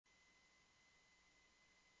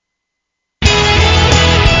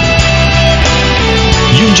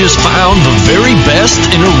around the very best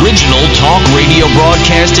in original talk radio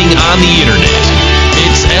broadcasting on the internet.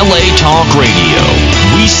 It's LA Talk Radio.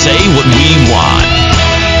 We say what we want.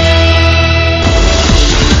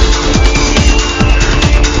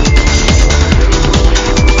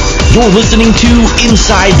 You're listening to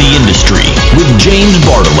Inside the Industry with James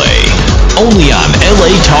Bartolet, only on LA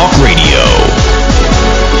Talk Radio.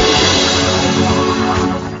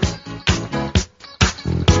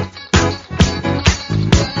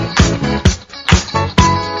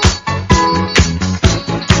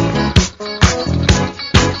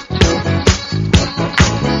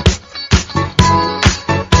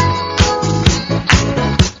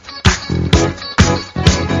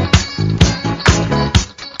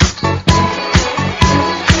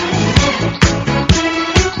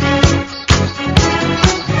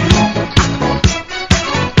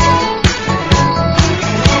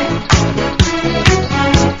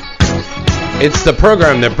 It's the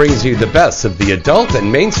program that brings you the best of the adult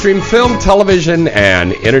and mainstream film, television,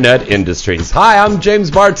 and internet industries. Hi, I'm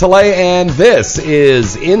James Bartolet, and this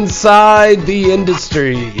is Inside the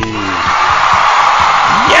Industry. Yes,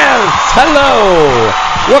 hello.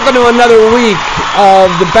 Welcome to another week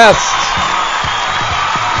of the best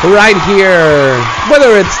right here,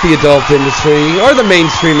 whether it's the adult industry or the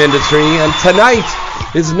mainstream industry. And tonight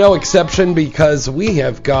is no exception because we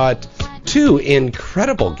have got two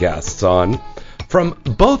incredible guests on from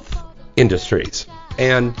both industries,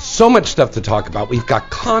 and so much stuff to talk about. We've got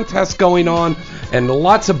contests going on and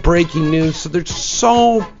lots of breaking news, so there's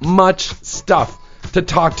so much stuff to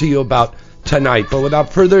talk to you about tonight. But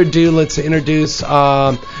without further ado, let's introduce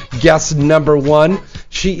guest number one.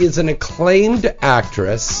 She is an acclaimed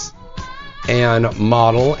actress and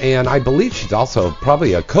model, and I believe she's also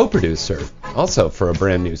probably a co-producer also for a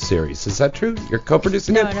brand new series. Is that true? You're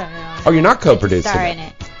co-producing it? No. Oh, you're not co-producing Starring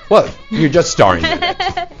it. Well, you're just starring in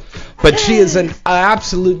it. But she is an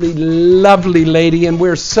absolutely lovely lady, and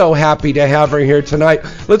we're so happy to have her here tonight.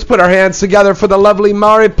 Let's put our hands together for the lovely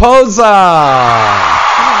Mariposa.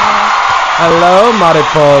 Hello,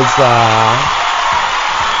 Mariposa.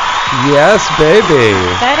 Yes, baby.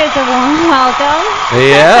 That is a warm welcome.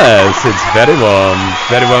 Yes, it's very warm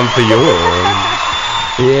for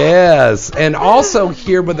you. Yes, and also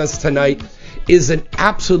here with us tonight is an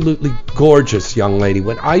absolutely gorgeous young lady.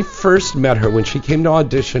 When I first met her, when she came to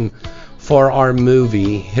audition for our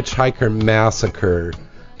movie, Hitchhiker Massacre,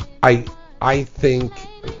 I think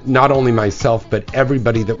not only myself, but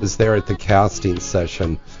everybody that was there at the casting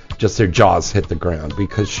session, just their jaws hit the ground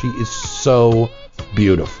because she is so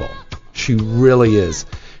beautiful. She really is.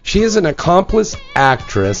 She is an accomplished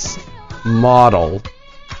actress, model,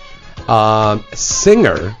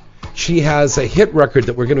 singer. She has a hit record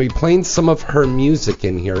that we're going to be playing some of her music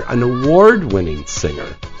in here, an award-winning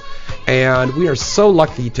singer. And we are so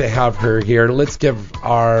lucky to have her here. Let's give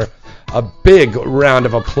a big round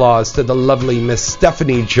of applause to the lovely Miss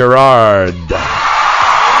Stephanie Gerard. Thank you,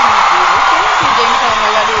 James. Oh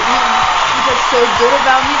my God, you talk so good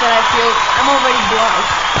about me that I feel I'm already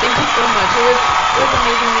blushed. Thank you so much. It was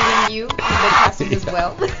amazing meeting you and the casting as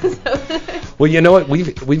well. Well, you know what?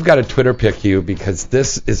 We've got to Twitter pic you because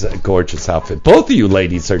this is a gorgeous outfit. Both of you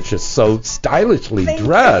ladies are just so stylishly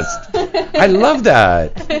dressed. I love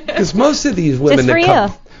that because most of these women just for that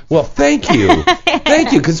come. You. Well, thank you,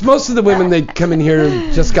 because most of the women that come in here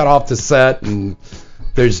just got off the set and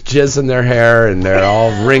there's jizz in their hair and they're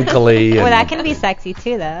all wrinkly. Well, that can be sexy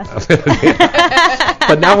too, though.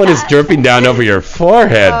 But now when it's dripping down over your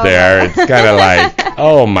forehead there, it's kind of like,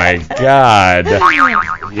 oh my God,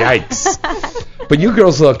 yikes. But you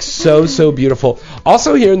girls look so beautiful.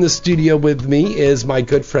 Also here in the studio with me is my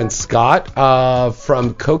good friend Scott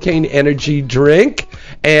from Cocaine Energy Drink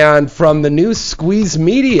and from the new Squeeze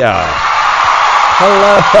Media.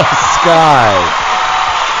 Hello, Scott.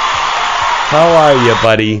 How are you,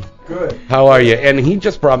 buddy? Good. How are you? And he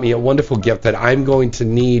just brought me a wonderful gift that I'm going to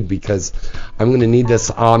need because I'm going to need this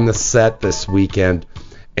on the set this weekend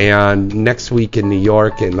and next week in New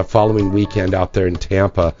York and the following weekend out there in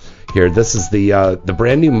Tampa here. This is the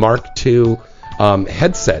brand new Mark II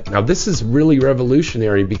headset. Now, this is really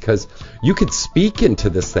revolutionary because you could speak into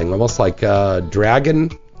this thing, almost like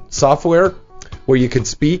Dragon software, where you could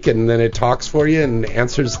speak and then it talks for you and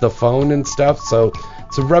answers the phone and stuff. So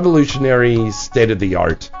it's a revolutionary,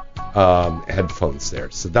 state-of-the-art headphones there.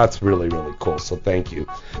 So that's really cool. So thank you.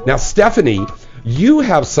 Now, Stephanie, you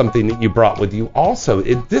have something that you brought with you also.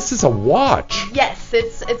 This is a watch. Yes,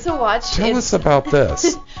 it's a watch. Tell us about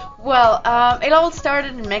this. Well, it all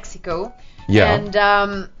started in Mexico. Yeah.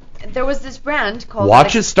 And there was this brand called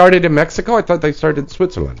Watches started in Mexico? I thought they started in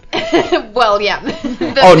Switzerland. well, yeah.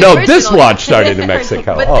 Oh, no, the this original- watch started in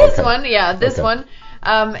Mexico. But Oh, this okay. one, yeah, this Okay. one.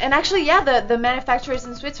 And actually, yeah, the manufacturer is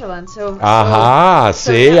in Switzerland. So. Aha,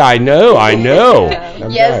 so see, yeah. I know. Yeah.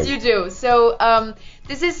 Yes, Okay. you do. So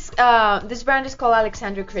this brand is called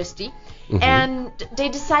Alexandra Christie, Mm-hmm. and they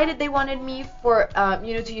decided they wanted me for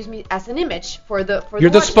to use me as an image for the You're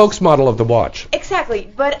the watches. spokesmodel of the watch. Exactly,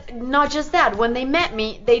 but not just that. When they met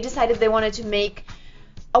me, they decided they wanted to make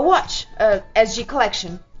a watch, SG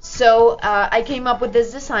collection. So I came up with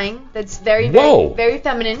this design that's very, Whoa. very, very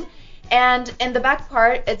feminine, and in the back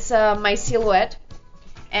part, it's my silhouette,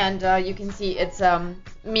 and you can see it's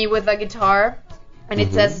me with a guitar, and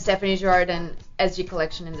it says Stephanie Gerard and SG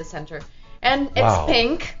collection in the center, and it's Wow.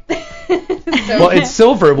 pink. Well, it's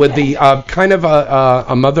silver with the kind of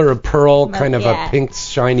a mother of pearl, kind of Yeah. a pink,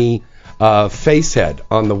 shiny face head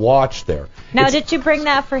on the watch there. Now, It's- did you bring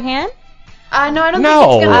that for hand? No, I don't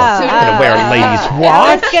No. think it's gonna I'm suit not gonna me. wear a lady's I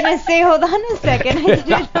watch. was gonna say, hold on a second. I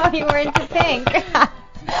didn't know you were into pink.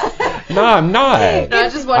 No, I'm not. No, I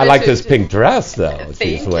just wanted I like to- this to- pink dress though. She's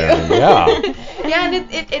Thank you. wearing. Yeah. Yeah, and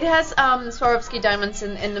it has Swarovski diamonds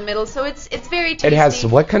in the middle, so it's very tasty. It has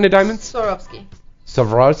what kind of diamonds? Swarovski.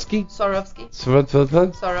 Swarovski? Swarovski.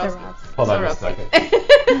 Swarovski? Swarovski. Hold on a Swarovski. second.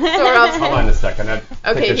 Swarovski. Hold on a second. I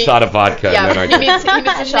Okay, take a shot of vodka Yeah, and then I he needs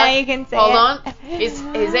a shot. Now you can say Hold it. on. He's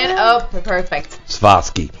in. Oh, perfect.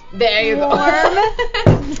 Swarovski. There you go.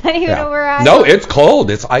 Warm? Is that even Yeah. a word? No, it's cold.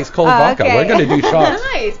 It's ice cold Oh, vodka. okay. We're gonna do shots.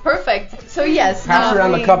 Nice, perfect. So yes. Pass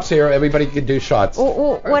around the Lovely. cups here. Everybody can do shots.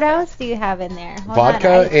 What else do you have in there? Hold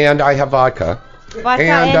Vodka, on, and I have vodka, vodka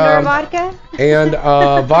and, and or vodka? and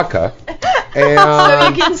vodka, So you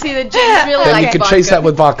and can see that James really then likes you can vodka. chase that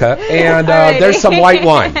with vodka, and Alrighty. there's some white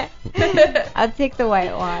wine. I'll take the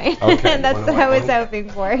white wine. Okay, you That's want a what I white was wine? hoping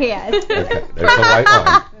for, yes. Okay, there's the white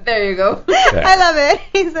wine. There you go. Okay. I love it.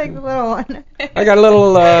 He's like the little one. I got a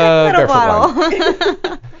little Little barefoot wine.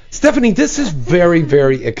 bottle. Stephanie, this is very,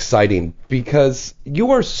 very exciting because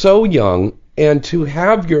you are so young, and to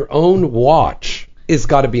have your own watch is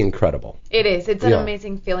got to be incredible. It is. It's an Yeah.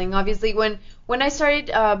 amazing feeling. Obviously, when I started,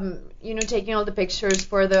 taking all the pictures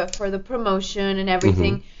for the promotion and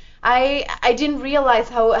everything, I didn't realize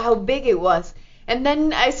how big it was. And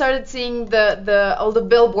then I started seeing all the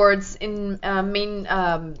billboards in main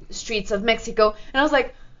streets of Mexico, and I was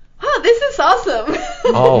like, oh, this is awesome.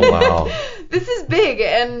 Oh, wow. This is big,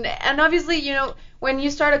 and obviously, when you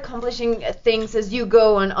start accomplishing things as you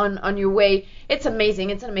go on your way, it's amazing.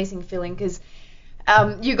 It's an amazing feeling because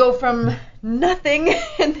you go from nothing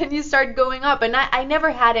and then you start going up. And I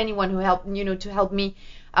never had anyone who helped, to help me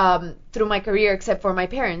through my career except for my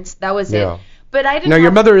parents. That was Yeah. it. But I didn't. Now, your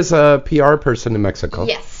have- mother is a PR person in Mexico.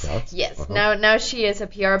 Yes. Yes. Uh-huh. Now she is a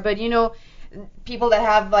PR, but people that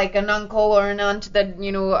have like an uncle or an aunt that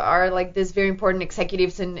are like this very important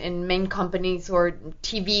executives in main companies or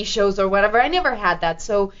TV shows or whatever. I never had that,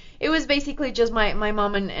 so it was basically just my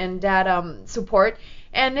mom and dad support,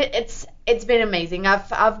 and it's been amazing.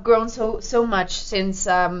 I've grown so much since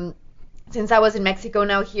I was in Mexico,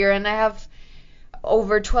 now here, and I have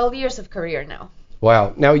over 12 years of career now.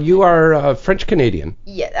 Wow. Now, you are French Canadian,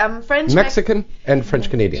 Yeah, I'm French. Mexican, and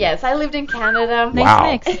French Canadian. Yes, I lived in Canada. Nice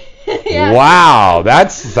Wow. mix. Yeah. Wow,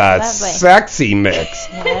 that's a Lovely. sexy mix.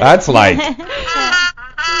 That's like,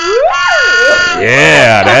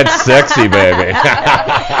 yeah, that's sexy, baby.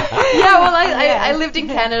 Yeah, well, I Yeah. lived in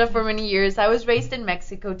Canada for many years. I was raised in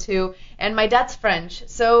Mexico too, and my dad's French,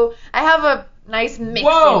 so I have a nice mix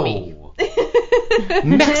in me.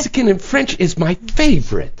 Mexican and French is my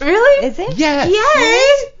favorite. Really? Is it? Yes.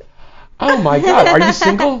 Yes. Oh my God, are you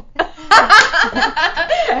single?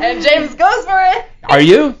 And James goes for it. Are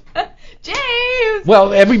you? James.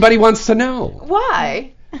 Well, everybody wants to know.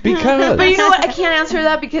 Why? Because. But you know what? I can't answer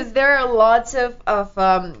that because there are lots of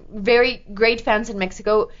very great fans in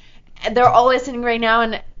Mexico. They're all listening right now,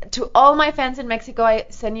 and to all my fans in Mexico, I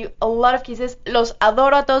send you a lot of kisses. Los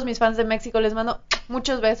adoro a todos mis fans de México. Les mando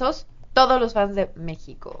muchos besos. Todos los fans de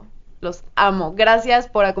México. Los amo. Gracias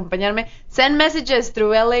por acompañarme. Send messages through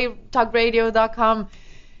latalkradio.com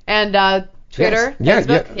and Twitter, Yes.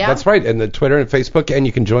 Facebook. Yeah, that's right. And the Twitter and Facebook, and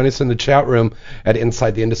you can join us in the chat room at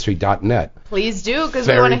InsideTheIndustry.net. Please do, because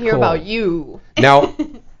we Very want to hear cool. about you. Now,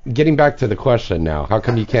 getting back to the question now, how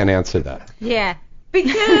come you can't answer that? Yeah.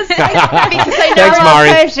 Because I Thanks, never Mari.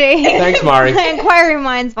 Pushy. Thanks, Mari. Inquiry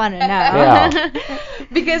minds want to know. Yeah.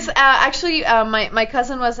 Because actually, my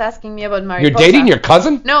cousin was asking me about Mariposa. You're dating your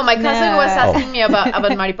cousin? No, my cousin No. was asking me about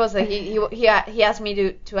Mariposa. He asked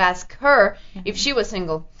me to ask her if she was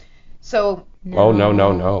single. So Oh,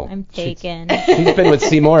 no. I'm taken. She's been with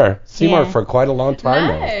Seymour Yeah. for quite a long time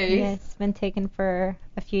Nice. Yes, been taken for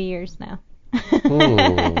a few years now.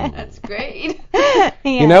 now. That's great. Yeah.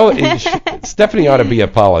 You know, Stephanie ought to be a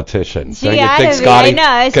politician. She don't you ought think, to be, Scotty? I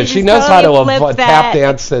know, she Because she just knows how to totally flipped tap that.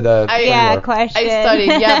 dance at a. Yeah, or- question. I studied,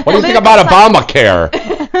 yeah. What do you think about Obamacare?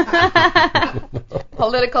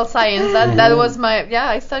 Political science. That was my,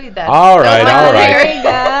 I studied that. All right, That was all my right. There you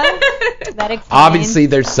go. That explains. Obviously,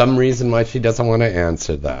 there's some reason why she doesn't want to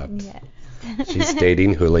answer that. Yes. She's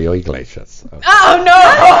dating Julio Iglesias. Oh,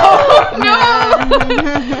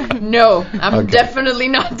 no! No, I'm Okay. definitely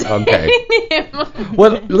not Okay. dating him.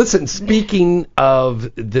 Well, listen, speaking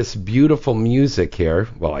of this beautiful music here,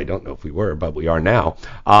 well, I don't know if we were, but we are now.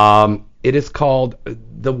 It is called,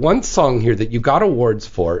 the one song here that you got awards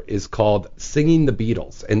for is called Singing the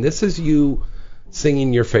Beatles. And this is you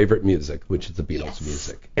singing your favorite music, which is the Beatles Yes.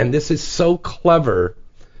 music. And this is so clever,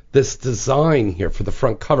 this design here for the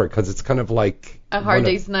front cover, because it's kind of like A Hard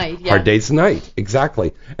Day's Night, yeah. Hard Day's Night,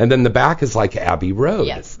 exactly. And then the back is like Abbey Road.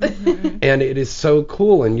 Yes. And it is so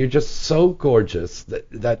cool, and you're just so gorgeous.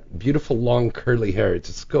 That beautiful long curly hair, it's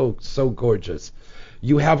just so gorgeous.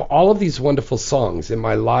 You have all of these wonderful songs, In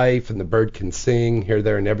My Life, and The Bird Can Sing, Here,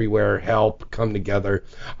 There, and Everywhere, Help, Come Together.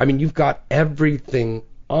 I mean, you've got everything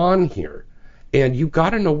on here. And you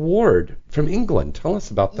got an award from England. Tell us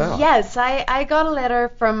about that. Yes, I got a letter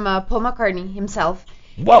from Paul McCartney himself.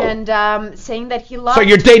 Whoa. And saying that he loved... So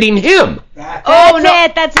you're dating him. That's Oh, no.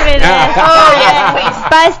 it. That's what it is. Oh, yes,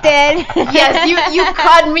 Busted. Yes, you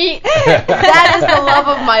caught me. That is the love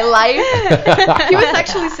of my life. He was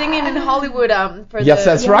actually singing in Hollywood for Yes,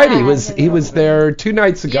 the... that's right. Yeah. He was there 2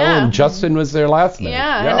 nights ago, Yeah. and Justin was there last night.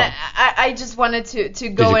 Yeah, and I just wanted to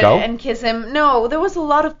go, you go? and kiss him. No, there was a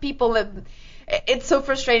lot of people that... It's so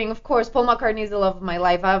frustrating. Of course, Paul McCartney is the love of my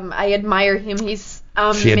life. I admire him. He's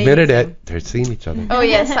amazing. She admitted it. They're seeing each other. Oh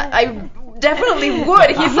yes, I definitely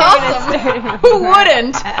would. He's awesome. Who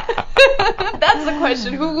wouldn't? That's the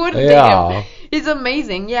question. Who wouldn't Yeah. date him? He's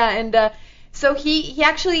amazing. Yeah, and so he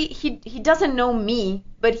actually he doesn't know me,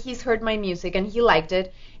 but he's heard my music and he liked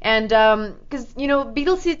it. And because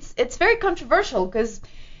Beatles, it's very controversial because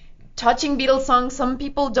touching Beatles songs, some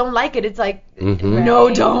people don't like it. It's like Mhm. no,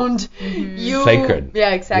 don't. You Sacred.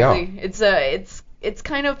 Yeah, exactly. It's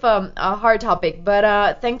kind of a hard topic,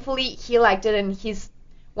 but thankfully he liked it, and he's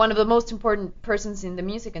one of the most important persons in the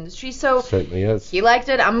music industry. So Certainly is. he liked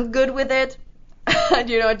it. I'm good with it.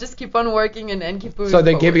 Just keep on working and keep moving So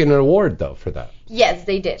they forward. gave you an award, though, for that. Yes,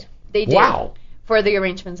 they did. They did. Wow. For the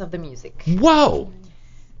arrangements of the music. Whoa.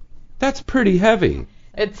 That's pretty heavy.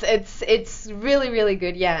 It's really, really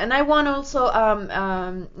good, yeah. And I won also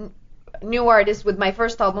new artist with my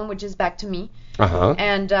first album, which is Back to Me. Uh-huh.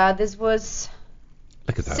 And this was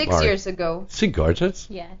Look at that, 6 Mari. years ago. Is she gorgeous?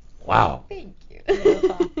 Yes. Wow. Thank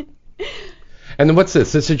you. And then what's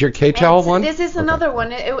this? This is your K-Chow one? This is another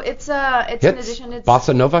one. It's an Hits? edition. It's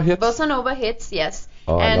Bossa Nova hits? Bossa Nova hits, yes.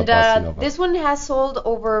 Oh, I and love Bossa Nova. this one has sold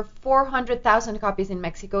over 400,000 copies in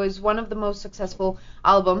Mexico. It's one of the most successful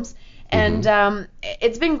albums. Mm-hmm. And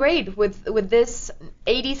it's been great with this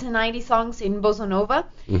 80s and 90s songs in Bossa Nova.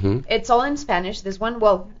 Mm-hmm. It's all in Spanish, this one.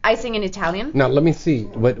 Well, I sing in Italian. Now, let me see.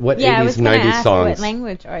 What Yeah, I 80s, was gonna 90s ask songs? what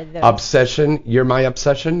language are those? Obsession. You're My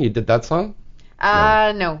Obsession? You did that song?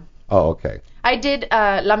 No. Oh, okay. I did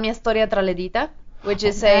La Mia Storia Traledita, which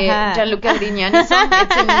is a Uh-huh. Gianluca Grignani song.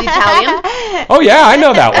 It's in Italian. Oh, yeah, I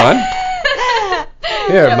know that one.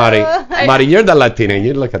 Here, Mari, you're the Latina.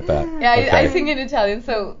 You look at that. Yeah, Okay. I sing in Italian,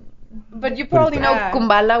 so... But you probably know that?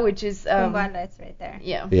 Kumbala, which is... Kumbala, it's right there.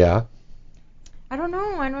 Yeah. Yeah. I don't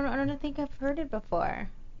know. I don't think I've heard it before.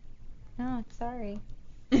 No, sorry.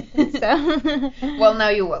 So. Well, now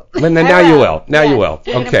you will. Well, now you will. Now you Yes. will.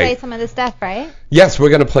 You're gonna play Okay. some of the stuff, right? Yes, we're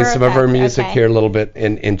going to play some of our Perfect, music okay. here a little bit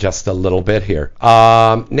in just a little bit here.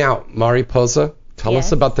 Now, Mariposa, tell us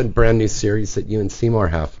Yes. about the brand new series that you and Seymour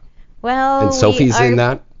have. Well, And Sophie's we are in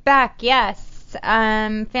that? back. Yes.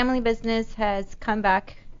 Family Business has come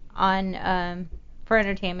back on for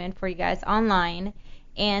entertainment for you guys online,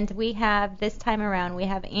 and we have this time around we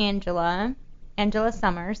have Angela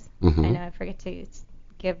Summers. Mhm. I know I forget to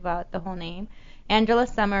give out the whole name. Angela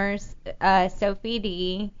Summers, Sophie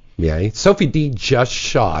D. Yeah. Sophie D just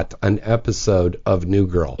shot an episode of New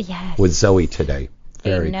Girl Yes. with Zoe today.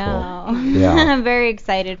 Very I know. cool. Yeah. I'm very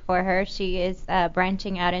excited for her. She is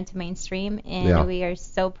branching out into mainstream, and Yeah. we are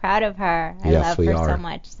so proud of her. I Yes, love we her are. so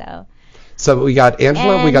much. So. So we got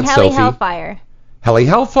Angela, And we got Helly Sophie. Hellfire. Helly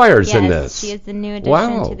Hellfire's Yes, in this. she is the new addition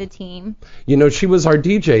Wow. to the team. You know, she was our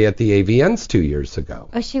DJ at the AVNs 2 years ago.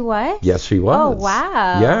 Oh, she was? Yes, she was. Oh,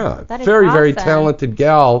 wow. Yeah, That is very awesome. talented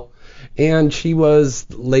gal. and she was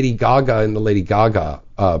Lady Gaga in the Lady Gaga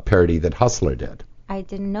parody that Hustler did. I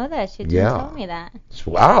didn't know that. She didn't tell me that.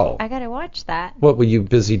 Wow. I gotta watch that. What were you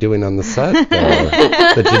busy doing on the set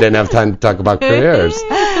that you didn't have time to talk about careers?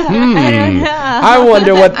 I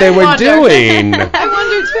wonder what they were doing. I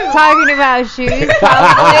wonder too. Talking about shoes,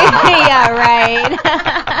 probably. Yeah, right.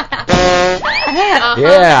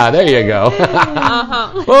 Yeah, there you go.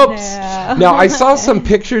 Oops. No. Now, I saw some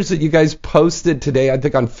pictures that you guys posted today, I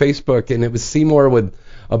think on Facebook, and it was Seymour with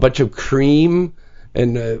a bunch of cream.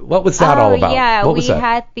 And what was that all about? Yeah, what was we that?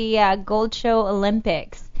 had the Gold Show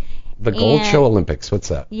Olympics. The Gold Show Olympics. What's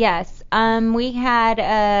that? Yes. We had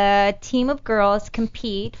a team of girls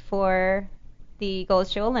compete for the Gold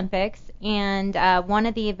Show Olympics, and one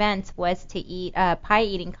of the events was to eat a pie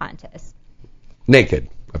eating contest. Naked,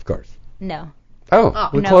 of course. No. Oh,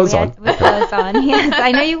 with clothes on. With clothes on. Yes,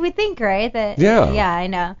 I know you would think, right? That. Yeah. Yeah, I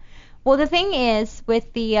know. Well, the thing is,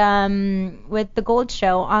 with the Gold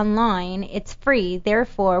Show online, it's free.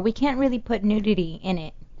 Therefore, we can't really put nudity in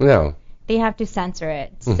it. No. They have to censor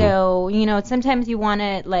it. Mm-hmm. So, sometimes you want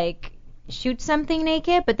to, like, shoot something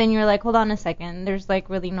naked, but then you're like, hold on a second. There's, like,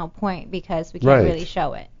 really no point because we can't really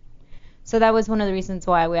show it. So that was one of the reasons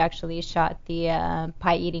why we actually shot the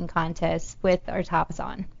pie eating contest with our tops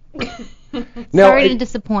on. Sorry to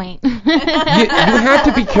disappoint. you had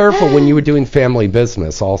to be careful when you were doing family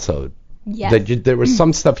business also. Yes. That there was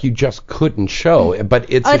some stuff you just couldn't show,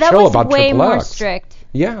 but it's a that show was about way Triple more X. strict.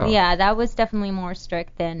 Yeah. Yeah, that was definitely more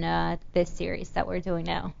strict than this series that we're doing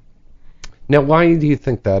now. Now, why do you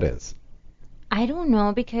think that is? I don't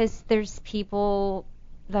know, because there's people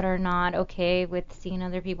that are not okay with seeing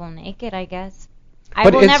other people naked, I guess. I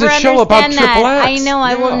But will it's never a show about understand that. Triple X. I know,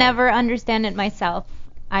 I Yeah. will never understand it myself.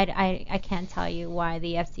 I can't tell you why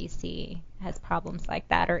the FCC has problems like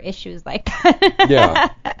that or issues like that. Yeah.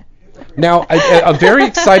 Now, a very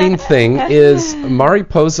exciting thing is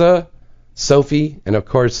Mariposa, Sophie, and of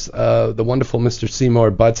course the wonderful Mr. Seymour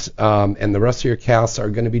Butts and the rest of your cast are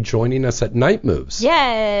going to be joining us at Night Moves.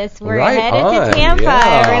 Yes, we're Right headed on, to Tampa,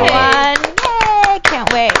 yeah. everyone. Yay!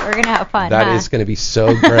 Can't wait. We're gonna have fun. That is going to be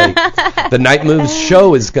so great. The Night Moves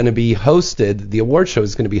show is going to be hosted, the award show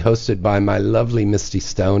is going to be hosted by my lovely Misty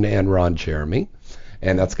Stone and Ron Jeremy.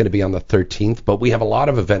 And that's going to be on the 13th. But we have a lot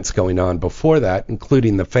of events going on before that,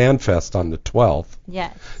 including the Fan Fest on the 12th.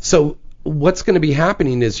 Yes. So what's going to be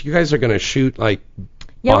happening is you guys are going to shoot like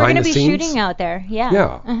Yeah, we're behind gonna the be scenes? shooting out there. Yeah.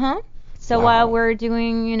 Yeah. So Wow. while we're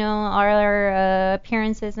doing, our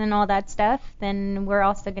appearances and all that stuff, then we're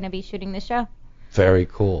also gonna be shooting the show. Very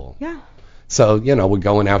cool. Yeah. So, we're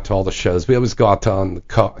going out to all the shows. We always go out to on the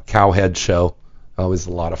Cowhead show. Always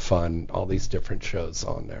a lot of fun. All these different shows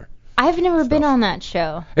on there. I've never been on that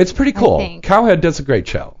show. It's pretty cool. think. Cowhead does a great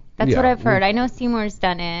show. That's Yeah. what I've heard. I know Seymour's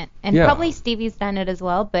done it, and Yeah. probably Stevie's done it as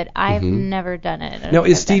well, but I've never done it. I don't Now,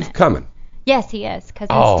 think is I've done Steve it. coming? Yes, he is. Cousin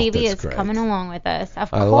Oh, Stevie that's is great. coming along with us. Of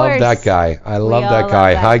I course. love that guy. I love all that love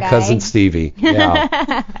guy. that Hi, guy. Cousin Stevie.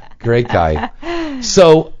 Yeah. Great guy.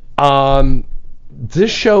 So,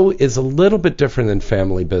 this show is a little bit different than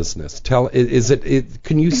Family Business. Can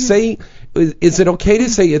you say, is it okay to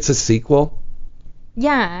say it's a sequel?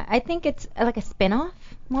 Yeah, I think it's like a spin-off.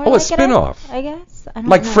 More Oh, a like spin-off. I guess. I don't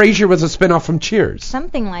Like know. Frasier was a spin-off from Cheers.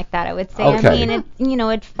 Something like that, I would say. Okay. I mean,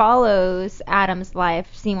 it follows Adam's life,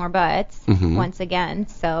 Seymour Butts, Mhm. once again.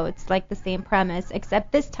 So it's like the same premise,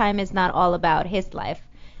 except this time is not all about his life.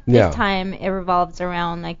 Yeah. This time it revolves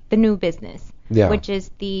around like the new business, Yeah. which is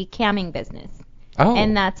the camming business. Oh.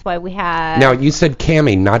 And that's why we have. Now, you said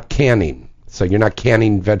camming, not canning. So you're not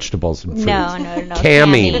canning vegetables and fruits. No.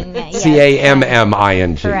 Camming. Yes.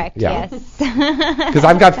 Camming. Correct. Yeah. Yes. Because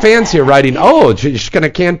I've got fans here writing, she's going to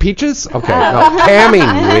can peaches? Okay. No, camming,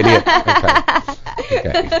 you idiot.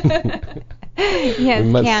 Okay. Yes, We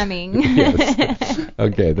must- camming. Yes.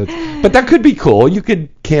 Okay. But that could be cool. You could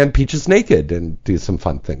can peaches naked and do some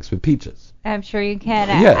fun things with peaches. I'm sure you can.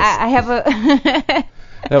 Yes. I have a.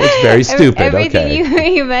 That was very stupid. Everything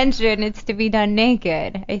Okay. you mentioned, it's to be done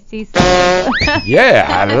naked. I see some. Yeah,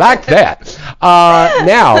 I like that.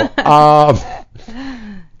 Now,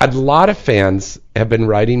 a lot of fans have been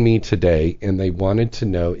writing me today, and they wanted to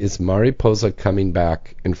know, is Mariposa coming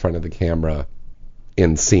back in front of the camera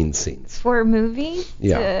in scenes? For movies,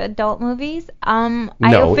 Yeah. adult movies. No, I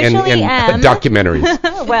in officially am. documentaries.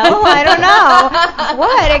 Well, I don't know.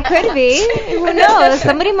 What? It could be. Who knows?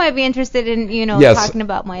 Somebody might be interested in, Yes. talking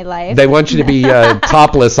about my life. They want you to be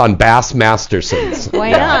topless on Bass Mastersons. Why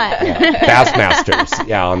Yeah, not? yeah. Bass Masters,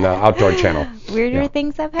 on the Outdoor Channel. Weirder Yeah.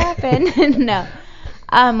 things have happened. No.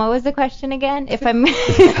 What was the question again? If I'm.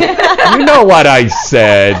 You know what I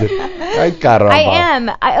said. Ay, caramba. I am.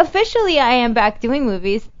 Officially, I am back doing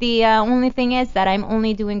movies. The only thing is that I'm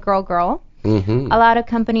only doing girl. Mm-hmm. A lot of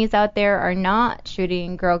companies out there are not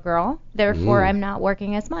shooting girl. Therefore, I'm not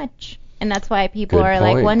working as much. And that's why people Good are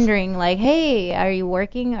point. like wondering, like, hey, are you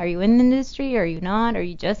working? Are you in the industry? Are you not? Are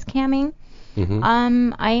you just camming? Mm-hmm.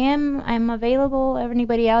 I'm available.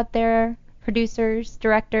 Anybody out there, producers,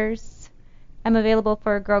 directors, I'm available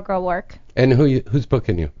for girl work. And who's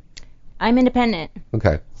booking you? I'm independent.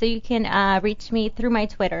 Okay. So you can reach me through my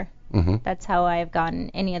Twitter. Mm-hmm. That's how I've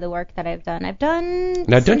gotten any of the work that I've done. I've done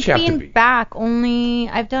Now, don't since you have to being be? back only.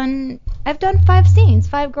 I've done 5 scenes,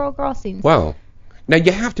 5 girl scenes. Wow. Now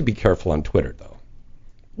you have to be careful on Twitter though.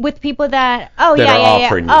 With people that That yeah. are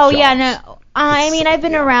offering you Oh jobs. yeah, no. I mean, I've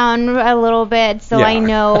been around a little bit, so Yeah. I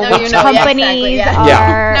know No, which you know, yeah, companies exactly, yeah.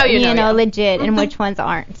 Yeah. are, No, you know, yeah. legit and which ones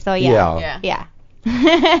aren't. So yeah. Yeah.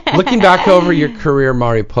 Looking back over your career,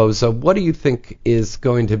 Mariposa, what do you think is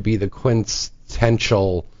going to be the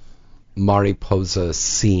quintessential Mariposa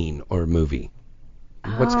scene or movie?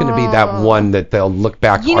 What's going to be that one that they'll look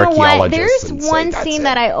back, You know what? archaeologists, There's and say, one "That's scene it."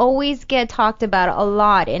 that I always get talked about a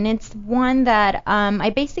lot, and it's one that I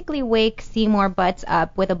basically wake Seymour Butts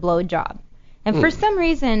up with a blowjob. And for some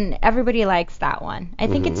reason, everybody likes that one. I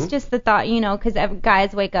think it's just the thought, because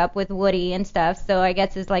guys wake up with Woody and stuff, so I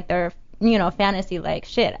guess it's like their, fantasy, like,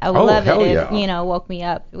 shit, I would Oh, love it hell if, yeah. woke me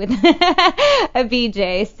up with a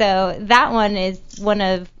BJ. So that one is one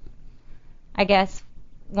of, I guess,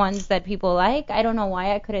 ones that people like. I don't know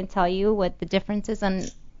why I couldn't tell you what the difference is on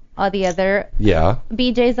all the other Yeah.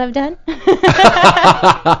 BJs I've done.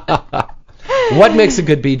 What makes a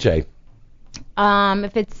good BJ?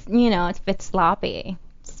 If it's sloppy.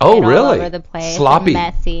 Oh, Spit all really? over the place. Sloppy.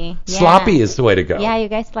 And messy. Yeah. Sloppy is the way to go. Yeah, you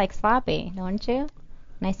guys like sloppy, don't you?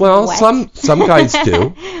 Nice Well, and wet. some guys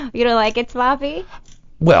do. You don't like it sloppy?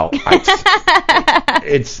 Well,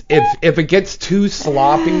 it's if it gets too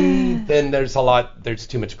sloppy, then there's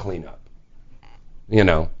too much cleanup.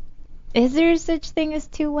 Is there such thing as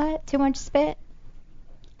too wet? Too much spit?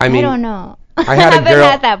 I mean, I don't know. I had a haven't girl.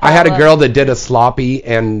 had that I had a problem. girl that did a sloppy,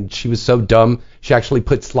 and she was so dumb. She actually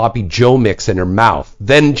put sloppy Joe mix in her mouth.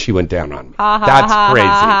 Then she went down on me. Ha, ha, That's ha, crazy.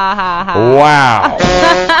 ha, ha, ha. Wow.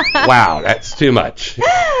 Wow, that's too much.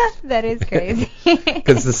 That is crazy.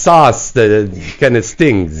 Because the sauce kind of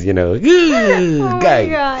stings, Oh my Guy.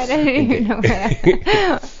 god, I didn't even know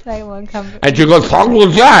where that one comes from. And she goes, "What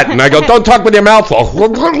was that?" And I go, "Don't talk with your mouth full."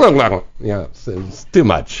 Yeah, it's too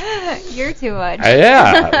much. You're too much.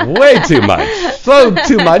 Yeah, way too much. So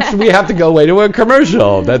too much, we have to go away to a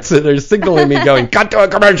commercial. They're signaling me going, cut to a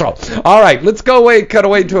commercial. All right, let's cut away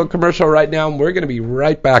to a commercial right now, and we're going to be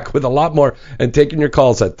right back with a lot more and taking your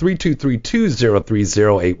calls at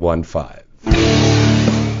 323-203-0815.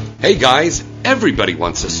 Hey guys, everybody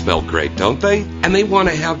wants to smell great, don't they? And they want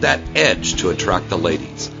to have that edge to attract the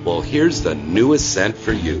ladies. Well, here's the newest scent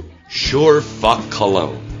for you, Sure Fuck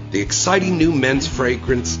Cologne. The exciting new men's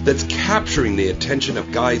fragrance that's capturing the attention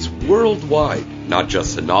of guys worldwide. Not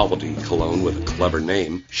just a novelty cologne with a clever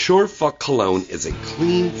name, Sure Fuck Cologne is a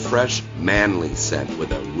clean, fresh, manly scent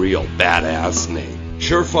with a real badass name.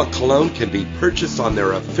 Sure Fuck Cologne can be purchased on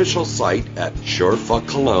their official site at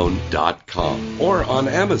surefuckcologne.com or on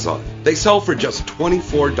Amazon. They sell for just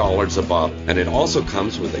 $24 a bottle, and it also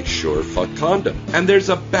comes with a Sure Fuck condom. And there's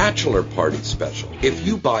a bachelor party special. If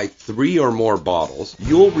you buy 3 or more bottles,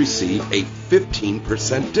 you'll receive a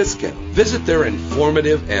 15% discount. Visit their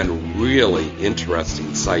informative and really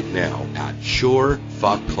interesting site now at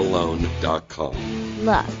surefuckcologne.com.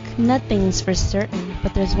 Look, nothing's for certain,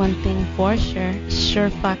 but there's one thing for sure. Sure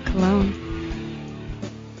Fuck Cologne.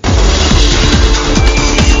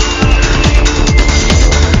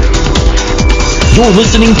 You're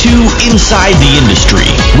listening to Inside the Industry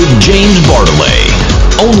with James Bartolet,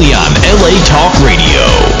 only on LA Talk Radio.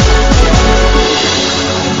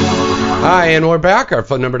 Hi, and we're back. Our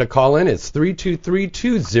phone number to call in is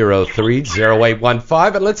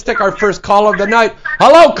 323-203-0815, and let's take our first call of the night.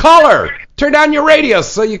 Hello, caller. Turn down your radio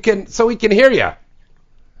so we can hear you.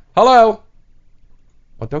 Hello.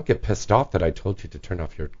 Well, don't get pissed off that I told you to turn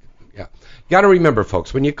off your. Yeah, you got to remember,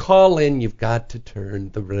 folks, when you call in, you've got to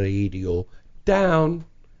turn the radio down.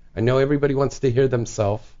 I know everybody wants to hear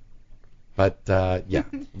themselves, but yeah,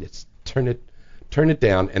 just turn it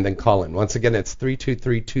down and then call in. Once again, it's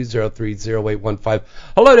 323-203-0815.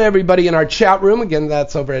 Hello to everybody in our chat room. Again,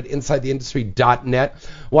 that's over at InsideTheIndustry.net.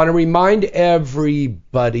 Want to remind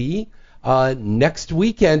everybody, next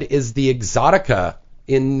weekend is the Exotica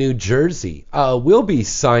in New Jersey. We'll be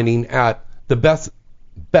signing at the best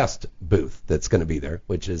booth that's going to be there,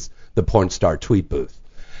 which is the Porn Star Tweet booth.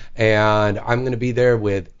 And I'm going to be there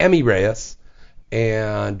with Emmy Reyes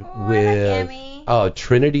and Oh, with Emmy.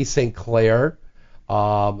 Trinity St. Clair.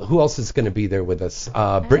 Who else is going to be there with us?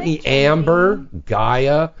 Brittany Trinity. Amber,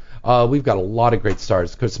 Gaia. We've got a lot of great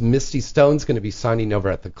stars. Of course, Misty Stone's going to be signing over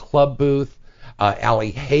at the club booth.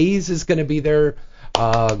 Allie Hayes is going to be there.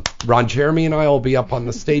 Ron Jeremy and I will be up on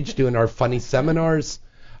the stage doing our funny seminars.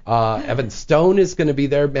 Evan Stone is going to be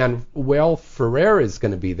there. Manuel Ferrer is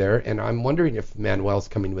going to be there. And I'm wondering if Manuel's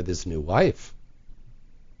coming with his new wife.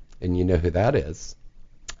 And you know who that is.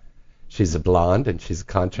 She's a blonde, and she's a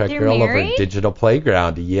contract They're girl over married? at Digital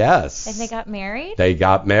Playground. Yes. And they got married? They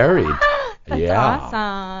got married. That's yeah.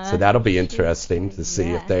 awesome. So that'll be interesting to see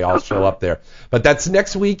if they all show up there. But that's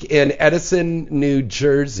next week in Edison, New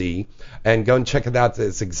Jersey. And go and check it out.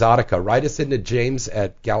 It's Exotica. Write us into James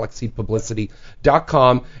at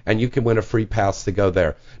galaxypublicity.com, and you can win a free pass to go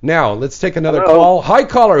there. Now, let's take another Hello. call. Hi,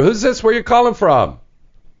 caller. Who's this? Where you calling from?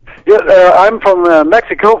 Yeah, I'm from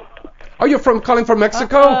Mexico. Oh, you're calling from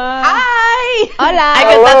Mexico? Hi. Hola. I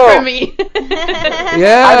guess Hello. that's for me.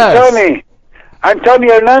 Yes. I'm Tony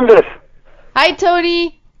Hernandez. Hi,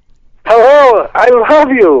 Tony. Hello, I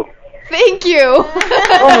love you. Thank you.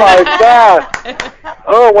 Oh my God.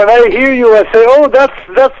 Oh, when I hear you, I say, oh,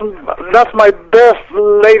 that's my best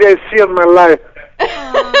lady I see in my life.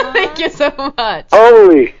 Thank you so much.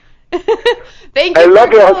 Holy, Thank you. I love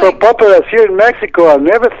for you so calling. popular here in Mexico and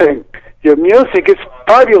everything. Your music is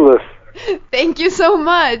fabulous. Thank you so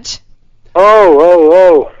much.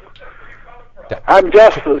 Oh. I'm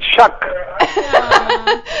just shocked.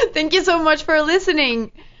 Thank you so much for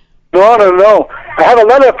listening. No. I have a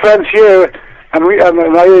lot of friends here, and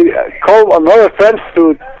I call another friends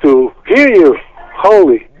to hear you.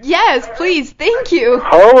 Holy. Yes, please. Thank you.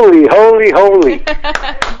 Holy.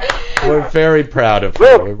 We're very proud of you.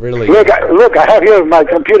 Look, We're really. look, I have here my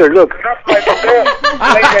computer, look.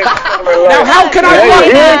 Now, how can I look?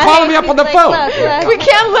 You're calling me up on the phone. Look. We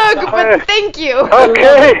can't look, but thank you.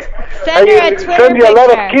 Okay. Send her a Twitter Send you a lot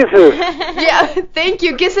of picture. kisses. Yeah, thank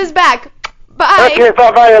you. Kisses back. Bye. Okay,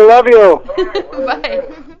 bye-bye, I love you. Bye.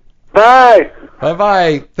 Bye.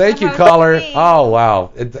 Bye-bye. Thank you, Bye-bye. caller. Oh,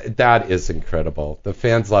 wow. That is incredible. The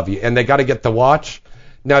fans love you. And they got to get the watch.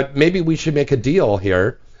 Now, maybe we should make a deal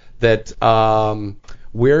here that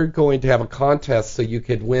we're going to have a contest so you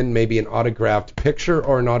could win maybe an autographed picture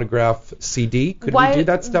or an autographed CD. Could we do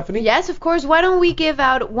that, Stephanie? Yes, of course. Why don't we give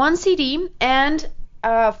out 1 CD and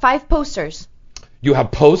 5 posters? You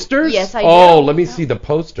have posters? Yes, I do. Oh, let me see the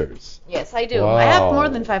posters. Yes, I do. Wow. I have more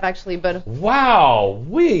than 5 actually, but Wow.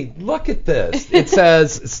 Wait, look at this. It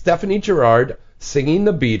says Stephanie Gerrard singing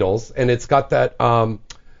the Beatles, and it's got that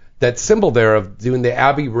that symbol there of doing the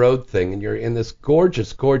Abbey Road thing, and you're in this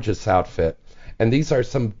gorgeous, gorgeous outfit. And these are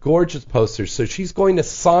some gorgeous posters. So she's going to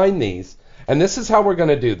sign these, and this is how we're going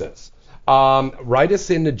to do this. Write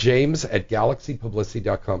us into James at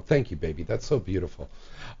galaxypublicity.com. Thank you, baby. That's so beautiful.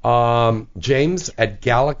 James at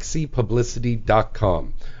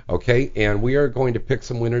galaxypublicity.com. Okay, and we are going to pick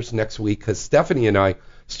some winners next week because Stephanie and I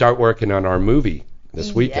start working on our movie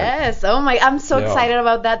this weekend. yes. Oh my, I'm so Yeah. excited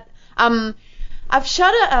about that. I've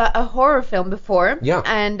shot a horror film before. Yeah.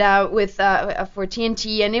 And with for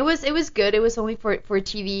TNT, and it was good. It was only for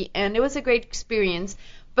TV, and it was a great experience.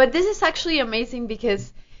 But this is actually amazing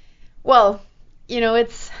because, well, you know,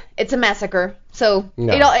 it's a massacre. So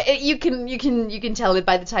Yeah. you can tell it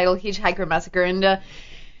by the title, Hitchhiker Massacre. And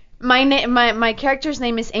my character's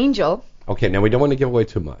name is Angel. Okay, now we don't want to give away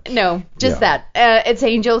too much. No, just Yeah. that. It's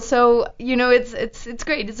Angel. So you know, it's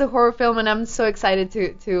great. It's a horror film, and I'm so excited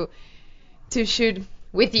to shoot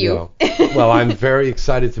with you. Yeah. Well, I'm very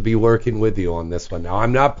excited to be working with you on this one. Now,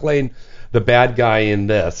 I'm not playing the bad guy in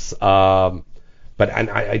this, but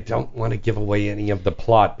I don't want to give away any of the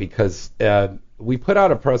plot because we put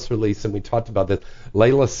out a press release and we talked about this.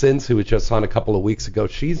 Layla Sins, who was just on a couple of weeks ago,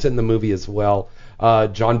 she's in the movie as well.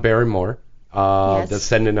 John Barrymore, Yes.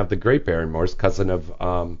 descendant of the great Barrymores, cousin of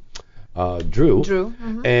Drew. Drew.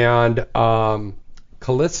 Mhm. And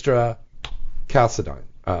Callistra Cassadine.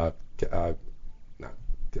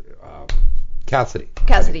 Cassidy.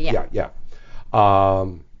 Cassidy, yeah. Yeah.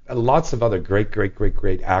 Lots of other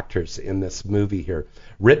great actors in this movie here.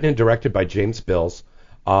 Written and directed by James Bills.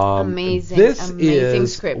 Amazing This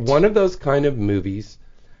is script. one of those kind of movies,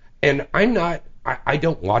 and I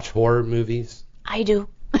don't watch horror movies. I do.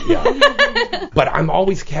 Yeah. But I'm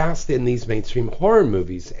always cast in these mainstream horror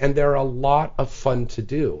movies, and they're a lot of fun to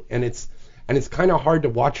do. And it's kind of hard to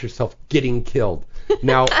watch yourself getting killed.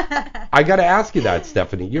 Now, I got to ask you that,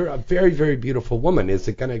 Stephanie. You're a very, very beautiful woman. Is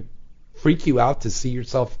it going to freak you out to see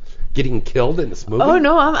yourself getting killed in this movie? Oh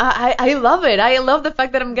no, I love it. I love the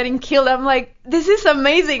fact that I'm getting killed. I'm like, this is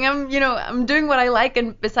amazing. I'm doing what I like,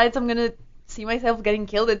 and besides, I'm gonna see myself getting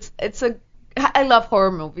killed. I love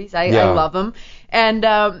horror movies. I Yeah. love them. And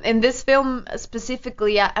in this film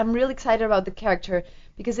specifically, I'm really excited about the character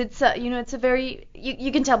because it's it's a very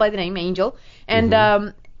you can tell by the name Angel,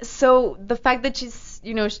 and so the fact that she's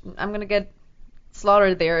I'm gonna get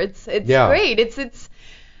slaughtered there. It's Yeah. great.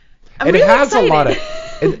 I'm And really it has excited. a lot of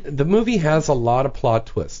the movie has a lot of plot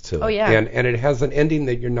twists to it. Oh, yeah. And it has an ending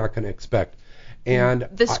that you're not going to expect. And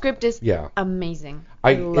The script is yeah. amazing.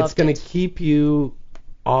 It's going to keep you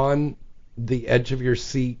on the edge of your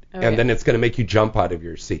seat, and yeah. then it's going to make you jump out of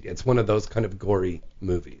your seat. It's one of those kind of gory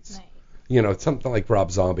movies. Nice. Something like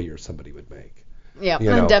Rob Zombie or somebody would make. Yeah, you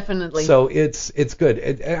know. definitely. So it's good.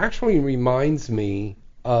 It actually reminds me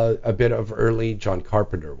a bit of early John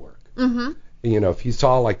Carpenter work. Mm-hmm. If you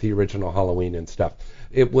saw like the original Halloween and stuff,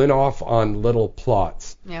 it went off on little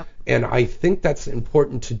plots. Yeah. And I think that's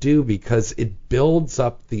important to do because it builds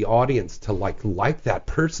up the audience to like that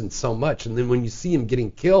person so much. And then when you see him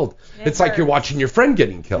getting killed, it's like you're watching your friend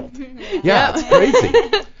getting killed. Yeah, it's crazy.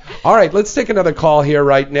 All right, let's take another call here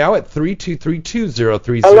right now at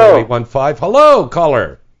 323-203-0815. Hello,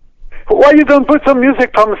 caller. Why you don't put some music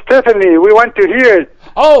from Stephanie? We want to hear it.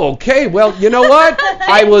 Oh, okay. Well, you know what?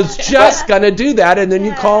 I was just going to do that, and then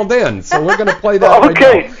you called in. So we're going to play that right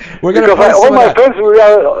Okay. now. We're going to play all some my of that. friends we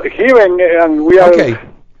are hearing and we are. Okay.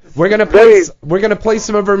 We're going to play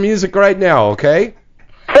some of her music right now, okay?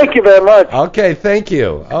 Thank you very much. Okay, thank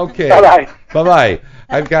you. Okay. Bye-bye. Bye-bye.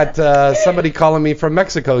 I've got somebody calling me from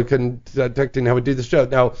Mexico contacting how we do the show.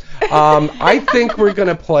 Now, I think we're going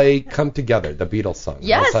to play Come Together, the Beatles song.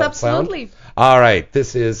 Yes, Does that sound? absolutely. All right.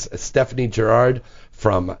 This is Stephanie Gerrard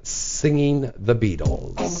from Singing the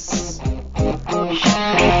Beatles.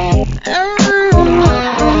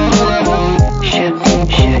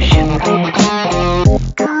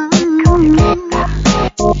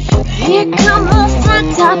 Here come the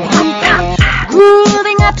front top,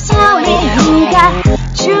 grooving up slowly. He got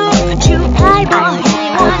choo-choo Bible, he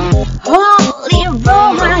got holy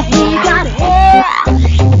roller, he got hair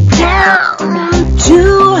down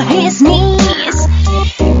to his knees.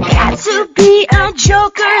 Got to be a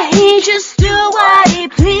joker, he just do what he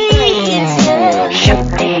please. Show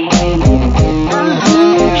me.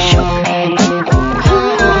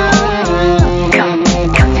 Come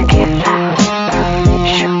together.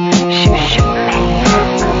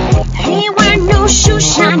 He wear no shoe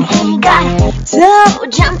shine, he got toe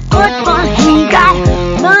jump football, he got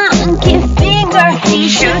monkey finger, he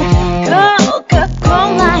shoot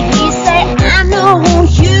Coca-Cola, he say I know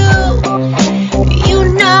you, you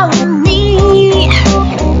know me.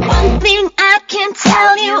 One thing I can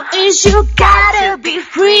tell you is you gotta be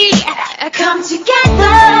free. Come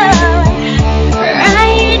together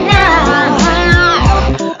right now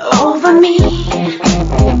over me.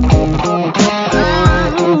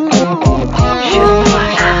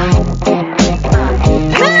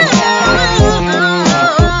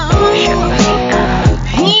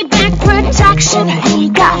 He back protection, he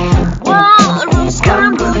got walrus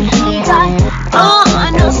gumboot, he got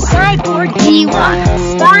on a sideboard, he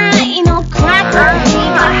was spinal cracker, he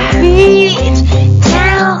got feet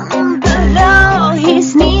down below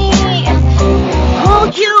his knee.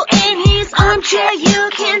 Hold you in his armchair, you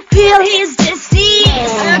can feel his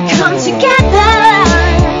disease. Come together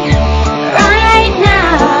right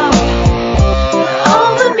now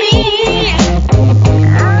over me.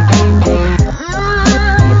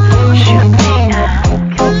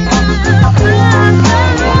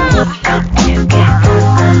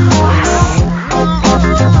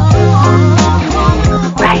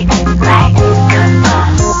 Right, come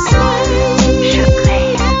on.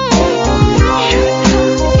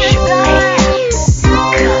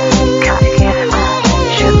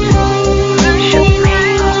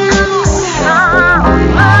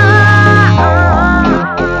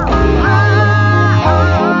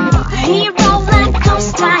 He rolled like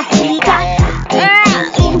coaster, he got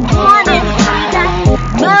early morning, he got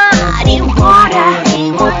muddy water, he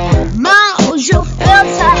got mojo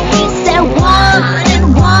filter, he said 1 and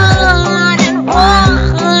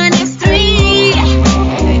 1 is 3.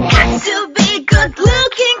 Got to be good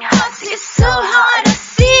looking, 'cause he's so hard to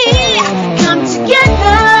see. Come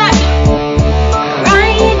together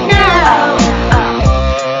right now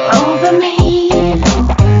over me.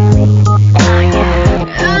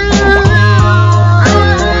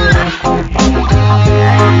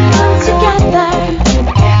 Together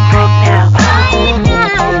right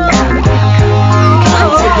now.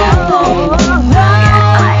 Come together.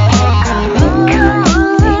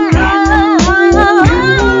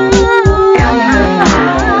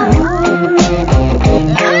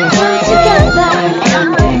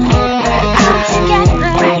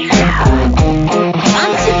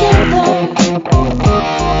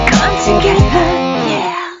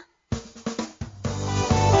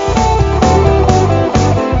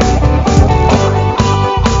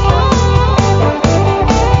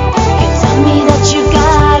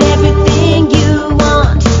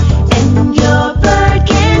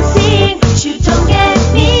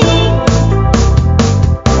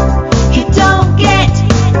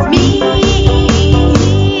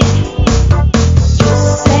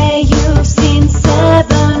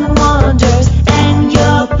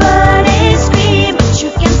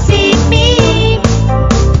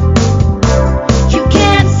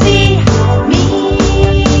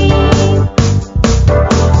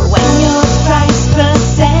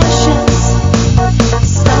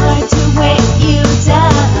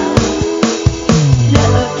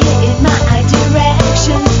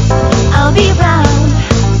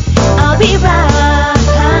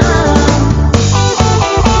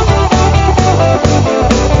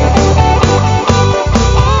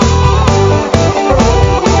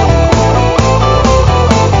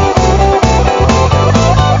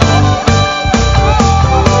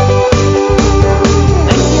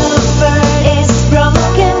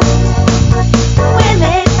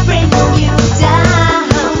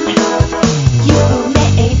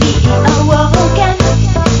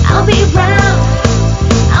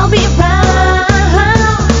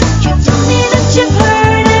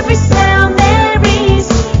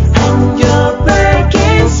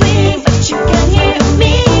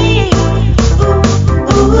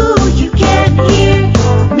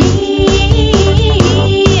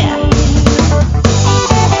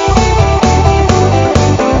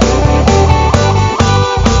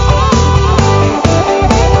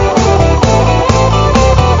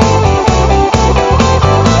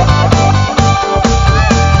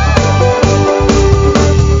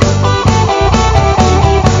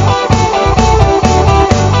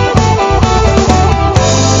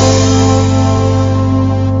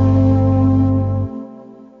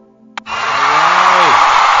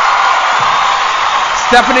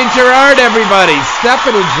 Stephanie Gerard, everybody.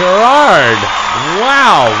 Stephanie Gerard.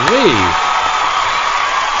 Wow-wee.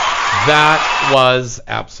 That was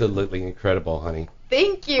absolutely incredible, honey.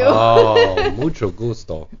 Thank you. Oh, mucho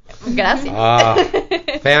gusto. Gracias.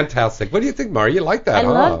 Fantastic. What do you think, Mari? You like that, I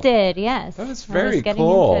huh? loved it, yes. That was I very was getting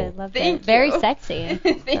cool. into it. Loved Thank it. Very you. sexy.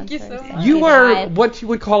 Thank you so much. You The are vibe. what you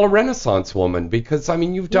would call a Renaissance woman because, I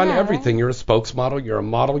mean, you've done Yeah, everything. You're a spokesmodel, you're a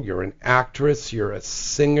model, you're an actress, you're a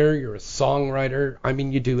singer, you're a songwriter. I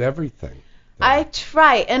mean, you do everything. I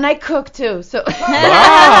try, and I cook too. So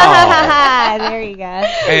Wow. There you go.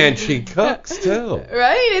 And she cooks, too.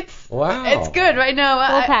 right, Wow. it's good right now.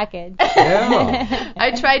 Full package. Yeah.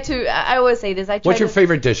 I try to. I always say this. I try What's your to,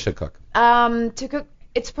 favorite dish to cook? To cook.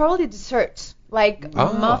 It's probably desserts, like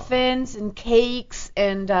Oh. muffins and cakes,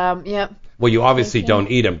 and yeah. Well, you obviously don't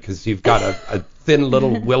eat them because you've got a thin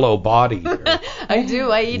little willow body here. I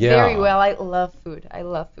do. I eat Yeah. very well. I love food.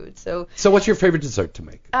 So So what's your favorite dessert to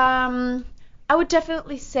make? I would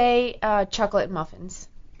definitely say chocolate muffins.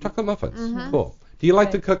 Chocolate muffins. Mm-hmm. Cool. Do you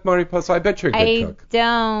like to cook, Mariposa? I bet you're a good I cook.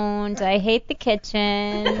 don't. I hate the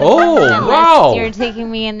kitchen. Oh, Unless wow. You're taking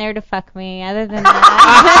me in there to fuck me. Other than that,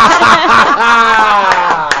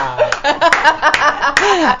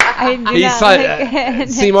 I do not like it.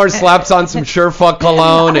 Seymour slaps on some Surefuck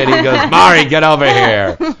cologne and he goes, Mari, get over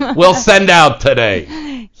here. We'll send out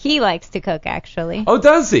today. He likes to cook, actually. Oh,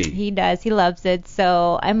 does he? He does. He loves it.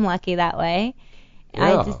 So I'm lucky that way.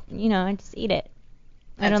 Yeah. I just eat it.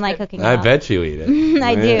 I That's don't like good. cooking. I at all. bet you eat it.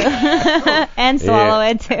 I do. And swallow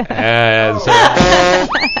it too.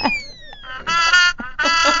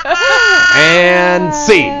 And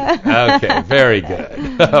scene. Okay, very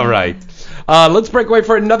good. All right. Let's break away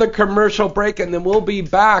for another commercial break, and then we'll be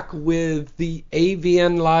back with the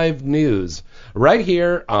AVN Live News right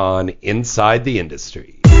here on Inside the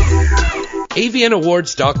Industry.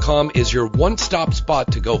 AVNAwards.com is your one-stop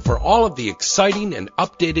spot to go for all of the exciting and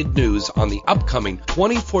updated news on the upcoming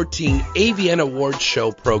 2014 AVN Awards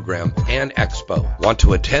Show program and expo. Want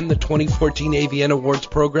to attend the 2014 AVN Awards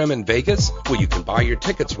program in Vegas? Well, you can buy your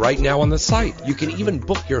tickets right now on the site. You can even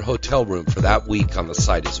book your hotel room for that week on the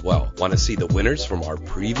site as well. Want to see the winners from our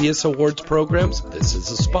previous awards programs? This is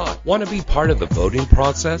the spot. Want to be part of the voting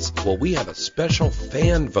process? Well, we have a special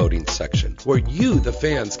fan voting section where you, the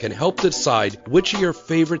fans, can help decide which of your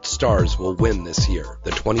favorite stars will win this year. The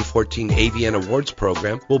 2014 AVN Awards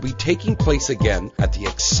program will be taking place again at the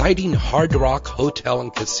exciting Hard Rock Hotel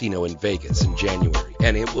and Casino in Vegas in January,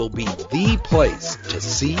 and it will be the place to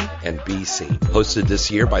see and be seen. Hosted this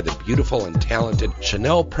year by the beautiful and talented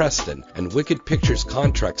Chanel Preston and Wicked Pictures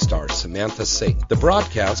contract star Samantha Singh. The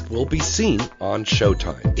broadcast will be seen on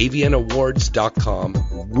Showtime.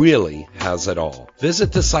 AVNAwards.com really has it all.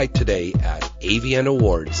 Visit the site today at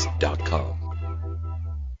avnawards.com.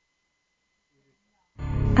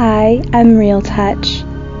 I am Real Touch,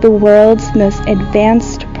 the world's most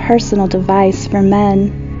advanced personal device for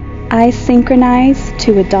men. I synchronize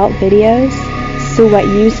to adult videos, so what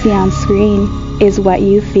you see on screen is what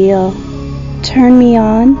you feel. Turn me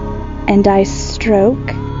on, and I stroke,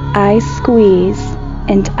 I squeeze,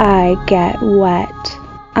 and I get wet.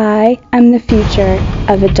 I am the future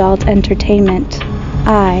of adult entertainment.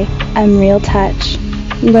 I am Real Touch.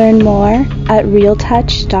 Learn more at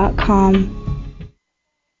realtouch.com.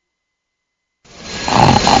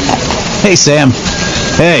 Hey, Sam.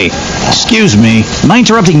 Hey, excuse me. Am I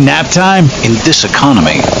interrupting nap time? In this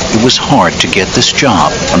economy, it was hard to get this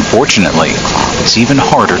job. Unfortunately, it's even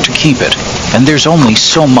harder to keep it. And there's only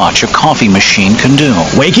so much a coffee machine can do.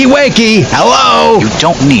 Wakey, wakey. Hello. You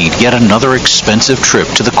don't need yet another expensive trip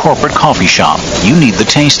to the corporate coffee shop. You need the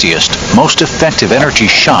tastiest, most effective energy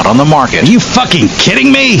shot on the market. Are you fucking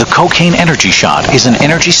kidding me? The Cocaine Energy Shot is an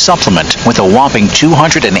energy supplement with a whopping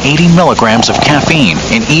 280 milligrams of caffeine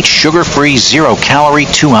in each sugar-free,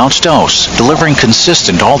 zero-calorie 2-ounce dose, delivering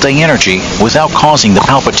consistent all-day energy without causing the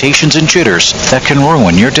palpitations and jitters that can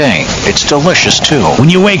ruin your day. It's delicious, too. When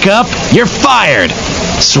you wake up, you're fired.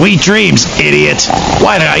 Sweet dreams, idiot.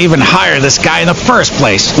 Why did I even hire this guy in the first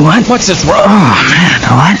place? What? What's this wrong? Oh, man,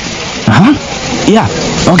 what? Huh? Yeah,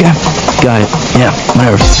 okay. Got it. Yeah,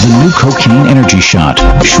 whatever. The new Cocaine Energy Shot.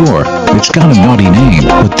 Sure, it's got a naughty name,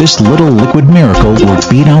 but this little liquid miracle will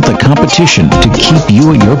beat out the competition to keep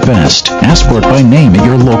you at your best. Ask for it by name at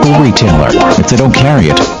your local retailer. If they don't carry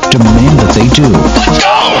it, demand that they do.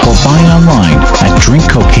 Or buy online at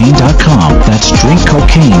drinkcocaine.com. That's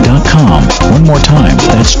drinkcocaine.com. One more time,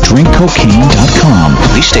 that's drinkcocaine.com.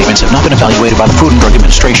 These statements have not been evaluated by the Food and Drug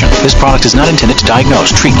Administration. This product is not intended to diagnose,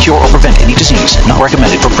 treat, cure, or prevent any disease. Not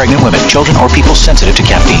recommended for pregnant women, children, or people sensitive to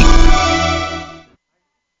caffeine.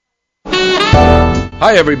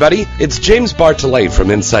 Hi everybody, it's James Bartolet from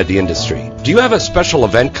Inside the Industry. Do you have a special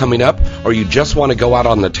event coming up, or you just want to go out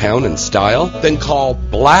on the town in style? Then call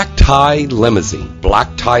Black Tie Limousine. Black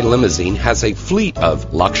Tie Limousine has a fleet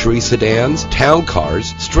of luxury sedans, town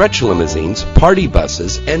cars, stretch limousines, party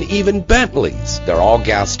buses, and even Bentleys. They're all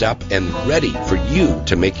gassed up and ready for you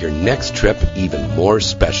to make your next trip even more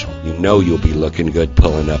special. You know you'll be looking good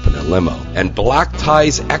pulling up in a limo. And Black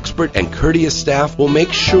Tie's expert and courteous staff will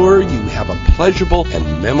make sure you have a pleasurable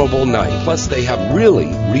and memorable night. Plus, they have really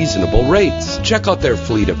reasonable rates. Check out their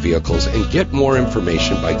fleet of vehicles and get more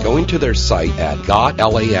information by going to their site at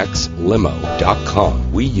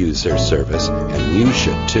gotlaxlimo.com. We use their service, and you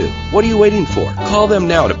should too. What are you waiting for? Call them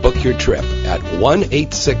now to book your trip at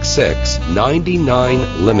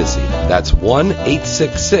 1-866-99-Limousine. That's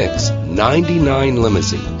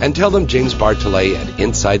 1-866-99-Limousine. And tell them James Bartolet at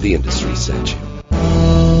Inside the Industry sent you.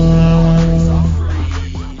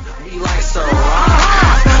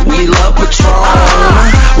 We love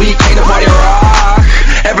Patron. We came to party rock.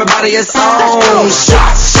 Everybody is on.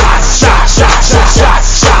 Shots, shots, shots, shots,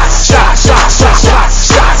 shots, shots, shots, shots, shots, shots, shots,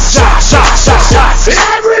 shots, shots, shots, shots, shots.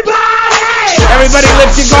 Everybody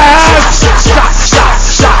lift your glass. Shots, shots,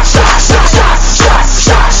 shots, shots, shots, shots, shots,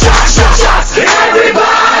 shots, shots, shots, shots.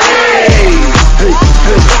 Everybody. Hey, hey, hey,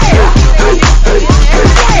 hey, hey, hey,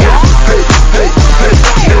 hey, hey, hey, hey.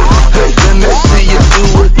 Let me see you do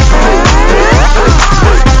it.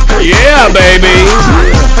 Yeah, baby.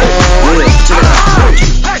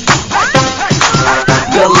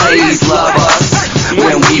 The ladies love us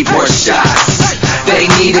when we pour shots. They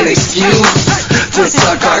need an excuse to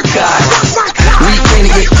suck our cocks. We can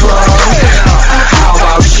get close. How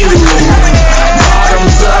about you?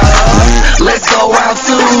 Bottoms up. Let's go round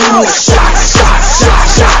two. Shots, shots,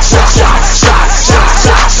 shots, shots, shots, shots, shots, shots,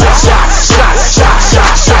 shots, shots, shots, shots, shots,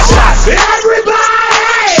 shots, shots, shots. Everybody!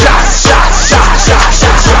 Shots, shots, shots, shots,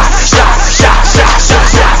 shots, shots, shots, shots, shots,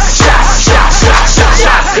 shots, shots, shots, shots, shots,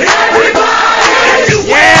 shots. Everybody!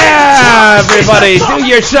 Yeah, everybody, do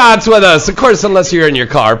your shots with us. Of course, unless you're in your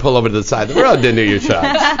car, pull over to the side of the road to do your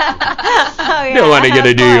shots. You don't want to get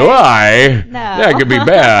a DUI. No. That could be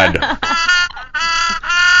bad.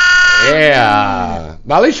 Yeah.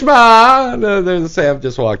 Mali Shma. No, there's Sam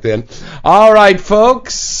just walked in. All right,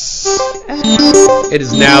 folks. It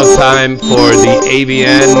is now time for the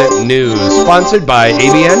ABN News, sponsored by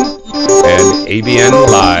ABN and ABN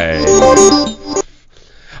Live.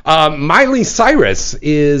 Miley Cyrus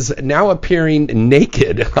is now appearing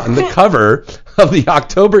naked on the cover of the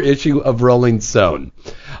October issue of Rolling Stone.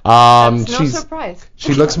 That's no surprise.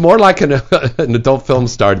 She looks more like an adult film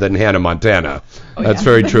star than Hannah Montana. That's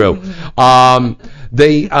very true.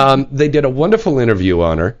 They did a wonderful interview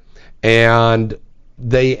on her, and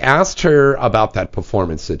they asked her about that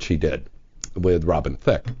performance that she did with Robin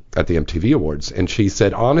Thicke at the MTV Awards, and she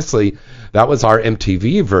said, honestly, that was our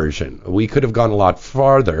MTV version. We could have gone a lot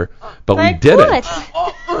farther, but we didn't.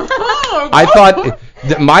 I thought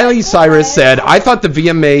Miley Cyrus said, I thought the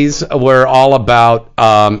VMAs were all about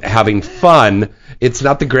having fun. It's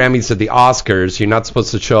not the Grammys or the Oscars. You're not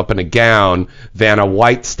supposed to show up in a gown, Vanna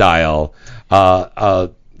White style.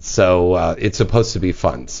 So it's supposed to be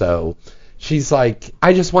fun. So she's like,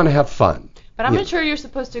 I just want to have fun. But I'm not sure you're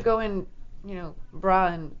supposed to go in, bra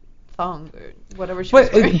and thong or whatever she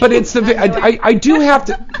was wearing. But it's the I do have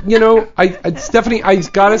to, Stephanie, I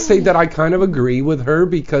gotta say that I kind of agree with her,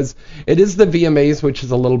 because it is the VMAs, which is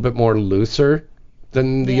a little bit more looser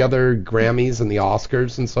than the other Grammys and the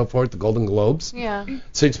Oscars and so forth, the Golden Globes. Yeah.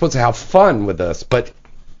 So you're supposed to have fun with this, but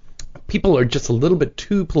people are just a little bit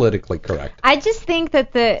too politically correct. I just think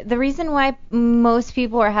that the reason why most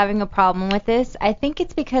people are having a problem with this, I think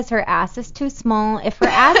it's because her ass is too small. If her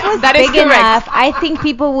ass was big enough, I think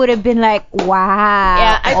people would have been like, wow.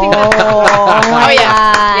 Yeah, I think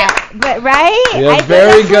yeah. But right? Yeah,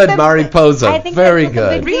 very good, Mariposa. I think very that's good.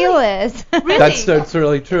 What the big deal is. Really? That's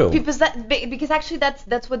really true. Because actually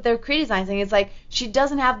that's what they're criticizing. It's like she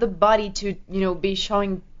doesn't have the body to be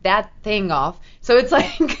showing that thing off. So it's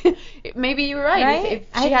like maybe you're right. If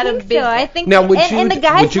she had a big, I think now, and the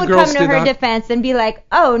guys would come to her that? defense and be like,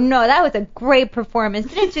 "Oh no, that was a great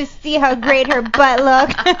performance. Didn't you see how great her butt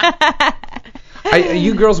looked?"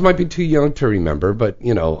 You girls might be too young to remember, but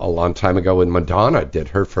a long time ago when Madonna did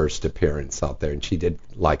her first appearance out there, and she did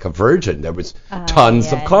like a virgin, there was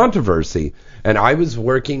tons of controversy. And I was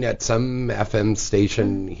working at some FM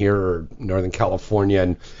station here in Northern California,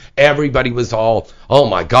 and everybody was all, oh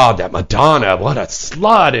my God, that Madonna, what a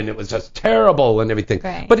slut, and it was just terrible and everything.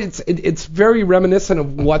 Right. But it's very reminiscent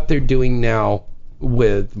of what they're doing now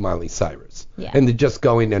with Miley Cyrus. Yeah. And just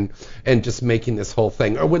going and just making this whole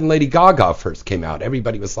thing. Or when Lady Gaga first came out,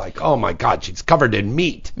 everybody was like, oh my God, she's covered in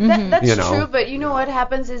meat. That's You know? true, but you know what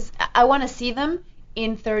happens is I want to see them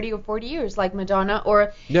in 30 or 40 years, like Madonna,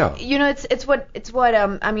 or Yeah. you know, it's what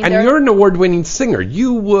I mean. And they're- you're an award-winning singer.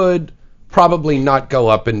 You would probably not go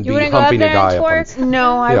up and be wouldn't go up humping a there and guy up on twerk?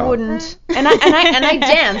 No, I Yeah. wouldn't. And I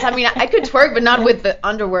dance. I mean, I could twerk, but not with the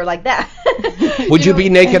underwear like that. Would you be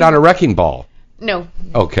naked on a wrecking ball? No.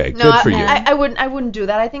 Okay, No, good for you. I wouldn't do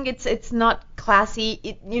that. I think it's not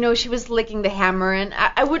classy. You know, she was licking the hammer, and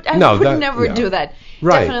I would never do that.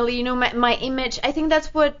 Right. Definitely, you know, my image. I think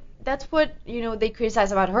that's what you know they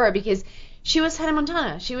criticize about her, because she was Hannah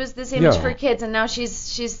Montana. She was this image Yeah. for kids, and now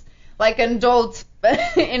she's like an adult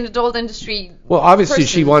in adult industry. Well, obviously person.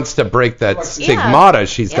 she wants to break that stigmata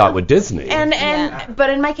she's got with Disney. And but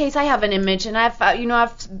in my case, I have an image, and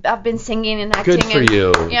I've been singing and acting. Good for and,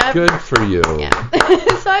 you. Yeah. Good for you.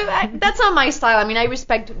 So that's not my style. I mean, I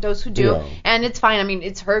respect those who do, Yeah. and it's fine. I mean,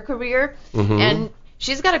 it's her career, and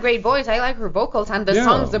she's got a great voice. I like her vocals and the Yeah.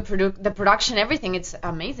 songs, the production, everything. It's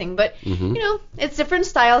amazing. But you know, it's different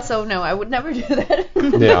style. So no, I would never do that.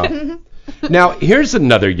 Yeah. Now, here's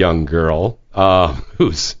another young girl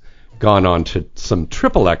who's gone on to some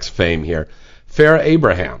XXX fame here. Farrah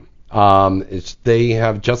Abraham. They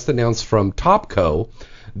have just announced from Topco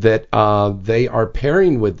that they are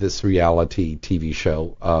pairing with this reality TV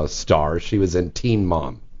show star. She was in Teen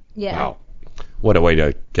Mom. Yeah. Wow. What a way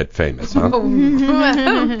to get famous, huh?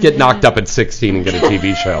 Get knocked up at 16 and get a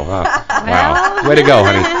TV show, huh? Wow. Way to go,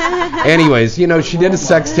 honey. Anyways, you know, she did a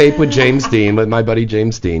sex tape with James Dean, with my buddy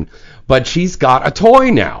James Dean, but she's got a toy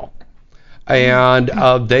now. And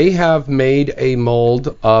they have made a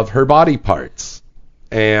mold of her body parts.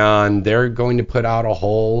 And they're going to put out a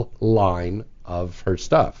whole line of her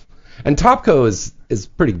stuff. And Topco is a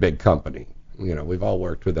pretty big company. You know, we've all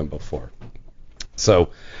worked with them before. So,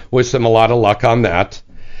 wish them a lot of luck on that.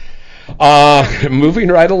 Moving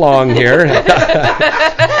right along here. What?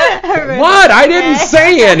 I didn't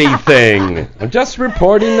say anything. I'm just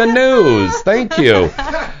reporting the news. Thank you.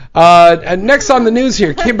 And next on the news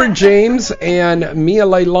here, Kimber James and Mia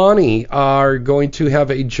Leilani are going to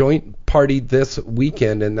have a joint party this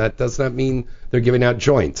weekend, and that does not mean they're giving out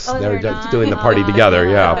joints. They're just doing the party together.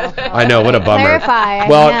 Yeah, I know, what a bummer. Clarify.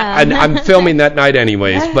 Well, and I'm filming that night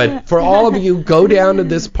anyways. But for all of you, go down to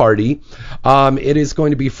this party. It is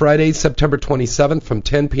going to be Friday, September 27th, from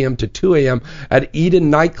 10 p.m. to 2 a.m. at Eden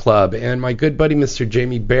Nightclub, and my good buddy Mr.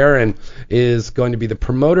 Jamie Barron is going to be the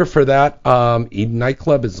promoter for that. Eden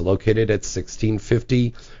Nightclub is located at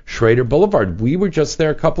 1650 Schrader Boulevard. We were just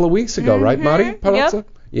there a couple of weeks ago, right, Mari? Yep.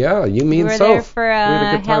 Yeah, you mean We were so. there for We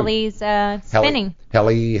had a good time. Helly's spinning.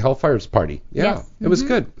 Helly Hellfire's party. Yeah, Yes. It was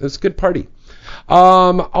good. It was a good party.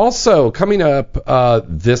 Also, coming up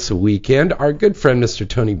this weekend, our good friend Mr.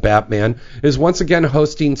 Tony Batman is once again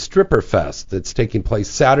hosting Stripper Fest. It's taking place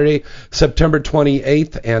Saturday, September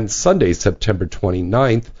 28th and Sunday, September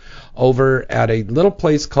 29th, over at a little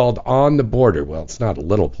place called On the Border. Well, it's not a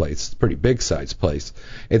little place. It's a pretty big-sized place.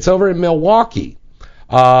 It's over in Milwaukee.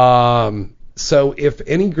 So if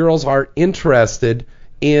any girls are interested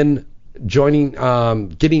in joining,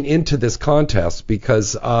 getting into this contest,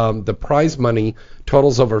 because the prize money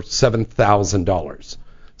totals over $7,000.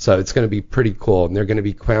 So it's going to be pretty cool. And they're going to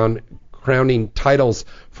be crowning titles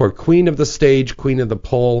for Queen of the Stage, Queen of the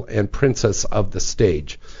Pole, and Princess of the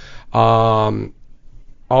Stage. All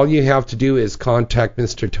you have to do is contact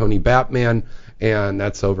Mr. Tony Batman, and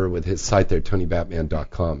that's over with his site there,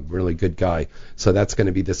 TonyBatman.com. Really good guy. So that's going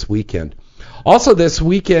to be this weekend. Also this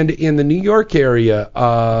weekend in the New York area,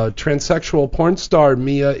 transsexual porn star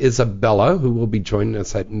Mia Isabella, who will be joining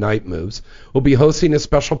us at Night Moves, will be hosting a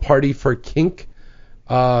special party for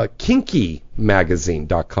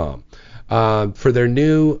KinkyMagazine.com for their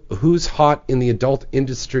new Who's Hot in the Adult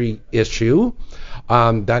Industry issue.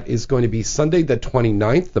 That is going to be Sunday the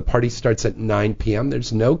 29th. The party starts at 9 p.m.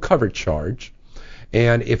 There's no cover charge.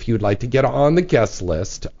 And if you'd like to get on the guest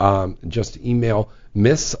list, just email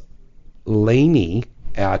Miss Laney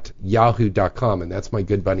at yahoo.com, and that's my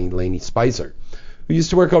good buddy Laney Spicer, who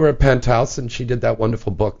used to work over at Penthouse, and she did that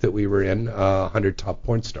wonderful book that we were in, 100 Top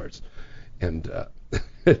Porn Stars. And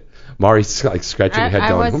Mari's like scratching her head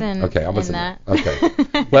going, I wasn't okay, I wasn't in that.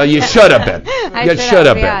 Okay. Well, you should have been. You should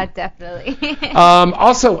have been. Yeah, definitely.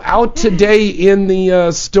 Also, out today in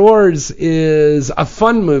the stores is a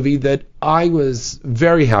fun movie that I was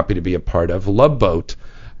very happy to be a part of, Love Boat,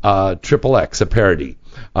 XXX, a parody.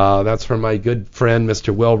 That's from my good friend,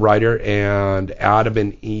 Mr. Will Ryder, and Adam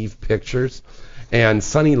and Eve Pictures. And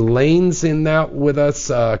Sonny Lane's in that with us,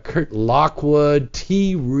 Kurt Lockwood,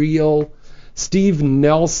 T. Real, Steve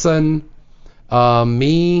Nelson,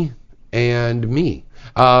 me, and me.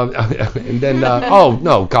 And then,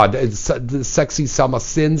 the sexy Selma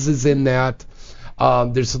Sins is in that.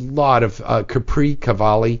 There's a lot of Capri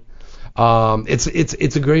Cavalli.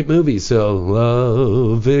 It's a great movie. So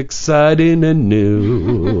love, exciting and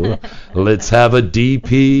new. Let's have a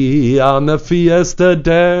DP on the Fiesta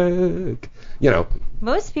deck.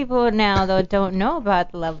 Most people now, though, don't know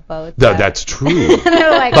about Love Boat. That's true. They're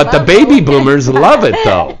like, but the Love baby Boat. boomers love it,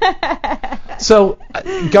 though. So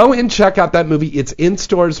go and check out that movie. It's in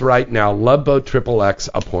stores right now. Love Boat XXX,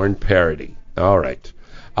 a porn parody. All right.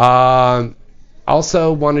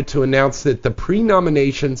 Also wanted to announce that the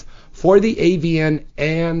pre-nominations for the AVN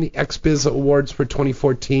and the XBiz Awards for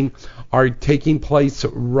 2014 are taking place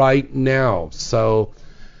right now. So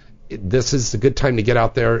this is a good time to get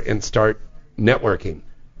out there and start networking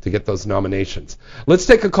to get those nominations. Let's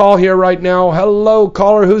take a call here right now. Hello,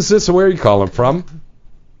 caller. Who's this? Where are you calling from?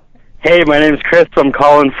 Hey, my name's Chris. I'm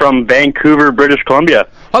calling from Vancouver, British Columbia.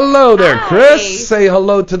 Hello there, Hi. Chris. Say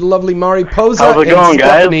hello to the lovely Mariposa. How's it going,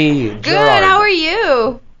 guys? Good. How are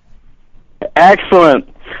you? Excellent.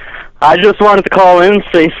 I just wanted to call in and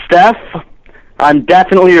say, Steph, I'm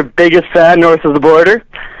definitely your biggest fan north of the border.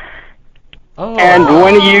 Oh. And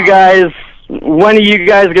when are you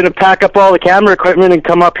guys going to pack up all the camera equipment and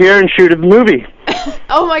come up here and shoot a movie?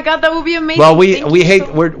 Oh my God, that would be amazing. Well, Thank we you hate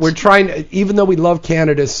so we're much. trying, even though we love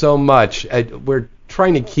Canada so much, we're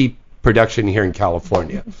trying to keep production here in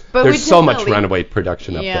California. But There's we so much definitely- runaway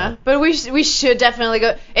production up Yeah, there. but we should definitely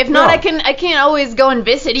go. If not, No. I can always go and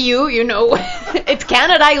visit you. It's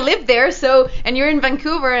Canada. I live there, so and you're in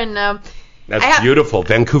Vancouver, and That's I have- beautiful.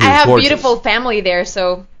 Vancouver's I have gorgeous. beautiful family there.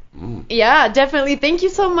 So yeah, definitely. Thank you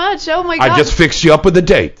so much. Oh my God. I just fixed you up with a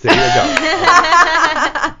date. There you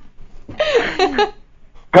go.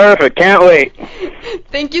 Perfect. Can't wait.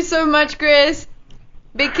 Thank you so much, Chris.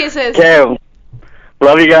 Big kisses. Okay.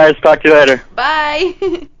 Love you guys. Talk to you later.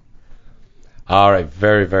 Bye. All right,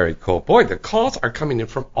 very, very cool. Boy, the calls are coming in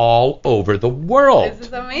from all over the world. This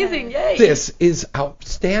is amazing. Yay. This is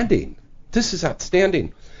outstanding.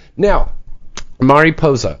 Now,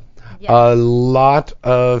 Mariposa, a lot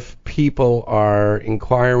of people are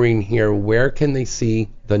inquiring here, where can they see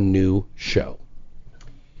the new show?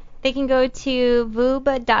 They can go to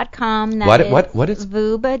voob.com. What is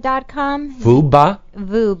voob.com? Vooba?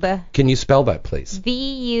 Voob. Can you spell that, please?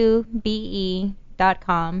 VUBE.com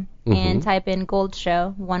and type in Gold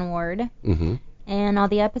Show, one word, and all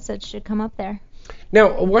the episodes should come up there.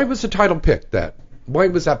 Now, why was the title picked that? Why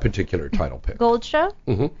was that particular title picked? Gold Show?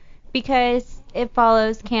 Mm-hmm. Because it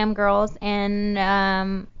follows Cam Girls and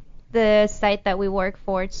the site that we work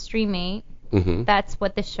for, it's Stream8. Mm-hmm. That's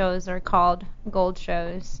what the shows are called, Gold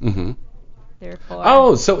Shows. Mm-hmm. Therefore.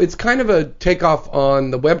 Oh, so it's kind of a takeoff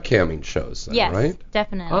on the webcamming shows, then, Yes, right?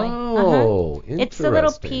 definitely. Oh, interesting. It's a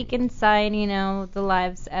little peek inside, the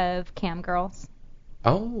lives of Cam Girls.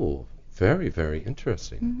 Oh, very, very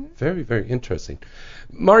interesting. Mm-hmm. Very, very interesting.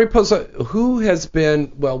 Mariposa, who has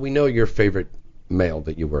been, well, we know your favorite male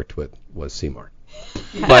that you worked with was Seymour.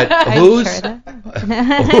 But Are you who's... sure of that?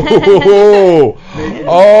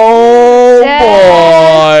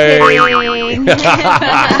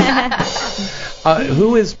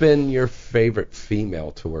 Who has been your favorite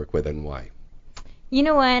female to work with and why? You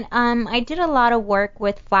know what? I did a lot of work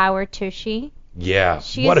with Flower Tushy. Yeah,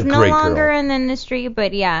 She's what a no great longer girl. in the industry,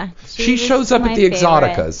 but yeah. She was shows up at my the favorite.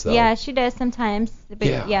 Exoticas, though. Yeah, she does sometimes. But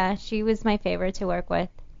Yeah. yeah, she was my favorite to work with.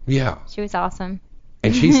 Yeah, She was awesome.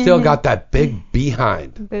 and she's still got that big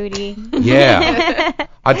behind. Booty. Yeah.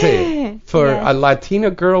 I tell you, for Yes. a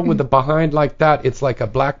Latina girl with a behind like that, it's like a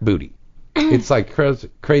black booty. It's like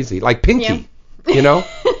crazy, like Pinky.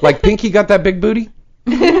 Like Pinky got that big booty.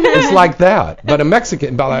 It's like that, but a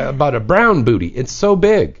Mexican, about a brown booty. It's so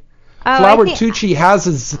big. Oh, Flower I think- Tucci has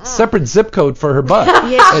a separate zip code for her butt.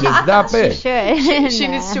 Yeah, It is that big. She should. She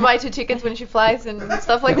needs to buy 2 tickets when she flies and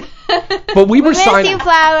stuff like that. But we were Miss signing. you,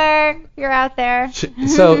 Flower. You're out there.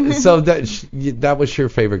 So that was your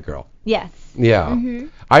favorite girl. Yes. Yeah. Mhm.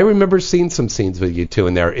 I remember seeing some scenes with you two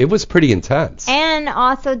in there. It was pretty intense. And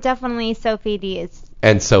also definitely Sophie D is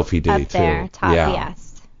And Sophie D up too. there, top. Yeah. Yes,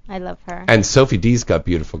 I love her. And Sophie D's got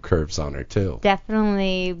beautiful curves on her too.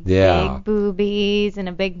 Definitely Yeah. big boobies and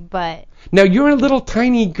a big butt. Now you're a little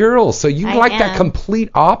tiny girl, so you I like that am. complete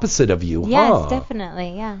opposite of you, Yes, huh?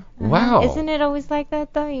 definitely, yeah. Wow. Isn't it always like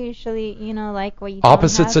that though? Usually, like what you don't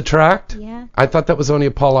Opposites have? attract? Yeah. I thought that was only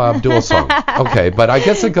a Paula Abdul song. Okay, but I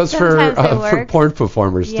guess it goes Sometimes it for works. porn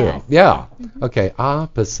performers Yes. too. Yeah. Okay,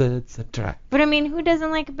 opposites attract. But I mean, who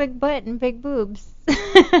doesn't like a big butt and big boobs?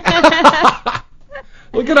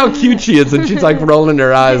 Look at how cute she is, and she's like rolling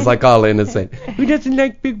her eyes like all innocent. Who doesn't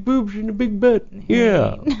like big boobs and a big butt?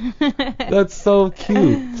 Yeah. That's so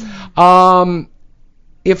cute.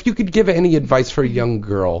 If you could give any advice for a young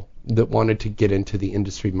girl that wanted to get into the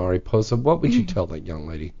industry, Mariposa, what would you tell that young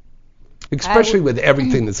lady? Especially with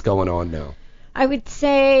everything that's going on now. I would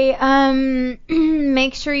say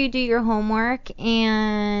make sure you do your homework,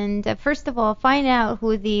 and first of all, find out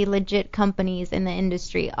who the legit companies in the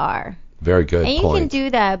industry are. Very good and you point. can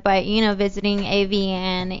do that by, visiting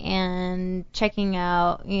AVN and checking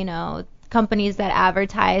out, companies that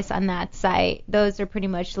advertise on that site. Those are pretty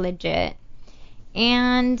much legit.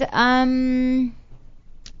 And I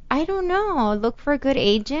don't know, look for a good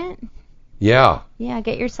agent. Yeah. Yeah,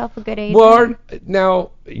 get yourself a good agent. Well,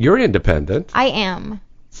 now you're independent. I am.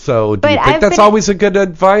 So do you think that's always a good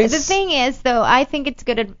advice? The thing is, though, I think it's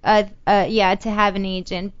good, to have an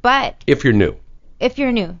agent, but if you're new. If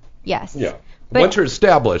you're new, yes. Yeah. But once you're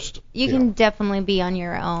established. You can definitely be on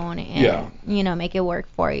your own and, make it work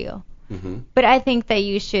for you. Mm-hmm. But I think that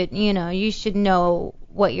you should know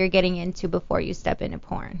what you're getting into before you step into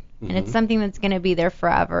porn. Mm-hmm. And it's something that's going to be there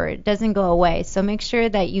forever. It doesn't go away. So make sure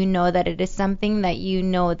that you know that it is something that you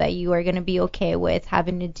know that you are going to be okay with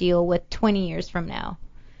having to deal with 20 years from now.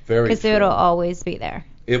 Very true. Because it'll always be there.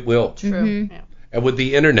 It will. True. Mm-hmm. Yeah. And with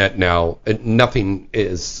the internet now, nothing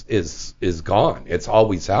is gone. It's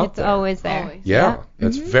always out there. It's always there. Always. Yeah,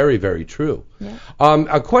 that's very, very true. Yeah.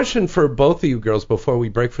 A question for both of you girls before we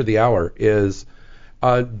break for the hour is,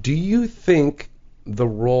 do you think the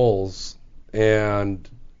roles and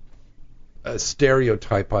a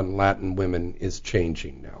stereotype on Latin women is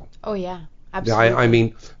changing now? Oh, yeah. Absolutely. I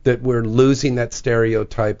mean that we're losing that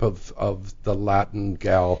stereotype of the Latin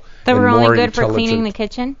gal. That and we're more only good for intelligent. cleaning the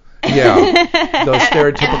kitchen? Yeah, those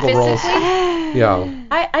stereotypical roles. Yeah.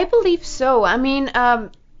 I believe so. I mean,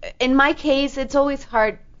 in my case, it's always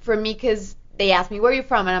hard for me because they ask me, where are you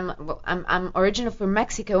from? And I'm originally from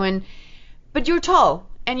Mexico, but you're tall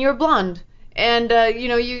and you're blonde. And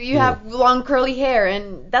you have long curly hair,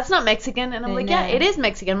 and that's not Mexican. And I'm like, yeah, it is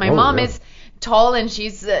Mexican. My mom is tall, and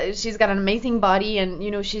she's got an amazing body,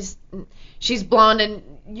 and she's blonde,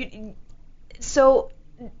 and so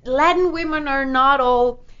Latin women are not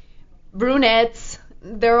all brunettes.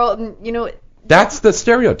 They're all That's the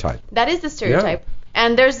stereotype. That is the stereotype. Yeah.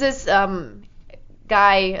 And there's this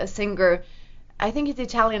guy, a singer, I think he's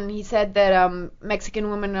Italian. He said that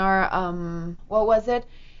Mexican women are what was it?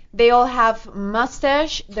 They all have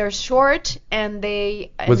mustache, they're short, and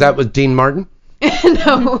they... Was that with Dean Martin?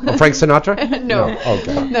 No. Frank Sinatra? No.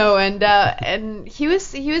 Okay. No, and he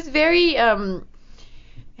was very...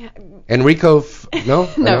 Enrico... No?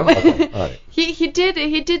 No. Okay. All right. He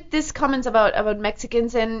did this comments about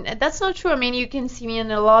Mexicans, and that's not true. I mean, you can see me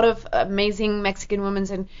in a lot of amazing Mexican women,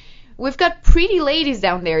 and we've got pretty ladies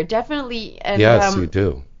down there, definitely. And, yes, you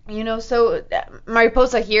do. So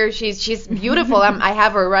Mariposa here, she's beautiful. I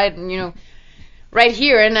have her right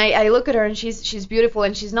here, and I look at her, and she's beautiful,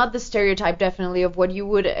 and she's not the stereotype, definitely, of what you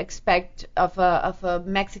would expect of a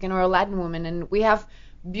Mexican or a Latin woman. And we have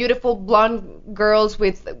beautiful blonde girls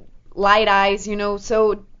with light eyes,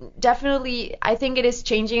 So definitely, I think it is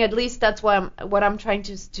changing. At least that's what I'm trying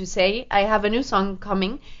to say. I have a new song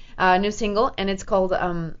coming, a new single, and it's called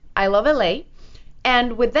I Love LA.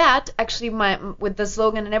 And with that, actually, with the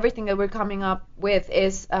slogan and everything that we're coming up with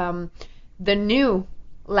is the new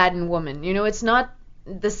Latin woman. It's not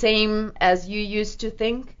the same as you used to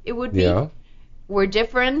think it would be. Yeah. We're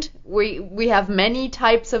different. We have many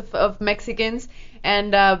types of Mexicans,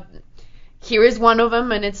 and here is one of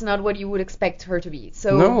them, and it's not what you would expect her to be.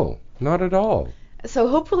 So no, not at all. So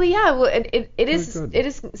hopefully, it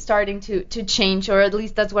is starting to change, or at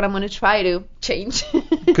least that's what I'm going to try to change.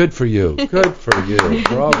 Good for you. Good for you.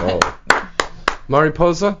 Bravo.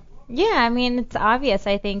 Mariposa? Yeah, I mean, it's obvious.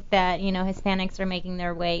 I think that, Hispanics are making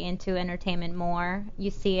their way into entertainment more.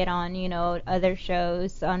 You see it on, other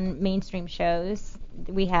shows, on mainstream shows.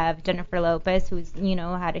 We have Jennifer Lopez, who's,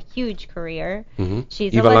 had a huge career. Mm-hmm.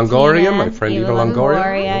 She's Eva a Latina. Longoria, my friend Eva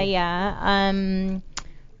Longoria. Yeah.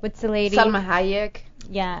 What's the lady? Salma Hayek.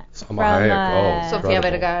 Yeah. Salma Hayek. Sofia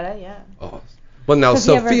Vergara, yeah. Oh. Well, now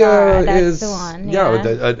Sofia is the one,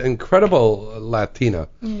 an incredible Latina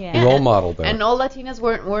role model there. And all Latinas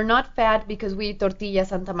were not fat because we eat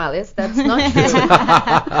tortillas and tamales. That's not true.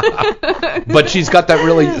 But Sofia's got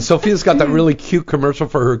that really cute commercial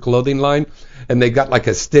for her clothing line, and they got like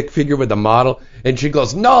a stick figure with a model, and she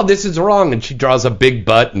goes, "No, this is wrong," and she draws a big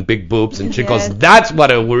butt and big boobs, and she goes, "That's what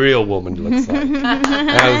a real woman looks like." And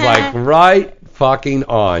I was like, right fucking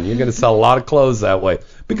on. You're going to sell a lot of clothes that way,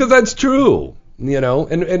 because that's true.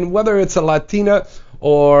 And whether it's a Latina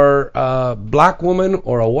or a black woman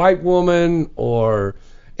or a white woman or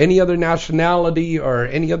any other nationality or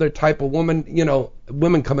any other type of woman,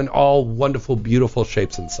 women come in all wonderful, beautiful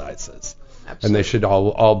shapes and sizes. Absolutely. And they should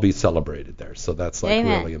all be celebrated there. So that's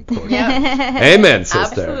really important. Yeah. Amen,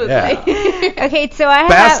 sister. Absolutely. Yeah. Okay, so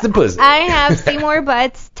I have Seymour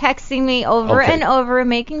Butts texting me over and over,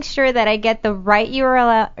 making sure that I get the right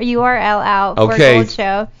URL out for Gold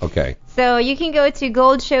Show. Okay. So you can go to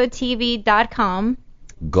goldshowtv.com.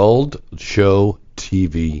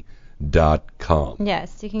 Goldshowtv.com.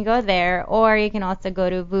 Yes, you can go there, or you can also go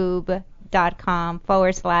to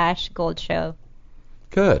voob.com/goldshow.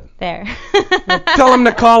 Good. There. Tell him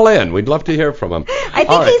to call in. We'd love to hear from him. I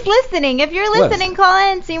think he's listening. If you're listening,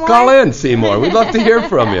 call in, Seymour. Call in, Seymour. We'd love to hear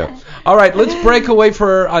from you. All right, let's break away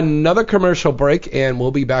for another commercial break, and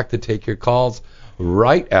we'll be back to take your calls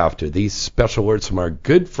right after these special words from our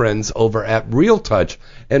good friends over at Real Touch.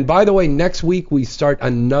 And by the way, next week we start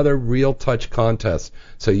another Real Touch contest,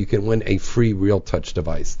 so you can win a free Real Touch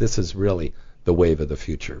device. This is really the wave of the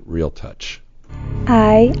future, Real Touch.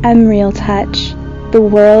 I am Real Touch, the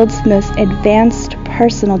world's most advanced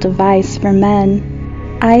personal device for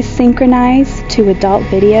men. I synchronize to adult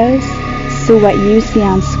videos, so what you see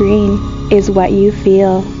on screen is what you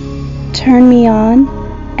feel. Turn me on,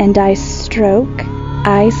 and I stroke,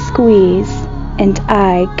 I squeeze, and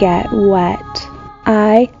I get wet.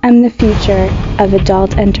 I am the future of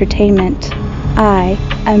adult entertainment. I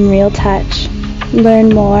am Real Touch.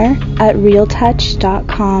 Learn more at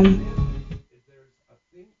realtouch.com.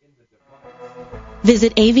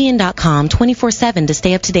 Visit avian.com 24/7 to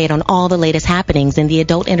stay up to date on all the latest happenings in the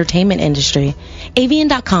adult entertainment industry.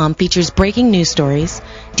 Avian.com features breaking news stories,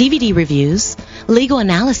 DVD reviews, legal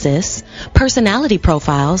analysis, personality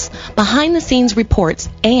profiles, behind-the-scenes reports,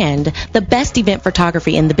 and the best event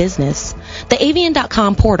photography in the business. The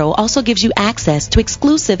avian.com portal also gives you access to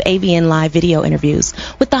exclusive Avian Live video interviews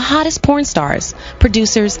with the hottest porn stars,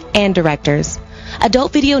 producers, and directors.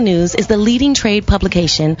 Adult Video News is the leading trade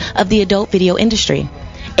publication of the adult video industry.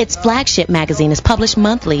 Its flagship magazine is published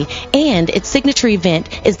monthly, and its signature event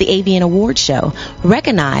is the Avian Awards Show,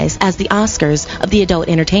 recognized as the Oscars of the adult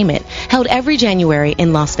entertainment, held every January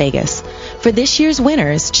in Las Vegas. For this year's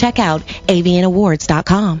winners, check out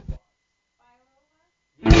avianawards.com.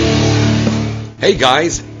 Hey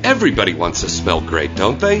guys, everybody wants to smell great,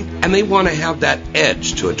 don't they? And they want to have that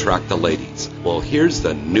edge to attract the ladies. Well, here's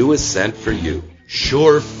the newest scent for you.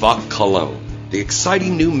 Sure Fuck Cologne. The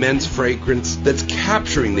exciting new men's fragrance that's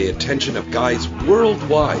capturing the attention of guys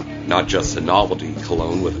worldwide. Not just a novelty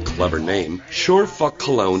cologne with a clever name, Sure Fuck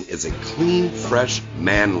Cologne is a clean, fresh,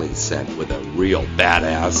 manly scent with a real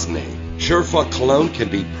badass name. Sure Fuck Cologne can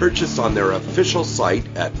be purchased on their official site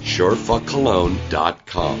at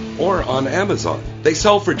surefuckcologne.com or on Amazon. They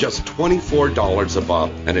sell for just $24 a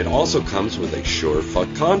bottle, and it also comes with a Sure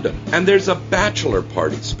Fuck condom. And there's a bachelor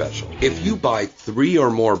party special. If you buy 3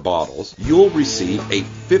 or more bottles, you'll receive a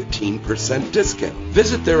 15% discount.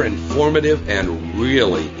 Visit their informative and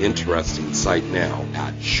really interesting site now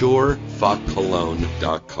at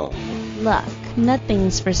surefuckcologne.com. Look,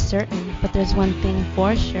 nothing's for certain, but there's one thing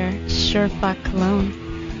for sure. Sure Fuck Cologne.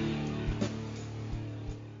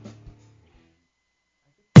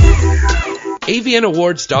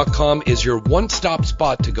 AvianAwards.com is your one-stop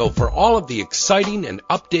spot to go for all of the exciting and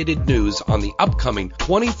updated news on the upcoming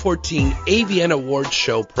 2014 Avian Awards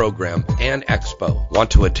Show program and expo.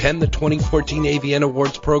 Want to attend the 2014 Avian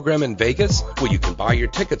Awards program in Vegas? Well, you can buy your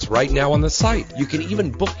tickets right now on the site. You can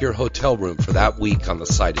even book your hotel room for that week on the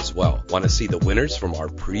site as well. Want to see the winners from our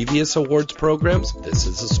previous awards programs? This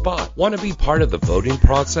is the spot. Want to be part of the voting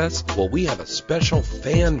process? Well, we have a special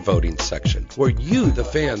fan voting section where you, the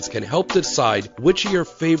fans, can help decide which of your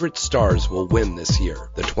favorite stars will win this year.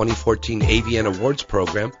 The 2014 Avian Awards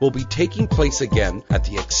program will be taking place again at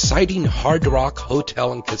the exciting Hard Rock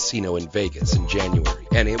Hotel and Casino in Vegas in January,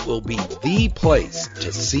 and it will be the place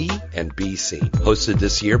to see and be seen. Hosted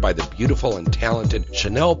this year by the beautiful and talented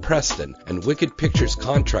Chanel Preston and Wicked Pictures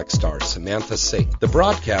contract star Samantha Singh. The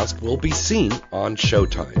broadcast will be seen on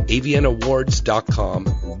Showtime.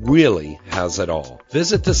 AvianAwards.com really has it all.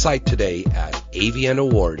 Visit the site today at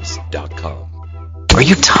AvianAwards.com. Are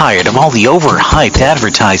you tired of all the overhyped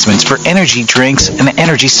advertisements for energy drinks and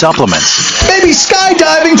energy supplements? Maybe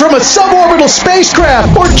skydiving from a suborbital intercontinental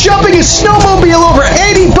spacecraft or jumping a snowmobile over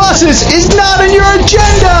 80 buses is not on your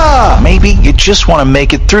agenda! Maybe you just want to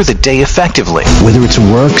make it through the day effectively. Whether it's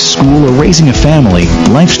work, school, or raising a family,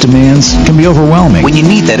 life's demands can be overwhelming. When you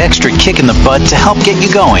need that extra kick in the butt to help get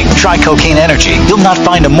you going, try Cocaine Energy. You'll not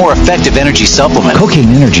find a more effective energy supplement. Cocaine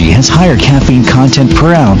Energy has higher caffeine content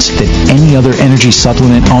per ounce than any other energy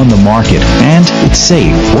supplement on the market. And it's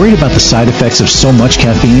safe. Worried about the side effects of so much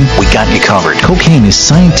caffeine? We got you covered. Cocaine is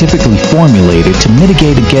scientifically formulated to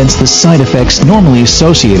mitigate against the side effects normally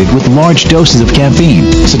associated with large doses of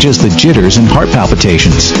caffeine, such as the jitters and heart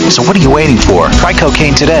palpitations. So what are you waiting for? Try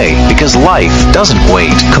Cocaine today, because life doesn't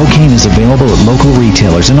wait. Cocaine is available at local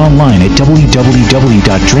retailers and online at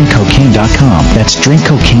www.drinkcocaine.com. That's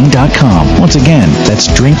drinkcocaine.com. Once again, that's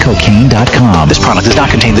drinkcocaine.com. This product does not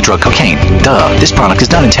contain the drug cocaine. Duh. This product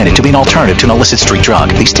is not intended to be an alternative to an illicit street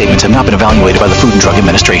drug. These statements have not been evaluated by the Food and Drug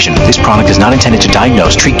Administration. This product is not intended to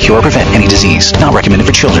diagnose, treat, cure, or prevent any disease. Not recommended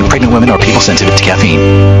for children, pregnant women, or people sensitive to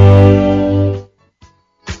caffeine.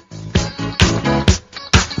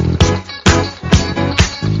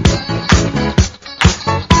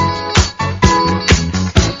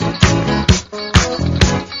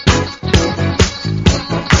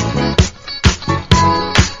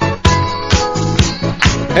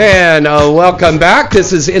 And welcome back.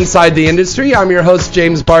 This is Inside the Industry. I'm your host,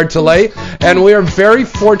 James Bartolet, and we are very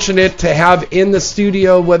fortunate to have in the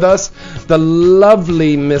studio with us the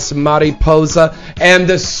lovely Miss Mariposa and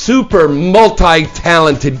the super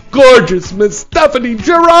multi-talented, gorgeous Miss Stephanie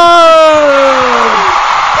Gerard.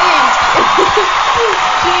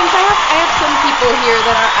 James, I have some people here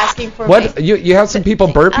that are asking for What? You have some people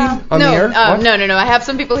burping on the air? No. I have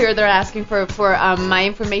some people here that are asking for my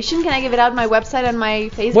information. Can I give it out on my website and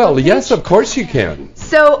my Facebook Well, page? yes, of course you can.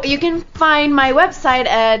 So you can find my website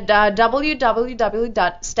at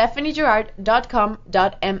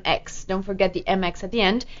www.stephaniegerard.com.mx. Don't forget the MX at the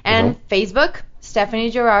end. And Facebook,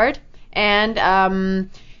 Stephanie Gerard, and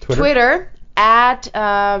Twitter at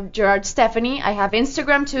Gerard Stephanie. I have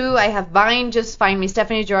Instagram too. I have Vine. Just find me,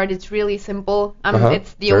 Stephanie Gerard. It's really simple.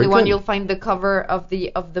 It's the only one you'll find the cover of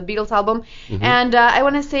the Beatles album. And I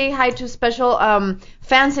want to say hi to special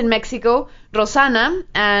fans in Mexico, Rosana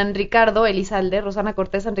and Ricardo Elizalde, Rosana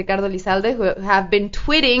Cortez and Ricardo Elizalde, who have been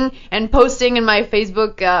tweeting and posting in my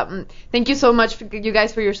Facebook. Thank you so much, you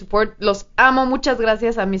guys, for your support. Los amo. Muchas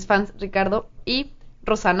gracias a mis fans Ricardo y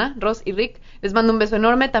Rosana, Ros y Rick. Les mando un beso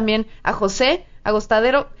enorme. También a José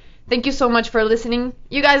Agostadero. Thank you so much for listening.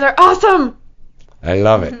 You guys are awesome. I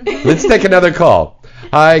love it. Let's take another call.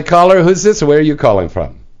 Hi, caller. Who's this? Where are you calling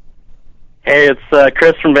from? Hey, it's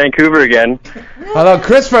Chris from Vancouver again. Hello,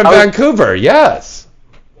 Chris from Vancouver. Yes.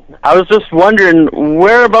 I was just wondering,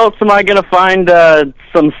 whereabouts am I going to find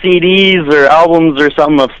some CDs or albums or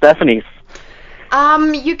something of Stephanie's?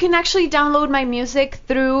 You can actually download my music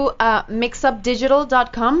through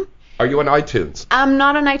mixupdigital.com. Are you on iTunes? I'm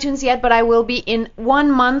not on iTunes yet, but I will be in 1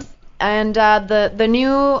 month. And the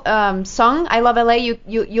new song, I Love LA,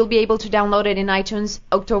 you'll be able to download it in iTunes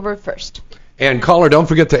October 1st. And caller, don't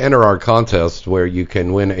forget to enter our contest where you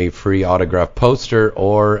can win a free autographed poster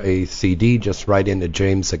or a CD. Just write into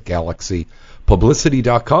James at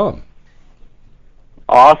galaxypublicity.com.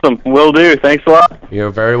 Awesome. Will do. Thanks a lot.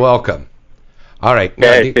 You're very welcome. All right.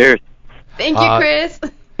 Okay, cheers. Thank you, Chris.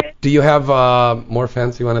 Do you have more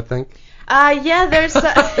fans you want to thank? Yeah, there's...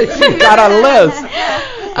 you got a list.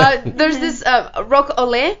 There's this Rock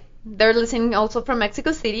Ole. They're listening also from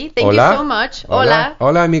Mexico City. Thank you so much. Hola.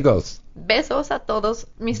 Hola, amigos. Besos a todos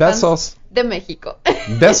mis Besos. fans de México.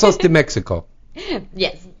 Besos de Mexico.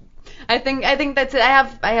 Yes. I think that's it.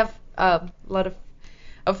 I have a lot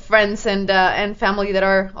of friends and family that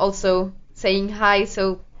are also saying hi.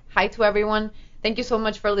 So hi to everyone. Thank you so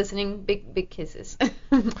much for listening. Big kisses.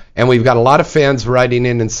 And we've got a lot of fans writing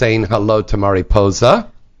in and saying hello to Mariposa.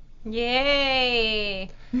 Yay!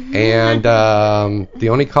 And the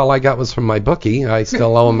only call I got was from my bookie. I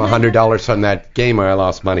still owe him $100 from that game where I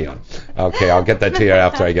lost money on. Okay, I'll get that to you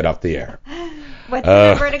after I get off the air. What's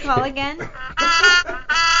the number to call again?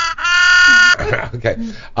 Okay.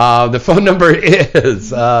 The phone number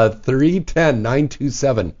is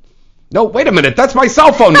 310-927. No, wait a minute. That's my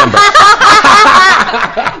cell phone number.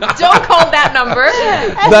 Don't call that number.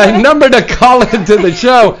 The number to call into the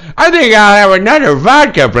show. I think I'll have another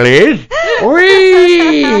vodka, please.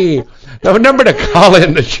 Whee! The number to call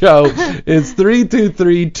in the show is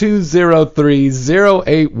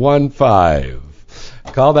 323-203-0815.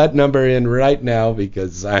 Call that number in right now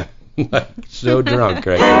because I'm so drunk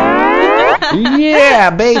right now. Yeah,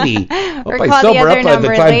 baby. Or call the other number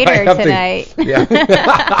later tonight. Yeah.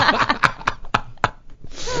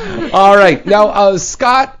 All right. Now,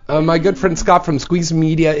 Scott, my good friend Scott from Squeeze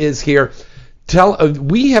Media is here.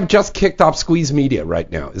 We have just kicked off Squeeze Media right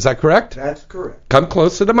now. Is that correct? That's correct. Come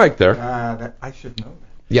close to the mic there. I should know that.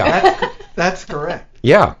 Yeah. That's correct.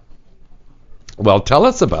 Yeah. Well, tell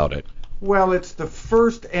us about it. Well, it's the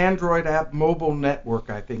first Android app mobile network,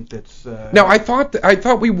 I think, that's... Now, I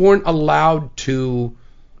thought we weren't allowed to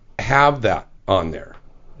have that on there.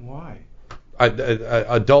 Why?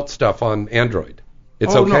 Adult stuff on Android.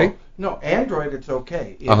 It's okay? No, Android, it's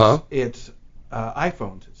okay. It's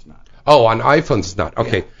iPhones, it's not. Oh, on iPhones, it's not.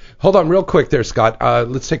 Okay. Yeah. Hold on real quick there, Scott.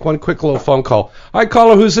 Let's take one quick little phone call. Hi,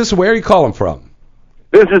 caller. Who's this? Where are you calling from?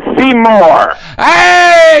 This is Seymour.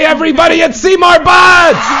 Hey, everybody, it's Seymour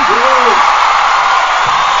Buds!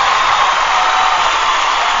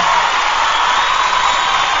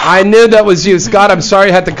 I knew that was you. Scott, I'm sorry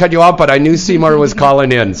I had to cut you off, but I knew Seymour was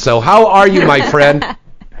calling in. So how are you, my friend?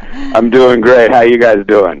 I'm doing great. How you guys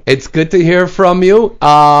doing? It's good to hear from you.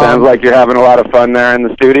 Sounds like you're having a lot of fun there in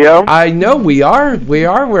the studio. I know we are.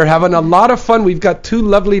 We're having a lot of fun. We've got two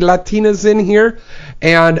lovely Latinas in here.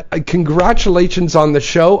 And congratulations on the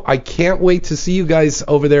show. I can't wait to see you guys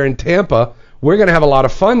over there in Tampa. We're going to have a lot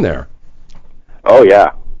of fun there. Oh, yeah.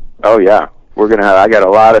 I got a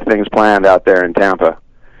lot of things planned out there in Tampa.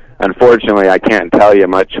 Unfortunately, I can't tell you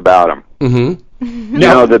much about them. Mm-hmm.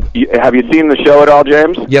 Have you seen the show at all,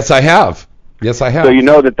 James? Yes, I have. So you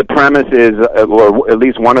know that the premise is, or at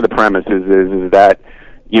least one of the premises is that,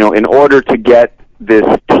 in order to get this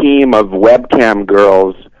team of webcam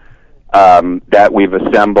girls that we've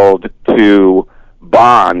assembled to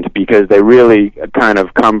bond, because they really kind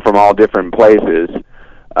of come from all different places,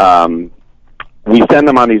 we send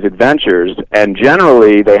them on these adventures, and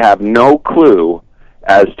generally they have no clue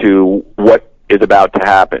as to what is about to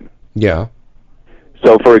happen. Yeah.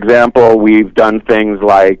 So, for example, we've done things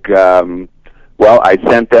like, I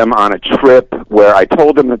sent them on a trip where I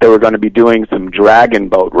told them that they were going to be doing some dragon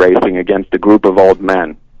boat racing against a group of old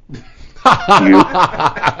men.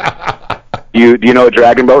 Do you know what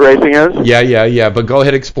dragon boat racing is? Yeah. But go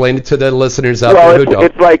ahead, explain it to the listeners out there who don't.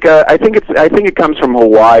 It's like I think it comes from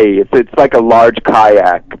Hawaii. It's like a large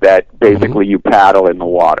kayak that basically you paddle in the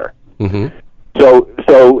water. Mm-hmm.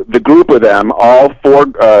 So the group of them, all four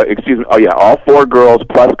girls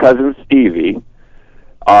plus cousin Stevie,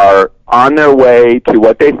 are on their way to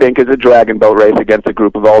what they think is a dragon boat race against a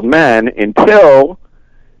group of old men until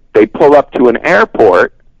they pull up to an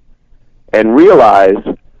airport and realize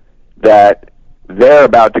that they're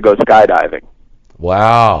about to go skydiving.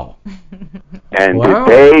 Wow. And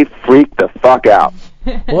they freak the fuck out.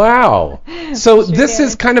 Wow. So this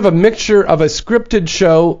is kind of a mixture of a scripted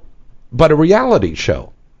show but a reality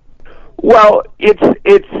show. Well, it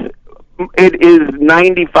is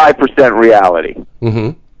 95% reality. Mm-hmm.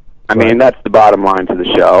 I mean, that's the bottom line to the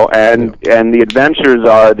show, and the adventures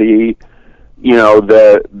are the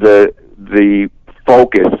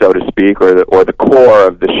focus, so to speak, or the core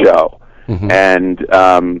of the show. Mm-hmm. And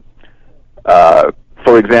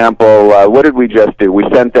for example, what did we just do? We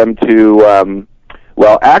sent them to.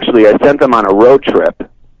 I sent them on a road trip.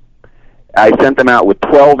 I sent them out with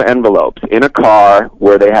 12 envelopes in a car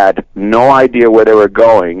where they had no idea where they were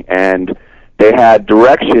going, and they had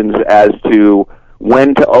directions as to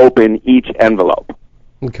when to open each envelope.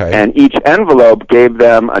 Okay. And each envelope gave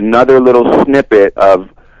them another little snippet of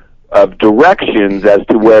directions as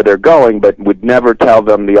to where they're going, but would never tell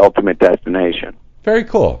them the ultimate destination. Very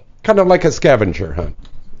cool. Kind of like a scavenger hunt.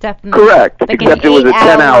 Definitely. Correct, like except it was a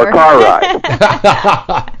 10-hour car ride.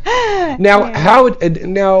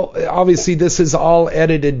 Now, obviously, this is all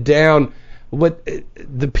edited down. What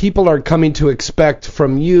the people are coming to expect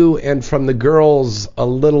from you and from the girls, a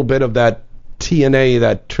little bit of that TNA,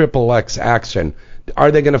 that XXX action. Are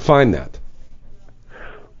they going to find that?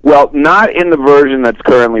 Well, not in the version that's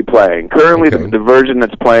currently playing. Currently, the version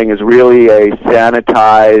that's playing is really a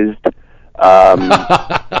sanitized,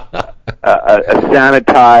 a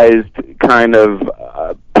sanitized kind of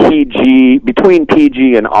PG, between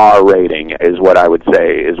PG and R rating is what I would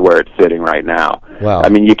say is where it's sitting right now. Wow. I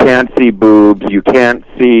mean, you can't see boobs, you don't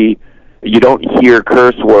hear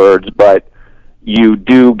curse words, but you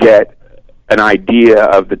do get an idea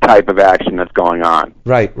of the type of action that's going on.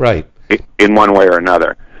 Right. In one way or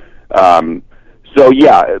another. But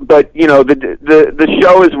the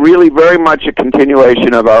show is really very much a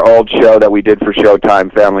continuation of our old show that we did for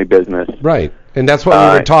Showtime, Family Business. Right, and that's what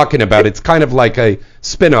we were talking about. It's kind of like a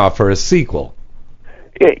spin-off or a sequel.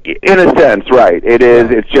 In a sense, right. It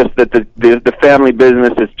is. It's just that the Family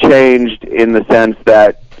Business has changed in the sense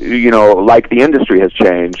that, like the industry has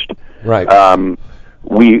changed. Right.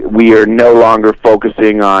 we are no longer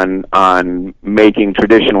focusing on making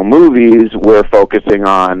traditional movies. We're focusing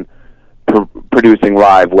on producing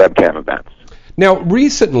live webcam events. Now,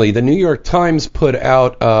 recently, the New York Times put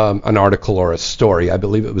out an article or a story, I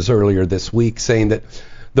believe it was earlier this week, saying that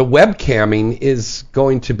the webcamming is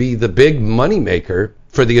going to be the big moneymaker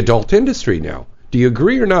for the adult industry now. Do you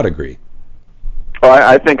agree or not agree? Oh,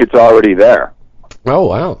 I think it's already there. Oh,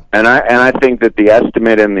 wow. And I think that the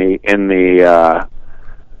estimate in the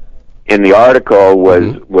article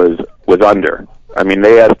was under. I mean,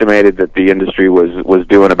 they estimated that the industry was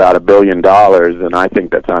doing about $1 billion, and I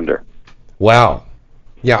think that's under. Wow.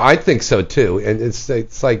 Yeah, I think so too. And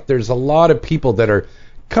it's like there's a lot of people that are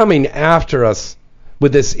coming after us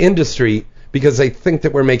with this industry because they think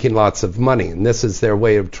that we're making lots of money, and this is their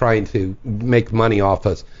way of trying to make money off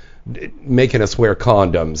us, making us wear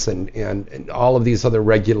condoms and all of these other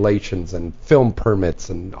regulations and film permits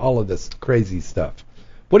and all of this crazy stuff.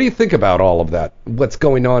 What do you think about all of that? What's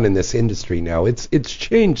going on in this industry now? It's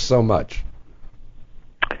changed so much.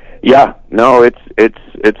 Yeah, no, it's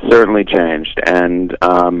certainly changed, and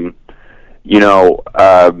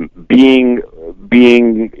being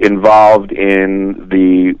involved in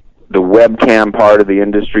the webcam part of the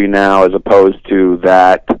industry now, as opposed to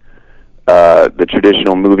that the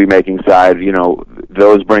traditional movie making side,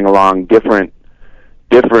 those bring along different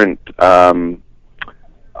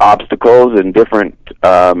obstacles and different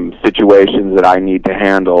situations that I need to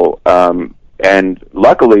handle. And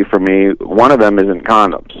luckily for me, one of them isn't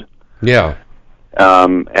condoms. Yeah.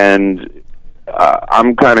 And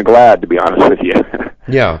I'm kind of glad, to be honest with you.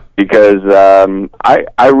 Yeah. Because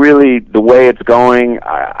I really, the way it's going,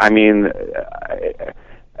 and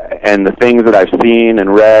the things that I've seen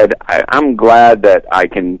and read, I'm glad that I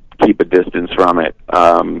can keep a distance from it.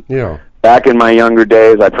 Yeah. Back in my younger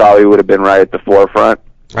days, I probably would have been right at the forefront.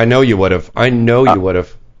 I know you would have. You would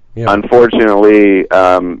have. Yeah. Unfortunately,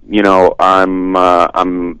 honestly,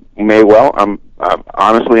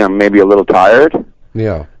 I'm maybe a little tired.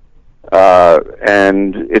 Yeah.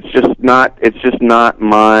 And it's just not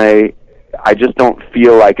my. I just don't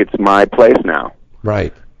feel like it's my place now.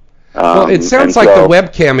 Right. Well, it sounds like the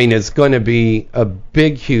webcamming is going to be a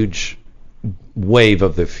big, huge wave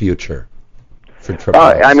of the future for Triple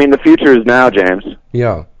X. I mean, the future is now, James.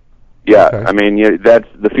 Yeah. Yeah, Okay. I mean, that's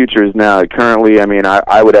the future is now. Currently, I mean,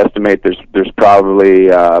 I would estimate there's probably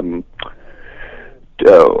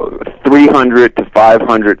 300 to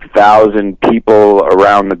 500,000 people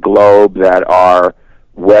around the globe that are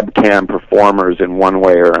webcam performers in one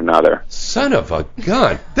way or another. Son of a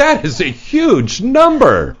gun! That is a huge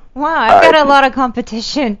number. Wow, I've got a lot of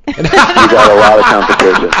competition. You got a lot of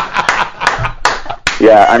competition.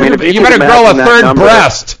 Yeah, I mean, if you better grow a third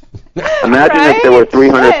breast. Imagine if there were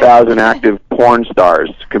 300,000 active porn stars.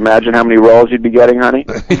 Can you imagine how many roles you'd be getting, honey?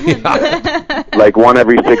 Like one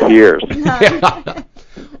every 6 years. Yeah.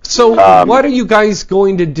 So what are you guys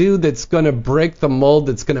going to do that's going to break the mold,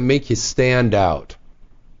 that's going to make you stand out?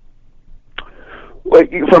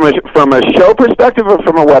 From a show perspective or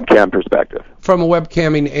from a webcam perspective? From a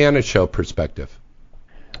webcamming and a show perspective.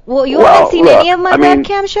 Well, you haven't seen any of my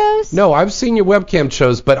webcam shows? No, I've seen your webcam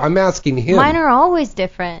shows, but I'm asking him. Mine are always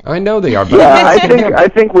different. I know they are. But Yeah, I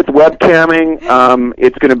think with webcamming,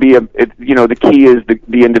 it's going to be the key is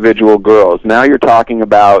the individual girls. Now you're talking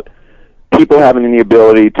about people having the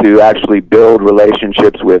ability to actually build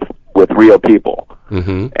relationships with real people,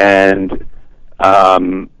 and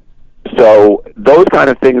so those kind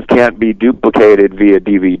of things can't be duplicated via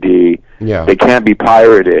DVD. Yeah. They can't be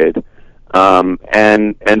pirated.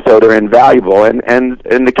 And so they're invaluable, and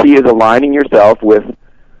the key is aligning yourself with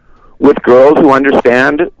girls who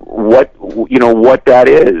understand what that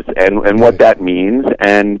is and what that means.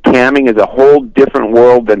 And camming is a whole different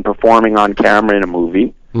world than performing on camera in a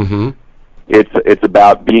movie. Mm-hmm. It's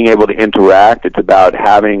about being able to interact. It's about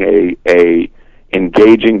having a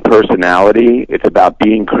engaging personality. It's about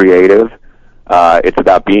being creative. It's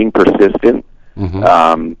about being persistent.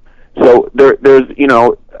 Mm-hmm. So there's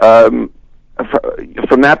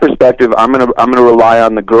from that perspective, I'm gonna rely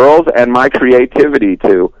on the girls and my creativity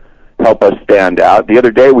to help us stand out. The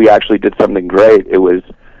other day we actually did something great. It was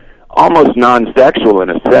almost non-sexual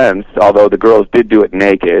in a sense, although the girls did do it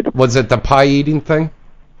naked. Was it the pie eating thing?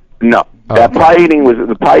 No, the pie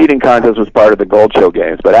eating contest was part of the Gold Show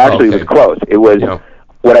games, but actually it was close. It was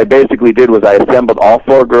what I basically did was I assembled all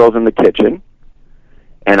 4 girls in the kitchen,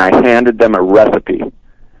 and I handed them a recipe.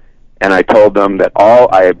 And I told them that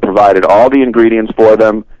I had provided all the ingredients for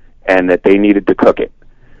them, and that they needed to cook it.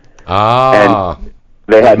 And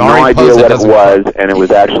they had no idea what it was, and it was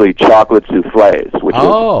actually chocolate soufflés, which is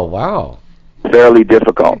wow, fairly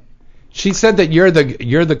difficult. She said that you're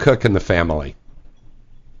the cook in the family.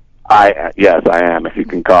 Yes, I am, if you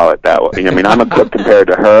can call it that way. I mean, I'm a cook compared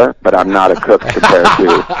to her, but I'm not a cook compared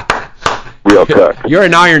to real cook. You're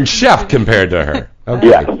an Iron Chef compared to her. Okay.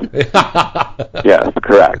 Yes,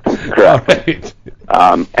 correct. Right.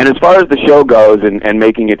 And as far as the show goes and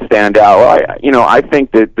making it stand out, well, I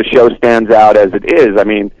think that the show stands out as it is. I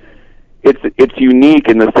mean, it's unique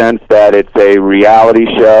in the sense that it's a reality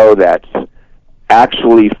show that's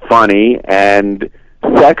actually funny and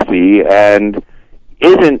sexy and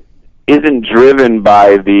isn't driven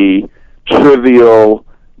by the trivial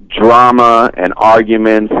drama and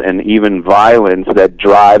arguments and even violence that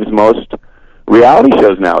drives most reality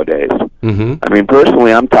shows nowadays. Mm-hmm. I mean,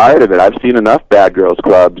 personally, I'm tired of it. I've seen enough Bad Girls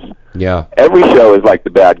Clubs. Yeah. Every show is like the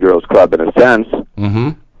Bad Girls Club in a sense. Mm-hmm.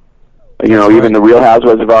 Even the Real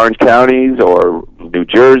Housewives of Orange Counties or New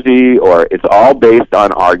Jersey, or it's all based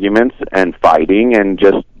on arguments and fighting and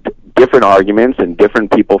just different arguments and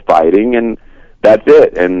different people fighting, and that's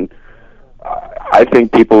it. And I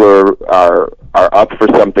think people are up for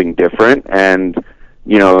something different, and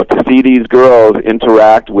to see these girls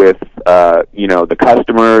interact with the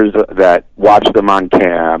customers that watch them on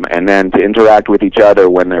cam, and then to interact with each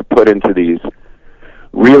other when they're put into these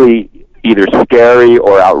really either scary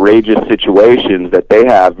or outrageous situations that they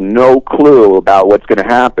have no clue about what's going to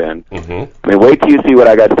happen. Mm-hmm. I mean, wait till you see what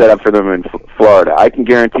I got set up for them in Florida. I can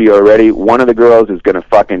guarantee you already, one of the girls is going to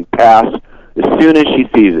fucking pass as soon as she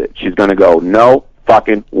sees it. She's going to go, no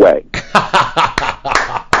fucking way.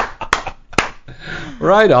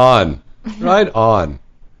 Right on.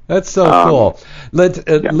 That's so cool. Let's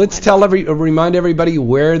remind everybody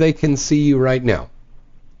where they can see you right now.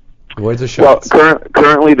 Where's the show? Well,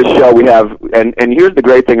 currently the show we have, and here's the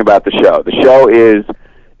great thing about the show. The show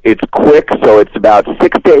it's quick, so it's about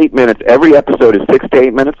 6 to 8 minutes. Every episode is 6 to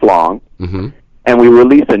 8 minutes long, mm-hmm. and we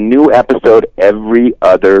release a new episode every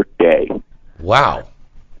other day. Wow.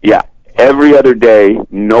 Yeah, every other day,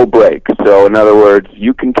 no break. So in other words,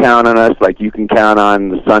 you can count on us like you can count on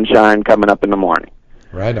the sunshine coming up in the morning.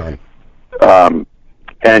 Right on.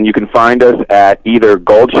 And you can find us at either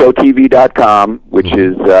goldshowtv.com, which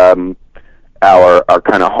is our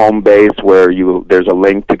kind of home base where there's a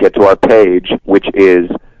link to get to our page, which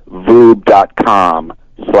is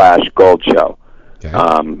voob.com/goldshow.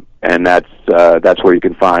 Okay. And that's where you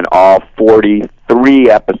can find all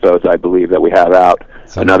 43 episodes, I believe, that we have out.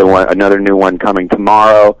 Another new one coming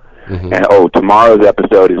tomorrow. Mm-hmm. And tomorrow's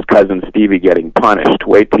episode is Cousin Stevie getting punished.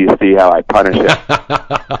 Wait till you see how I punish him.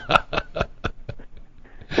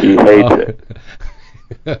 He hates it.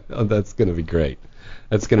 Oh, that's going to be great.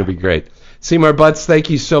 Seymour Butts, thank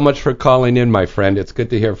you so much for calling in, my friend. It's good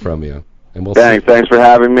to hear from you. And Thanks for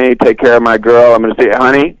having me. Take care of my girl. I'm going to say,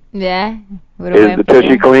 honey. Yeah. Is the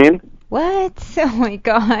tushy clean? What? Oh my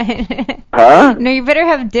God. Huh? No, you better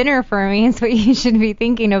have dinner for me. That's what you should be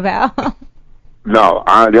thinking about. No,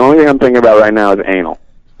 the only thing I'm thinking about right now is anal.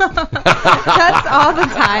 That's all the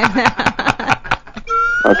time.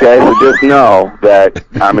 Okay, so just know that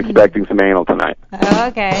I'm expecting some anal tonight.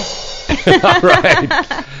 Okay. All right.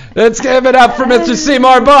 Let's give it up for Mr.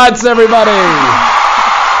 Seymour Butts, everybody.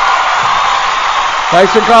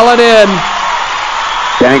 Thanks for calling in.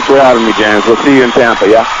 Thanks for having me, James. We'll see you in Tampa,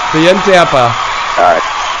 yeah? See you in Tampa. All right.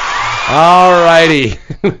 All righty.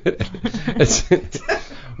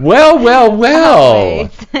 Well,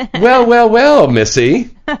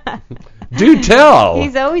 Missy. Do tell.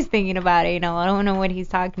 He's always thinking about anal. I don't know what he's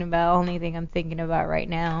talking about. Only thing I'm thinking about right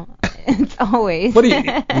now. It's always. What do you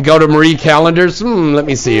go to Marie Callender's? Let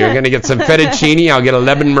me see. You're going to get some fettuccine. I'll get a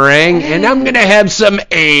lemon meringue. And I'm going to have some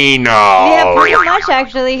anal. Yeah, pretty much,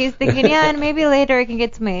 actually. He's thinking, and maybe later I can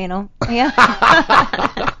get some anal. Yeah.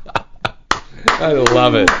 I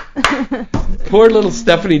love it. Poor little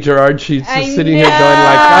Stephanie Gerard. She's just sitting here going like,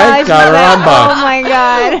 ay, caramba. Oh my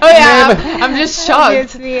God. Oh yeah, I'm just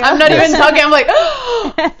shocked. I'm not even talking. I'm like,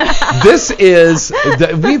 This is,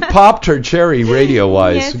 we've popped her cherry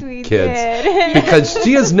radio-wise, kids. Did. Because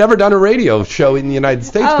she has never done a radio show in the United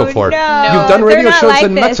States before. No. You've done radio shows like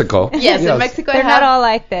in this. Mexico. yes, in Mexico. They're not all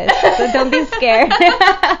like this, so don't be scared.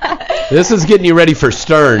 This is getting you ready for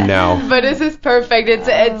Stern now. But this is perfect.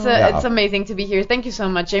 It's amazing to be here. Thank you so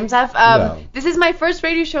much, James. This is my first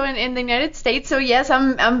radio show in the United States, so yes,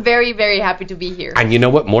 I'm very, very happy to be here. And you know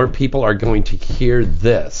what? More people are going to hear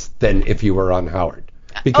this than if you were on Howard.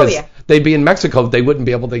 Because they'd be in Mexico, they wouldn't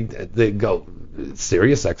be able to go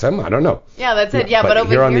Sirius XM. I don't know. Yeah, that's it. Yeah, but over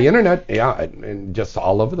here on the internet, and just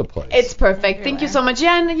all over the place. It's perfect. Thank you so much.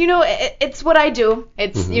 Yeah, and it's what I do.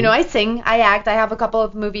 It's I sing, I act. I have a couple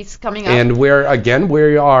of movies coming up. And we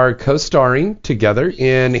are co-starring together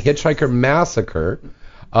in Hitchhiker Massacre.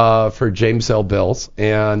 for James L. Bills,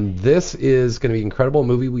 and this is going to be an incredible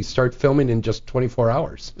movie. We start filming in just 24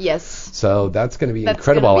 hours. Yes. So that's going to be That's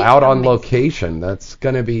incredible. gonna be Out on amazing. location. That's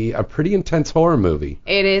going to be a pretty intense horror movie.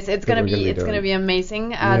 It is. It's gonna we're be. gonna be It's gonna doing. be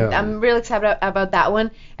amazing. Yeah. I'm really excited about that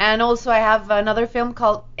one. And also, I have another film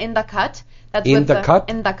called In the Cut. That's In with the Cut?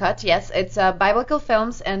 In the Cut. Yes, it's biblical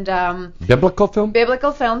films and Biblical film?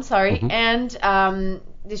 biblical film. Sorry, Mhm. and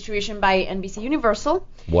distribution by NBC Universal.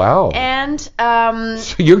 Wow. And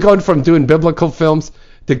So you're going from doing biblical films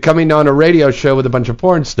to coming on a radio show with a bunch of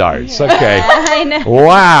porn stars. Okay. I know.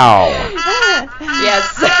 Wow.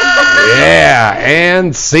 yes. Yeah,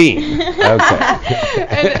 and scene. Okay.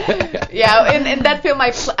 Yeah, in that film,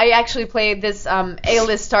 I actually played this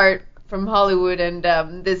A-list star from Hollywood and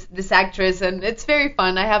this actress, and it's very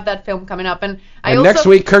fun. I have that film coming up, and I And also next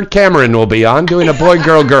week, Kirk Cameron will be on doing a boy,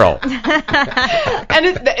 girl, girl.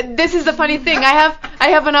 and this is the funny thing. I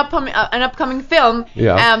have an upcoming film.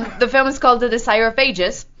 Yeah. The film is called The Desire of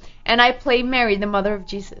Ages, and I play Mary, the mother of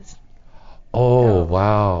Jesus. Oh,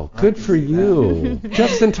 wow. Good for you.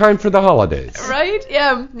 Just in time for the holidays. Right?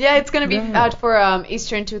 Yeah. Yeah. It's gonna be out for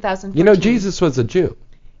Easter in 2014. You know, Jesus was a Jew.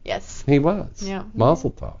 Yes. He was. Yeah.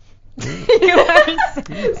 Mazel tov.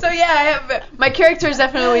 So yeah, my characters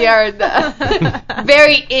definitely are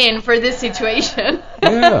very in for this situation.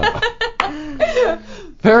 Yeah.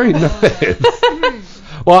 Very nice.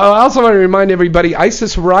 Well, I also want to remind everybody,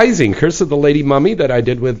 ISIS Rising, Curse of the Lady Mummy, that I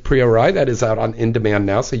did with Priya Rai, that is out on In Demand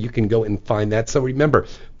now, so you can go and find that. So remember,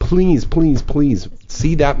 please, please, please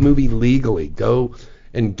see that movie legally. Go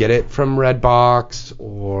and get it from Redbox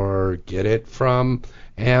or get it from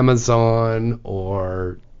Amazon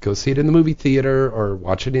or go see it in the movie theater or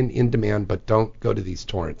watch it in demand, but don't go to these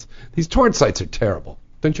torrents. These torrent sites are terrible.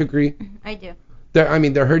 Don't you agree? I do.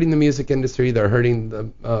 They're hurting the music industry. They're hurting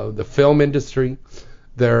the film industry.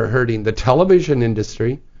 They're hurting the television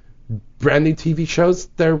industry. Brand new TV shows,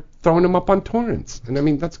 they're throwing them up on torrents. And I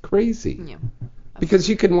mean, that's crazy. Yeah. Because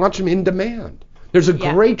you can watch them in demand. There's a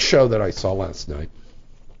great show that I saw last night.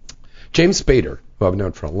 James Spader, who I've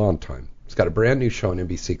known for a long time, has got a brand new show on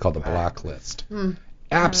NBC called The Blacklist.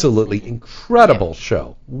 Absolutely incredible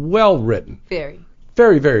show. Well written. Very.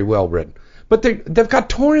 Very, very well written. But they've got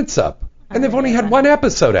torrents up. And they've only had one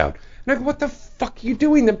episode out. And I go, what the fuck are you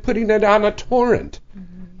doing? They're putting it on a torrent.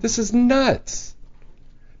 This is nuts.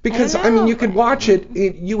 Because, I mean, you could watch it.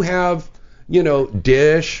 You have,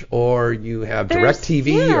 Dish or you have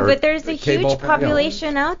DirecTV or but there's a cable, huge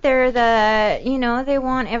population out there that, they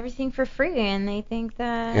want everything for free, and they think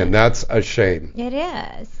that... And that's a shame. It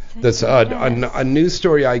is. This a news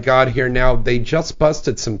story I got here now. They just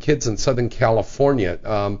busted some kids in Southern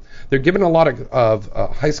California. They're giving a lot of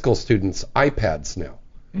high school students iPads now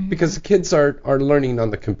because the kids are learning on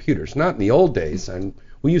the computers. Not in the old days, and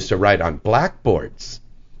we used to write on blackboards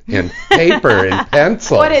and paper and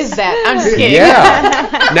pencil. What is that? I'm just kidding.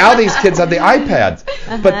 Yeah. Now these kids have the iPads,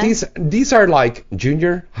 but these are like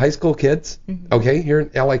junior high school kids. Okay, here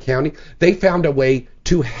in LA County, they found a way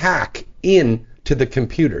to hack in to the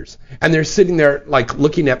computers, and they're sitting there like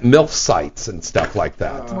looking at MILF sites and stuff like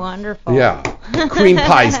that. Wonderful. Yeah,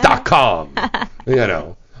 creampies.com.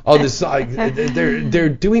 All this. They're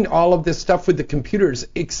doing all of this stuff with the computers,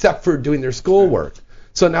 except for doing their schoolwork.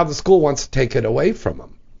 So now the school wants to take it away from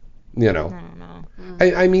them. I don't know.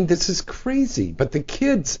 I mean, this is crazy. But the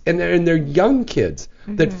kids, and they're young kids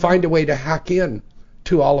that find a way to hack in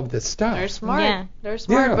to all of this stuff. They're smart. Yeah. They're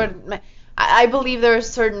smart, Yeah. but I believe there are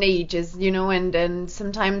certain ages, and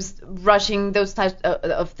sometimes rushing those types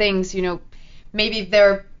of things, maybe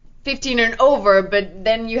they're 15 and over, but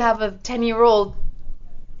then you have a 10-year-old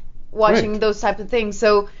watching those type of things.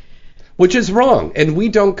 So, which is wrong, and we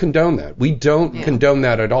don't condone that. We don't condone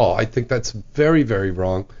that at all. I think that's very, very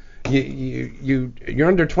wrong. You're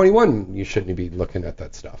under 21. You shouldn't be looking at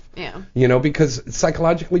that stuff. Yeah. Because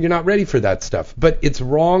psychologically you're not ready for that stuff. But it's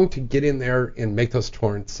wrong to get in there and make those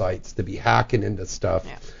torrent sites, to be hacking into stuff.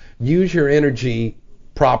 Yeah. Use your energy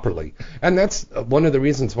properly, and that's one of the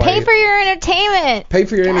reasons why. Pay for your entertainment. Pay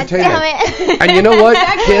for your God entertainment. damn it. And you know what,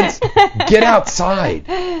 kids? Get outside.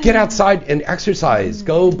 Get outside and exercise.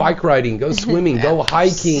 Go bike riding. Go swimming. Go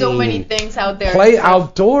hiking. So many things out there. Play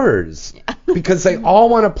outdoors. Because they all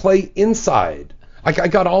want to play inside. I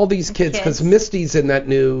got all these kids because Misty's in that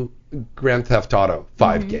new Grand Theft Auto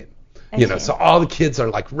 5 game. So all the kids are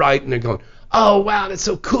like and they're going, oh wow, that's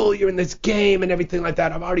so cool. You're in this game and everything like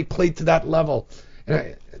that. I've already played to that level.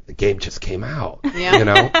 And the game just came out.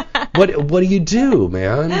 Yeah. What do you do,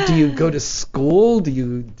 man? Do you go to school? Do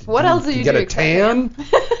you get a tan?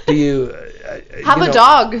 Do you have a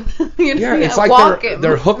dog? It's like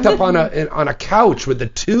they're hooked up on a couch with a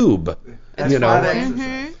tube. That's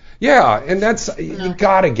why Yeah, and that's you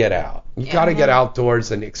got to get out. You got to get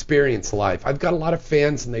outdoors and experience life. I've got a lot of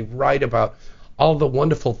fans, and they write about all the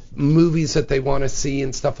wonderful movies that they want to see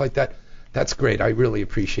and stuff like that. That's great. I really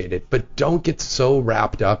appreciate it. But don't get so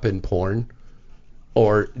wrapped up in porn,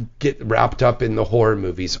 or get wrapped up in the horror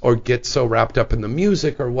movies, or get so wrapped up in the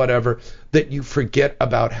music or whatever that you forget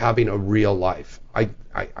about having a real life. I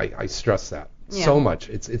stress that so much.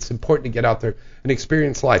 It's important to get out there and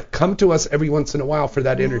experience life. Come to us every once in a while for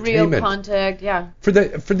that entertainment. Real contact, For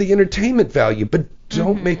the entertainment value, but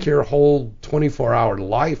don't make your whole 24-hour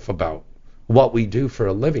life about what we do for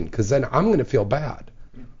a living, because then I'm going to feel bad.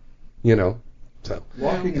 You know, so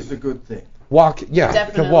walking is a good thing. Walk,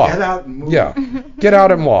 Definitely. to walk. Get out and move. Yeah, get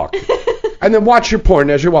out and walk, and then watch your porn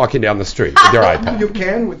as you're walking down the street with your iPad. You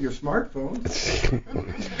can with your smartphone.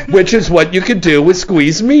 Which is what you could do with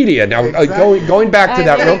Squeeze Media. Now, going back to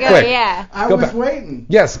that real quick. Yeah. I was waiting.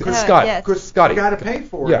 Yes, Scott. Because Scotty. you got to pay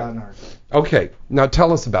for it on our site. Okay, now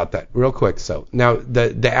tell us about that real quick. So now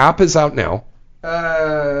the app is out now.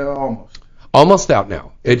 Almost. Almost out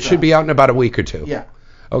now. It should be out in about a week or two. Yeah.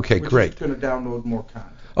 Okay, We're great. just going to download more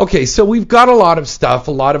content. Okay, so we've got a lot of stuff.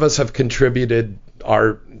 A lot of us have contributed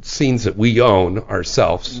our scenes that we own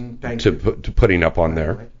ourselves to putting up on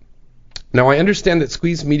there. Now, I understand that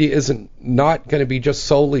Squeeze Media isn't not going to be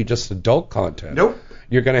solely just adult content. Nope.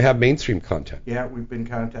 You're going to have mainstream content. Yeah, we've been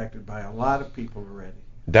contacted by a lot of people already.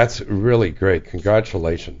 That's really great.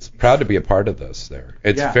 Congratulations. Proud to be a part of this there.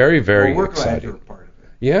 It's very, very we're exciting. Glad you're a part of it.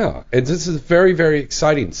 Yeah, this is very, very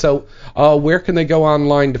exciting. So where can they go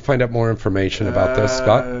online to find out more information about this,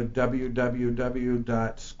 Scott?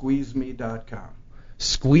 www.squeezeme.com.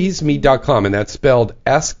 Squeezeme.com, and that's spelled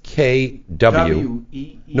SKW.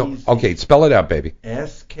 W-E-E-Z. No, okay, spell it out, baby.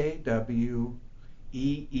 SKWEEZ.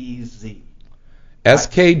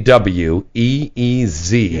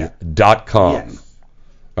 SKWEEZ.com. Yes.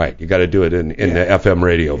 Right, you got to do it in the FM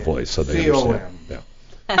radio voice so they understand. C-O-M. Yeah.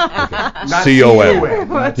 Not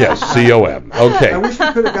C-O-M. Yes, C-O-M. Okay. I wish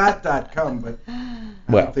we could have got .com, but I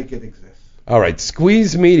don't think it exists. All right,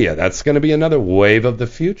 Squeeze Media. That's going to be another wave of the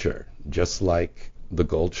future, just like the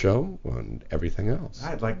Gold Show and everything else.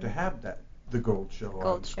 I'd like to have that, the Gold Show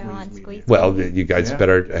on Squeeze Media. Well, you guys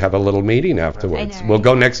better have a little meeting afterwards. I know. We'll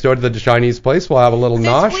go next door to the Chinese place. We'll have a little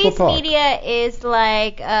nosh. We'll Squeeze talk. Media is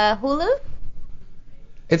like Hulu?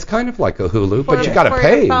 It's kind of like a Hulu, For- but you got to for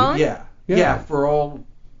pay. your phone? Yeah, for all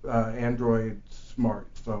Android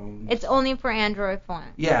smartphones. It's only for Android phone.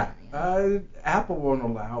 Yeah, Apple won't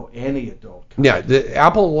allow any adult. Yeah, the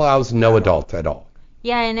Apple allows no adult at all.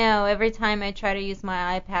 Yeah, I know. Every time I try to use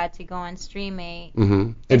my iPad to go on Streamate.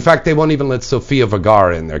 Mm-hmm. In fact, they won't even let Sofia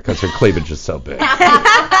Vergara in there because her cleavage is so big.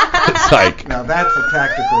 It's like, now that's a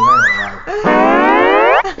tactical error,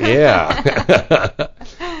 right? yeah.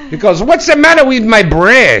 Because what's the matter with my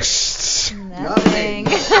breasts? Nothing.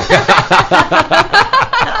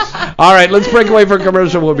 All right, let's break away for a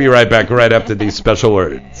commercial. We'll be right back right after these special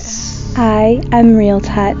words. I am Real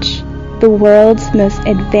Touch, the world's most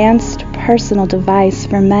advanced personal device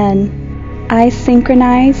for men. I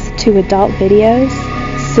synchronize to adult videos,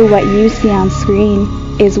 so what you see on screen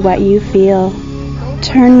is what you feel.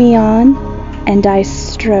 Turn me on, and I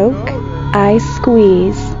stroke, I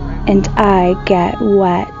squeeze, and I get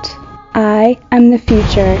wet. I am the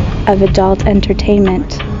future of adult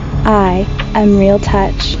entertainment. I am Real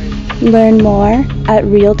Touch. Learn more at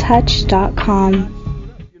realtouch.com.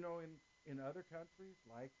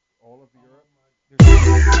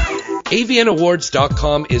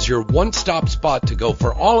 AVNAwards.com is your one-stop spot to go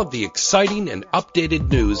for all of the exciting and updated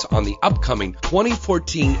news on the upcoming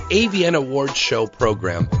 2014 AVN Awards Show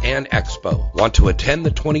program and expo. Want to attend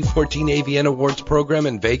the 2014 AVN Awards program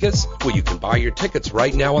in Vegas? Well, you can buy your tickets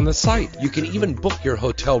right now on the site. You can even book your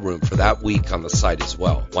hotel room for that week on the site as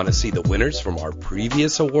well. Want to see the winners from our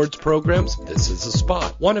previous awards programs? This is the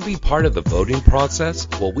spot. Want to be part of the voting process?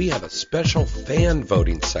 Well, we have a special fan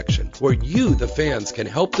voting section where you, the fans, can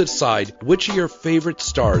help decide which of your favorite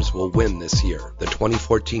stars will win this year. The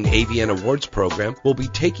 2014 AVN Awards program will be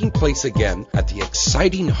taking place again at the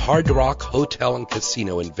exciting Hard Rock Hotel and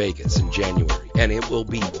Casino in Vegas in January, and it will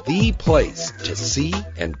be the place to see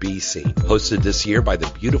and be seen. Hosted this year by the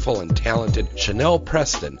beautiful and talented Chanel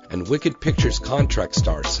Preston and Wicked Pictures contract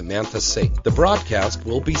star Samantha Singh. The broadcast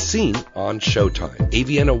will be seen on Showtime.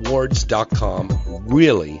 AVNAwards.com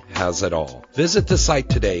really has it all. Visit the site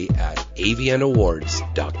today at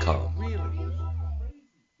avnawards.com.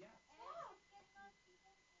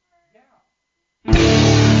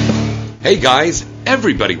 Hey guys,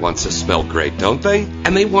 everybody wants to smell great, don't they?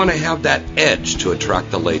 And they want to have that edge to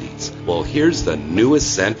attract the ladies. Well, here's the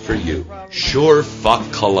newest scent for you. Sure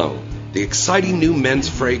Fuck Cologne. the exciting new men's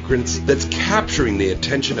fragrance that's capturing the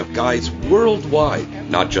attention of guys worldwide.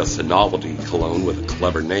 Not just a novelty cologne with a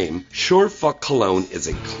clever name, Sure Fuck Cologne is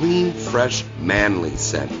a clean, fresh, manly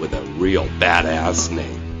scent with a real badass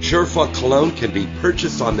name. Sure Fuck Cologne can be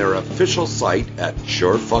purchased on their official site at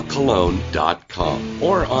surefuckcologne.com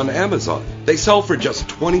or on Amazon. They sell for just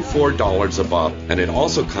 $24 a bottle, and it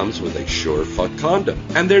also comes with a Sure Fuck condom.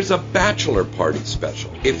 And there's a bachelor party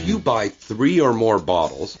special. If you buy 3 or more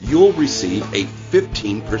bottles, you'll receive a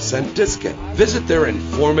 15% discount. Visit their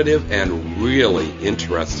informative and really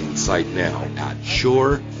interesting site now at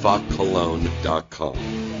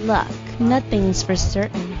surefuckcologne.com. Look, nothing's for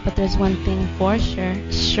certain, but there's one thing for sure.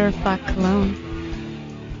 Sure Fuck Cologne.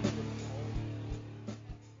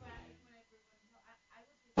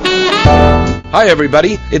 Hi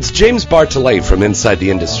everybody, it's James Bartolet from Inside the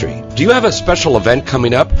Industry. Do you have a special event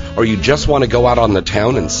coming up, or you just want to go out on the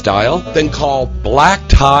town in style? Then call Black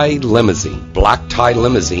Tie Limousine. Black Tie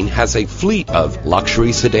Limousine has a fleet of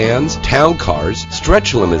luxury sedans, town cars,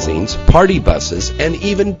 stretch limousines, party buses, and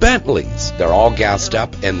even Bentleys. They're all gassed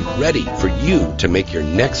up and ready for you to make your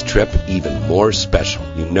next trip even more special.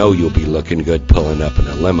 You know you'll be looking good pulling up in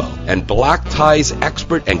a limo. And Black Tie's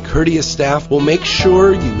expert and courteous staff will make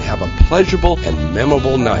sure you have a pleasurable and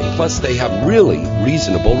memorable night. Plus, they have really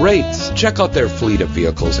reasonable rates. Check out their fleet of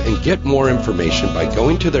vehicles and get more information by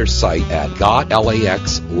going to their site at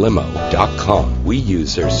gotlaxlimo.com. We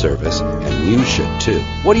use their service, and you should too.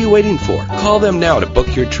 What are you waiting for? Call them now to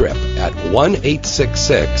book your trip at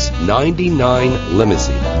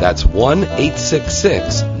 1-866-99-Limousine. That's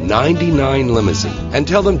 1-866-99-Limousine. And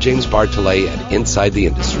tell them James Bartolet at Inside the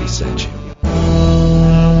Industry sent you.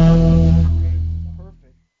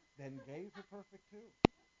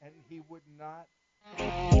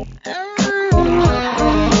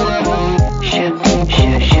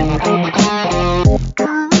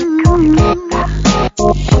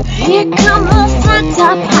 Here come the front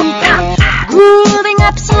top, grooving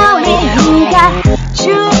up slowly. He got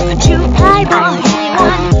choo-choo Bible, he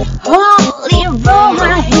got holy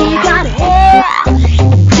roller, he got hair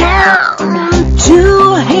down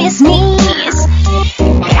to his knees.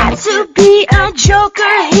 Got to be a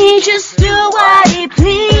joker, he just do what he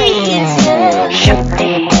pleases. Shook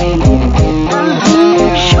me,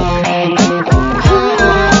 shook me.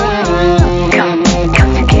 Come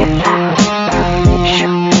together.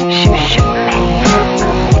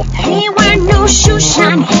 He wear new shoe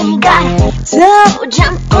shine, he got toe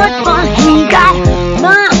jump football, he got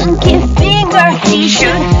monkey finger, he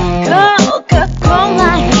shoot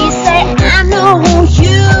Coca-Cola, he say I know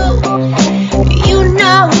you, you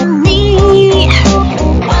know me.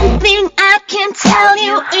 One thing I can tell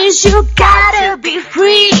you is you gotta be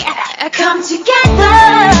free. Come together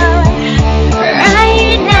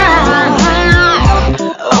right now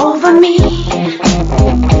over me.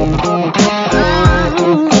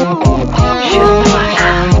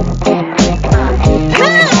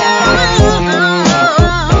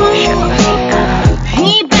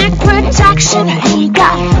 He back protection, he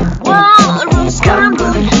got walrus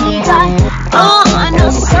gumboot, he got on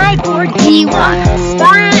a sideboard, he want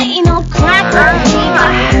spinal cracker, he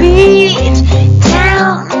got feet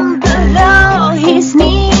down below his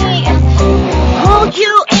knee. Hold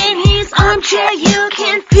you in his armchair, you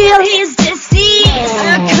can feel his disease.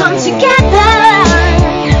 Come together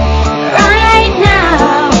right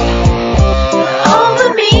now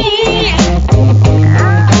over me.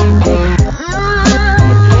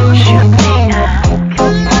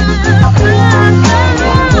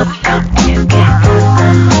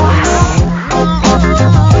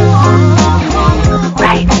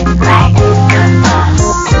 Right, come on.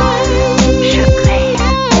 Shook me.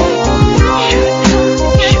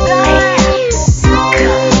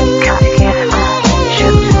 Come together.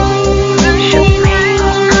 Shook me.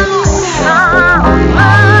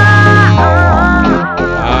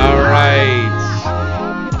 All right.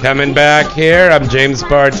 Coming back here, I'm James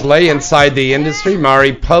Bartolet, Inside the Industry.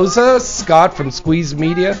 Mari Posa, Scott from Squeeze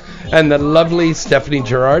Media, and the lovely Stephanie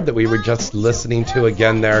Gerard that we were just listening to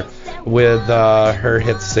again there with her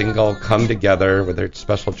hit single Come Together, with her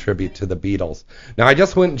special tribute to the Beatles. Now, I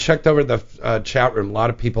just went and checked over the chat room, a lot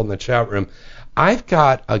of people in the chat room. I've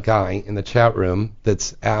got a guy in the chat room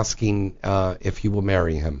that's asking if you will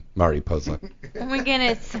marry him, Mari Posa. Oh my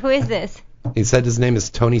goodness, who is this? He said his name is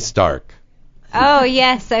Tony Stark. Oh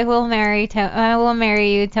yes, I will marry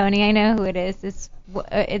you, Tony. I know who it is. It's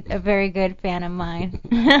a very good fan of mine.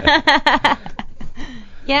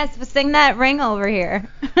 Yes, but sing that ring over here.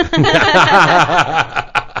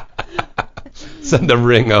 Send the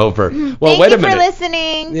ring over. Well, Thank wait you a minute. for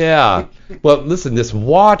listening. Yeah. Well, listen, this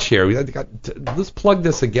watch here. Let's plug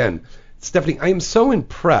this again. Stephanie, I am so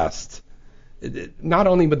impressed, not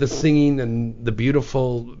only with the singing and the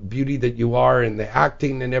beautiful beauty that you are and the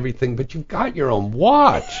acting and everything, but you've got your own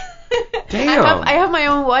watch. Damn. I have my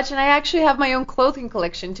own watch, and I actually have my own clothing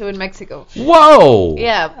collection too in Mexico. Whoa.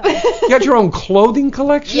 Yeah. You got your own clothing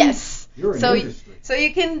collection? Yes. You're in So industry. so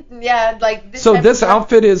you can like this. So type this of-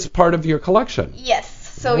 outfit is part of your collection? Yes.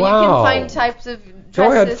 So you Wow. can find types of dresses.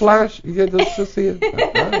 Go ahead, flash. You get this to see it.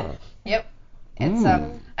 Ah. Yep.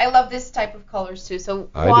 It's I love this type of colors too. So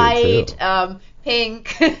I do white, too.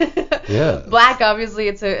 pink, Yes. black. Obviously,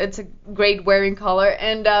 it's a great wearing color.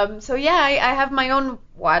 And so yeah, I have my own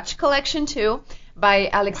watch collection too by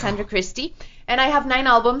Alexandra Christie, and I have 9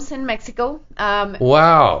 albums in Mexico.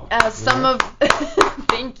 Wow. Some of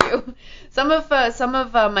thank you. Some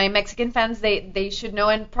of my Mexican fans they should know,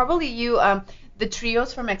 and probably you. The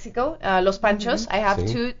trios from Mexico, Los Panchos. I have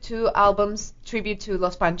two albums tribute to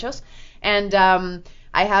Los Panchos, and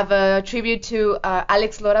I have a tribute to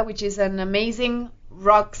Alex Lora, which is an amazing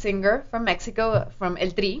rock singer from Mexico, from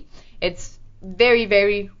El Tri. It's very,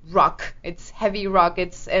 very rock. It's heavy rock.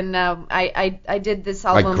 I did this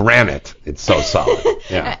album. Like granite. It's so solid.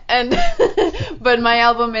 Yeah. And but my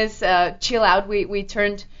album is Chill Out. We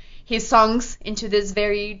turned his songs into this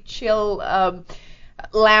very chill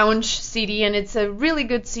lounge CD, and it's a really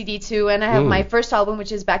good CD too. And I have my first album,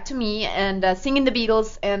 which is Back to Me, and Singing the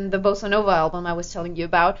Beatles, and the Bossa Nova album I was telling you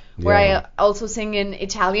about, where I also sing in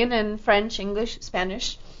Italian and French, English,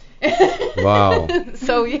 Spanish. Wow.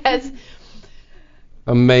 So yes.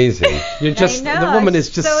 Amazing. You're just I know, the woman is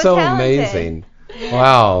she's just so so talented. amazing.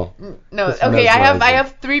 Wow. No, That's okay, I mesmerizing.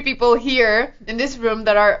 have 3 people here in this room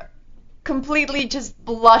that are completely just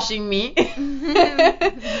blushing me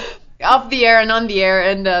off the air and on the air,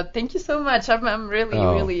 and thank you so much. I'm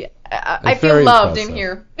really I It's feel very loved impressive. in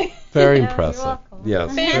here. Very You're impressive. welcome.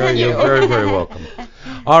 Yes. Thank Very, you. you're very, very welcome.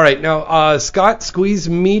 All right. Now, Scott Squeeze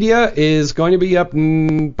Media is going to be up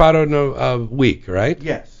in about a week, right?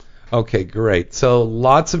 Yes. Okay, great. So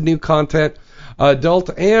lots of new content, adult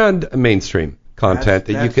and mainstream content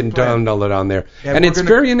that you That's can the plan. download it on there. And And we're it's gonna-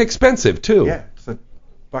 very inexpensive, too. Yeah, it's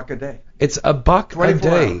 $1 a day. It's $1 a 24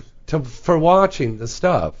 day hours. for watching the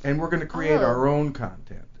stuff. And we're going to create our own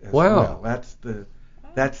content as Wow. well. That's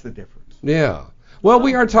the difference. Yeah. Well,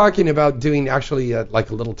 we are talking about doing actually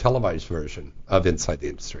like a little televised version of Inside the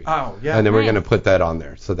Industry. Oh, yeah. And then we're Nice. going to put that on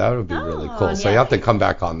there. So that would be really cool. So you yeah. have to come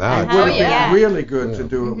back on that. It would Oh, yeah. be really good to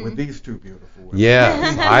do it with these two beautiful women.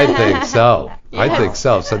 Yes, I think so. I think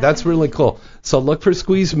so. So that's really cool. So look for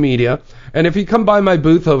Squeeze Media. And if you come by my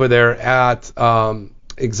booth over there at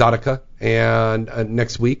Exotica and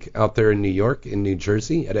next week out there in New York, in New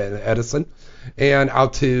Jersey at Edison, and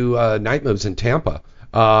out to Night Moves in Tampa,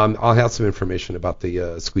 I'll have some information about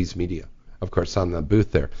the Squeeze Media, of course, on the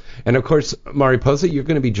booth there. And, of course, Mariposa, you're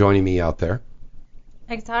going to be joining me out there.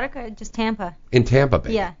 Exotica, just Tampa. In Tampa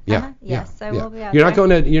Bay. Yeah. Yeah. Uh-huh. Yes, I will be out You're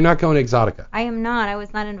there. not going to Exotica. I am not. I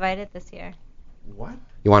was not invited this year. What?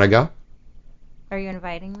 You want to go? Are you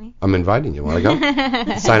inviting me? I'm inviting you. Want to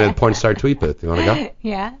go? Sign at the Porn Star Tweet booth. You want to go?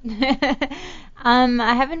 Yeah.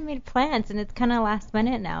 I haven't made plans, and it's kind of last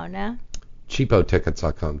minute now, no?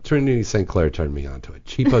 CheapoTickets.com. Trinity St. Clair turned me onto it.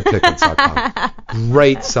 CheapoTickets.com.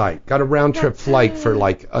 Great site. Got a round trip flight for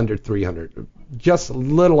like under $300, just a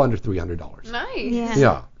little under $300. Nice. Yeah.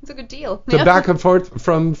 Yeah. It's a good deal. So back and forth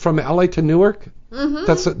from LA to Newark.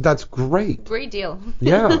 Mm-hmm. That's great. Great deal.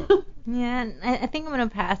 Yeah. Yeah, I think I'm gonna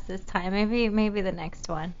pass this time. Maybe the next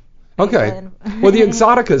one. Okay. Well, the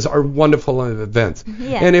Exoticas are wonderful events.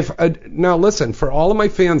 Yeah. And if now listen, for all of my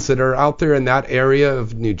fans that are out there in that area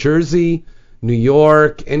of New Jersey, New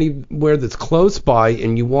York, anywhere that's close by,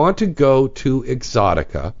 and you want to go to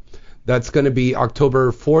Exotica, that's going to be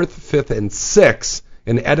October 4th, 5th, and 6th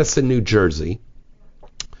in Edison, New Jersey.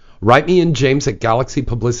 Write me in, James at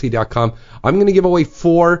galaxypublicity.com. I'm going to give away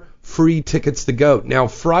 4 free tickets to go. Now,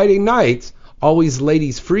 Friday nights, always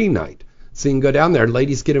ladies free night. So you can go down there.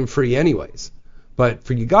 Ladies get them free anyways. But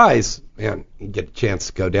for you guys, man, you get a chance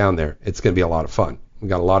to go down there. It's going to be a lot of fun. We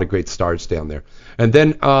got a lot of great stars down there. And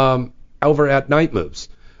then over at Night Moves,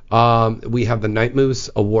 we have the Night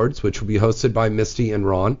Moves Awards, which will be hosted by Misty and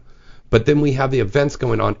Ron. But then we have the events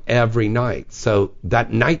going on every night. So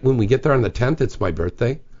that night when we get there on the 10th, it's my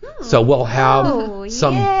birthday. So we'll have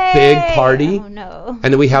some yay. big party. Oh, no.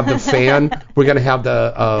 And then we have the fan. We're going to have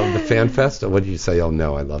the fan fest. What did you say? Oh,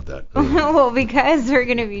 no, I love that. Well, because we're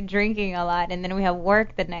going to be drinking a lot, and then we have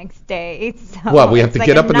work the next day. So Well, we have to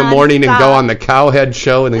get up in the morning and go on the Cowhead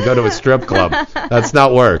show and then go to a strip club. That's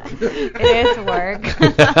not work. It is work.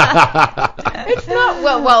 It's not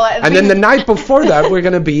well. And then the night before that, we're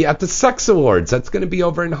going to be at the Sex Awards. That's going to be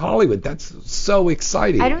over in Hollywood. That's so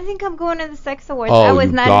exciting. I don't think I'm going to the Sex Awards. Oh, I was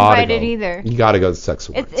you not gotta invited go. either. You got to go to the Sex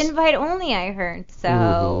Awards. It's invite only, I heard.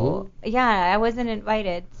 So yeah, I wasn't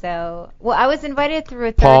invited. So I was invited through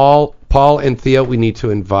a third Paul and Theo, we need to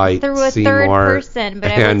invite through a Seymour third person,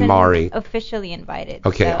 but I and wasn't Mari. officially invited.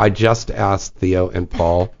 Okay, so. I just asked Theo and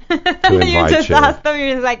Paul to invite You just you. asked them.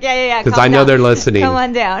 You're just like, yeah. Because calm I know down. they're listening. Come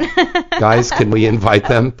on down. Guys, can we invite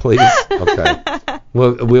them, please? Okay.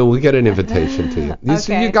 We'll get an invitation to you.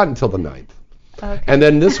 Okay. You got until the 9th. Okay. And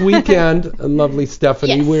then this weekend, lovely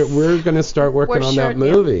Stephanie, Yes. we're going to start working on that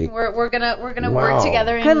movie. Yeah. We're gonna Wow. work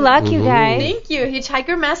together. Good luck, you guys. Thank you,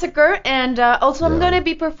 Hitchhiker Massacre, and also I'm gonna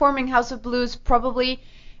be performing House of Blues probably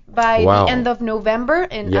by Wow. the end of November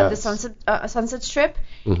at the Yes. Sunset Strip,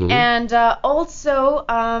 Mhm. and also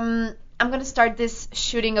I'm gonna start this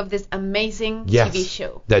shooting of this amazing Yes. TV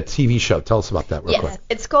show. That TV show. Tell us about that real Yes, quick.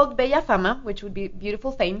 it's called Bella Fama, which would be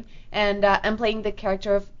beautiful fame, and I'm playing the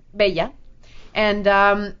character of Bella. And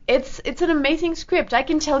it's an amazing script. I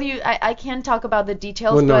can tell you, I can't talk about the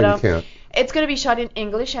details, Well, no, but you can't. it's going to be shot in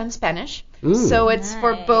English and Spanish. Mm. So it's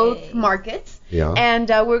for both markets. Yeah. And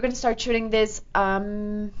we're going to start shooting this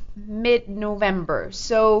mid-November.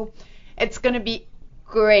 So it's going to be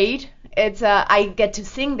great. It's I get to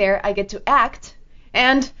sing there, I get to act,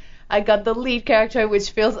 and I got the lead character,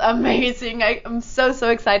 which feels amazing. I'm so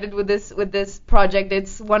excited with this project.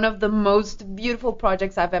 It's one of the most beautiful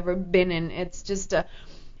projects I've ever been in. It's just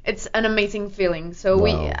it's an amazing feeling. So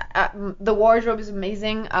the wardrobe is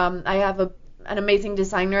amazing. I have an amazing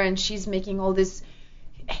designer, and she's making all this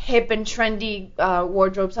hip and trendy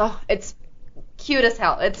wardrobes. Oh, it's cute as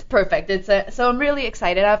hell. It's perfect. So I'm really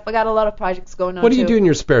excited. I've got a lot of projects going on. What do you too. do in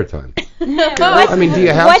your spare time? I mean, do you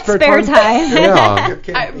have What spare time? Yeah.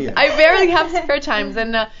 I barely have spare times,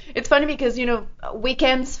 and it's funny because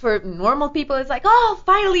weekends for normal people it's like, oh,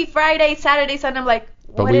 finally Friday, Saturday, Sunday. I'm like,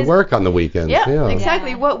 But what we is- work on the weekends. Yeah,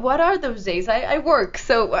 exactly. What are those days? I work,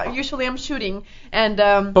 so usually I'm shooting, and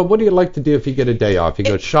But what do you like to do if you get a day off? You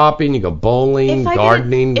go shopping, you go bowling,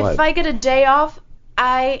 gardening, if what? I get a day off,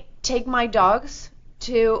 I take my dogs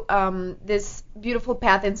to this beautiful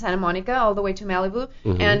path in Santa Monica all the way to Malibu,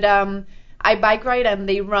 Mhm. and I bike ride and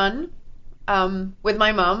they run with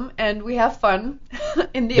my mom, and we have fun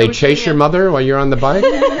in the They ocean. chase your mother while you're on the bike?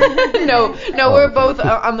 No, we're both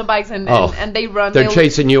on the bikes, and they run. They're They'll-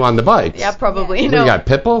 chasing you on the bikes. Yeah, probably. What, No. you got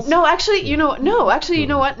pit bulls? No, actually, you know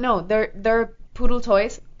what? No, they're poodle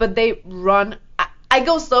toys, but they run. I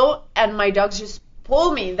go slow, and my dogs just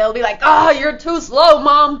pull me. They'll be like, "Oh, you're too slow,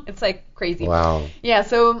 mom." It's like crazy. Wow. Yeah,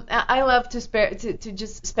 so I love to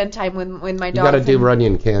just spend time with my You dogs. got to do and-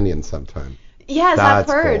 Runyon Canyon sometime. Yes, That's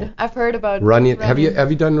I've heard. cool. I've heard about Runyon. Have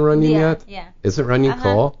you done Runyon yet? Yeah. Is it Runyon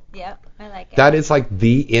cool? Yeah, I like it. That is like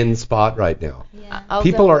the in spot right now. I'll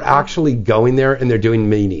People are definitely- actually going there and they're doing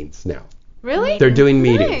meetings now. Really? They're doing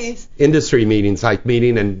meetings, Nice. industry meetings, like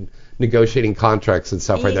meeting and negotiating contracts and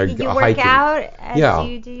stuff. Where they're you work hiking. out as Yeah.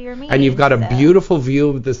 you do your meetings. And you've got a so. beautiful view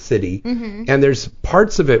of the city. Mhm. And there's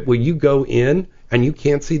parts of it where you go in and you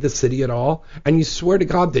can't see the city at all, and you swear to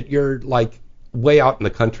God that you're like way out in the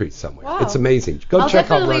country somewhere. Wow. It's amazing. Go I'll check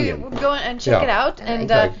out definitely Runyon. go and check Yeah. it out, and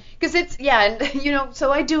Okay. because it's and so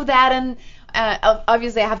I do that, and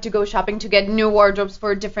obviously I have to go shopping to get new wardrobes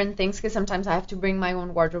for different things, because sometimes I have to bring my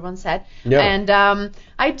own wardrobe on set, Yeah. and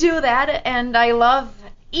I do that, and I love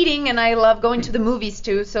eating, and I love going to the movies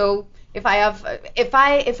too. So if I'm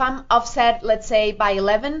off set, let's say by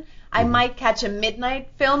 11. I Mm-hmm. might catch a midnight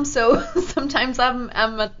film, so sometimes I'm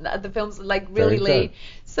at the films like really Very good. late.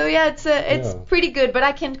 So yeah, it's Yeah. pretty good, but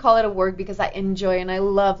I can't call it a work because I enjoy and I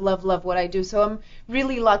love what I do. So I'm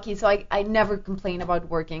really lucky. So I never complain about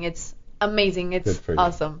working. It's amazing. It's Good for you.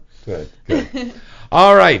 awesome. Good.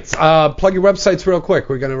 All right. Plug your websites real quick.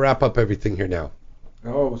 We're going to wrap up everything here now.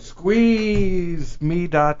 Oh,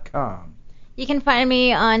 squeezeme.com. You can find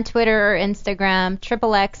me on Twitter or Instagram,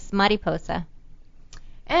 XXX Mariposa.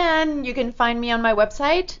 And you can find me on my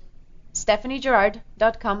website,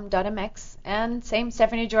 stephaniegerard.com.mx, and same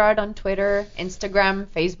Stephanie Gerard on Twitter, Instagram,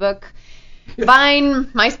 Facebook, Vine,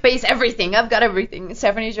 MySpace, everything. I've got everything.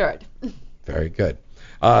 Stephanie Gerard. Very good.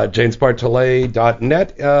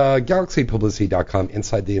 JamesBartolet.net, GalaxyPublicity.com,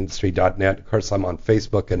 InsideTheIndustry.net. Of course, I'm on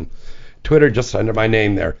Facebook and Twitter, just under my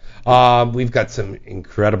name there. We've got some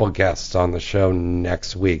incredible guests on the show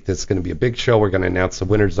next week. This is going to be a big show. We're going to announce the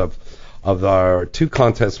winners of our 2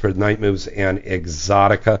 contests for Night Moves and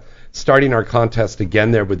Exotica. Starting our contest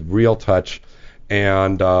again there with Real Touch,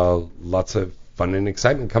 and lots of fun and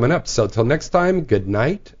excitement coming up. So till next time, good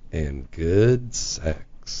night and good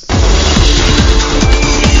sex.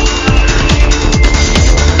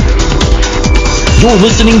 You're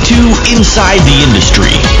listening to Inside the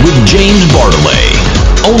Industry with James Bartolet,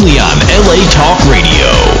 only on LA Talk Radio.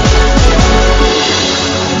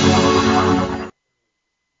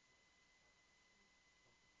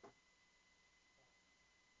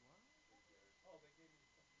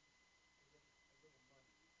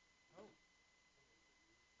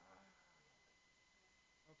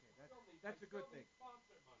 That's a good thing.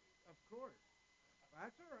 Of course.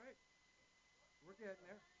 That's all right. We're getting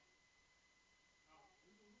there.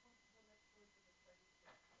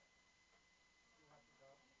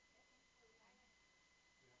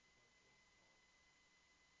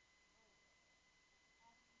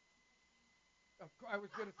 I was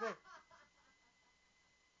going to say.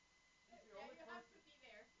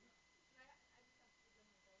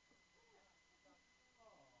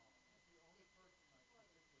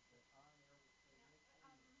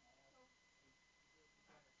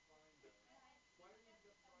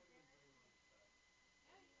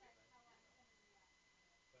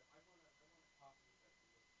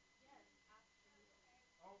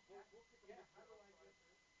 Oh, we'll, how do I get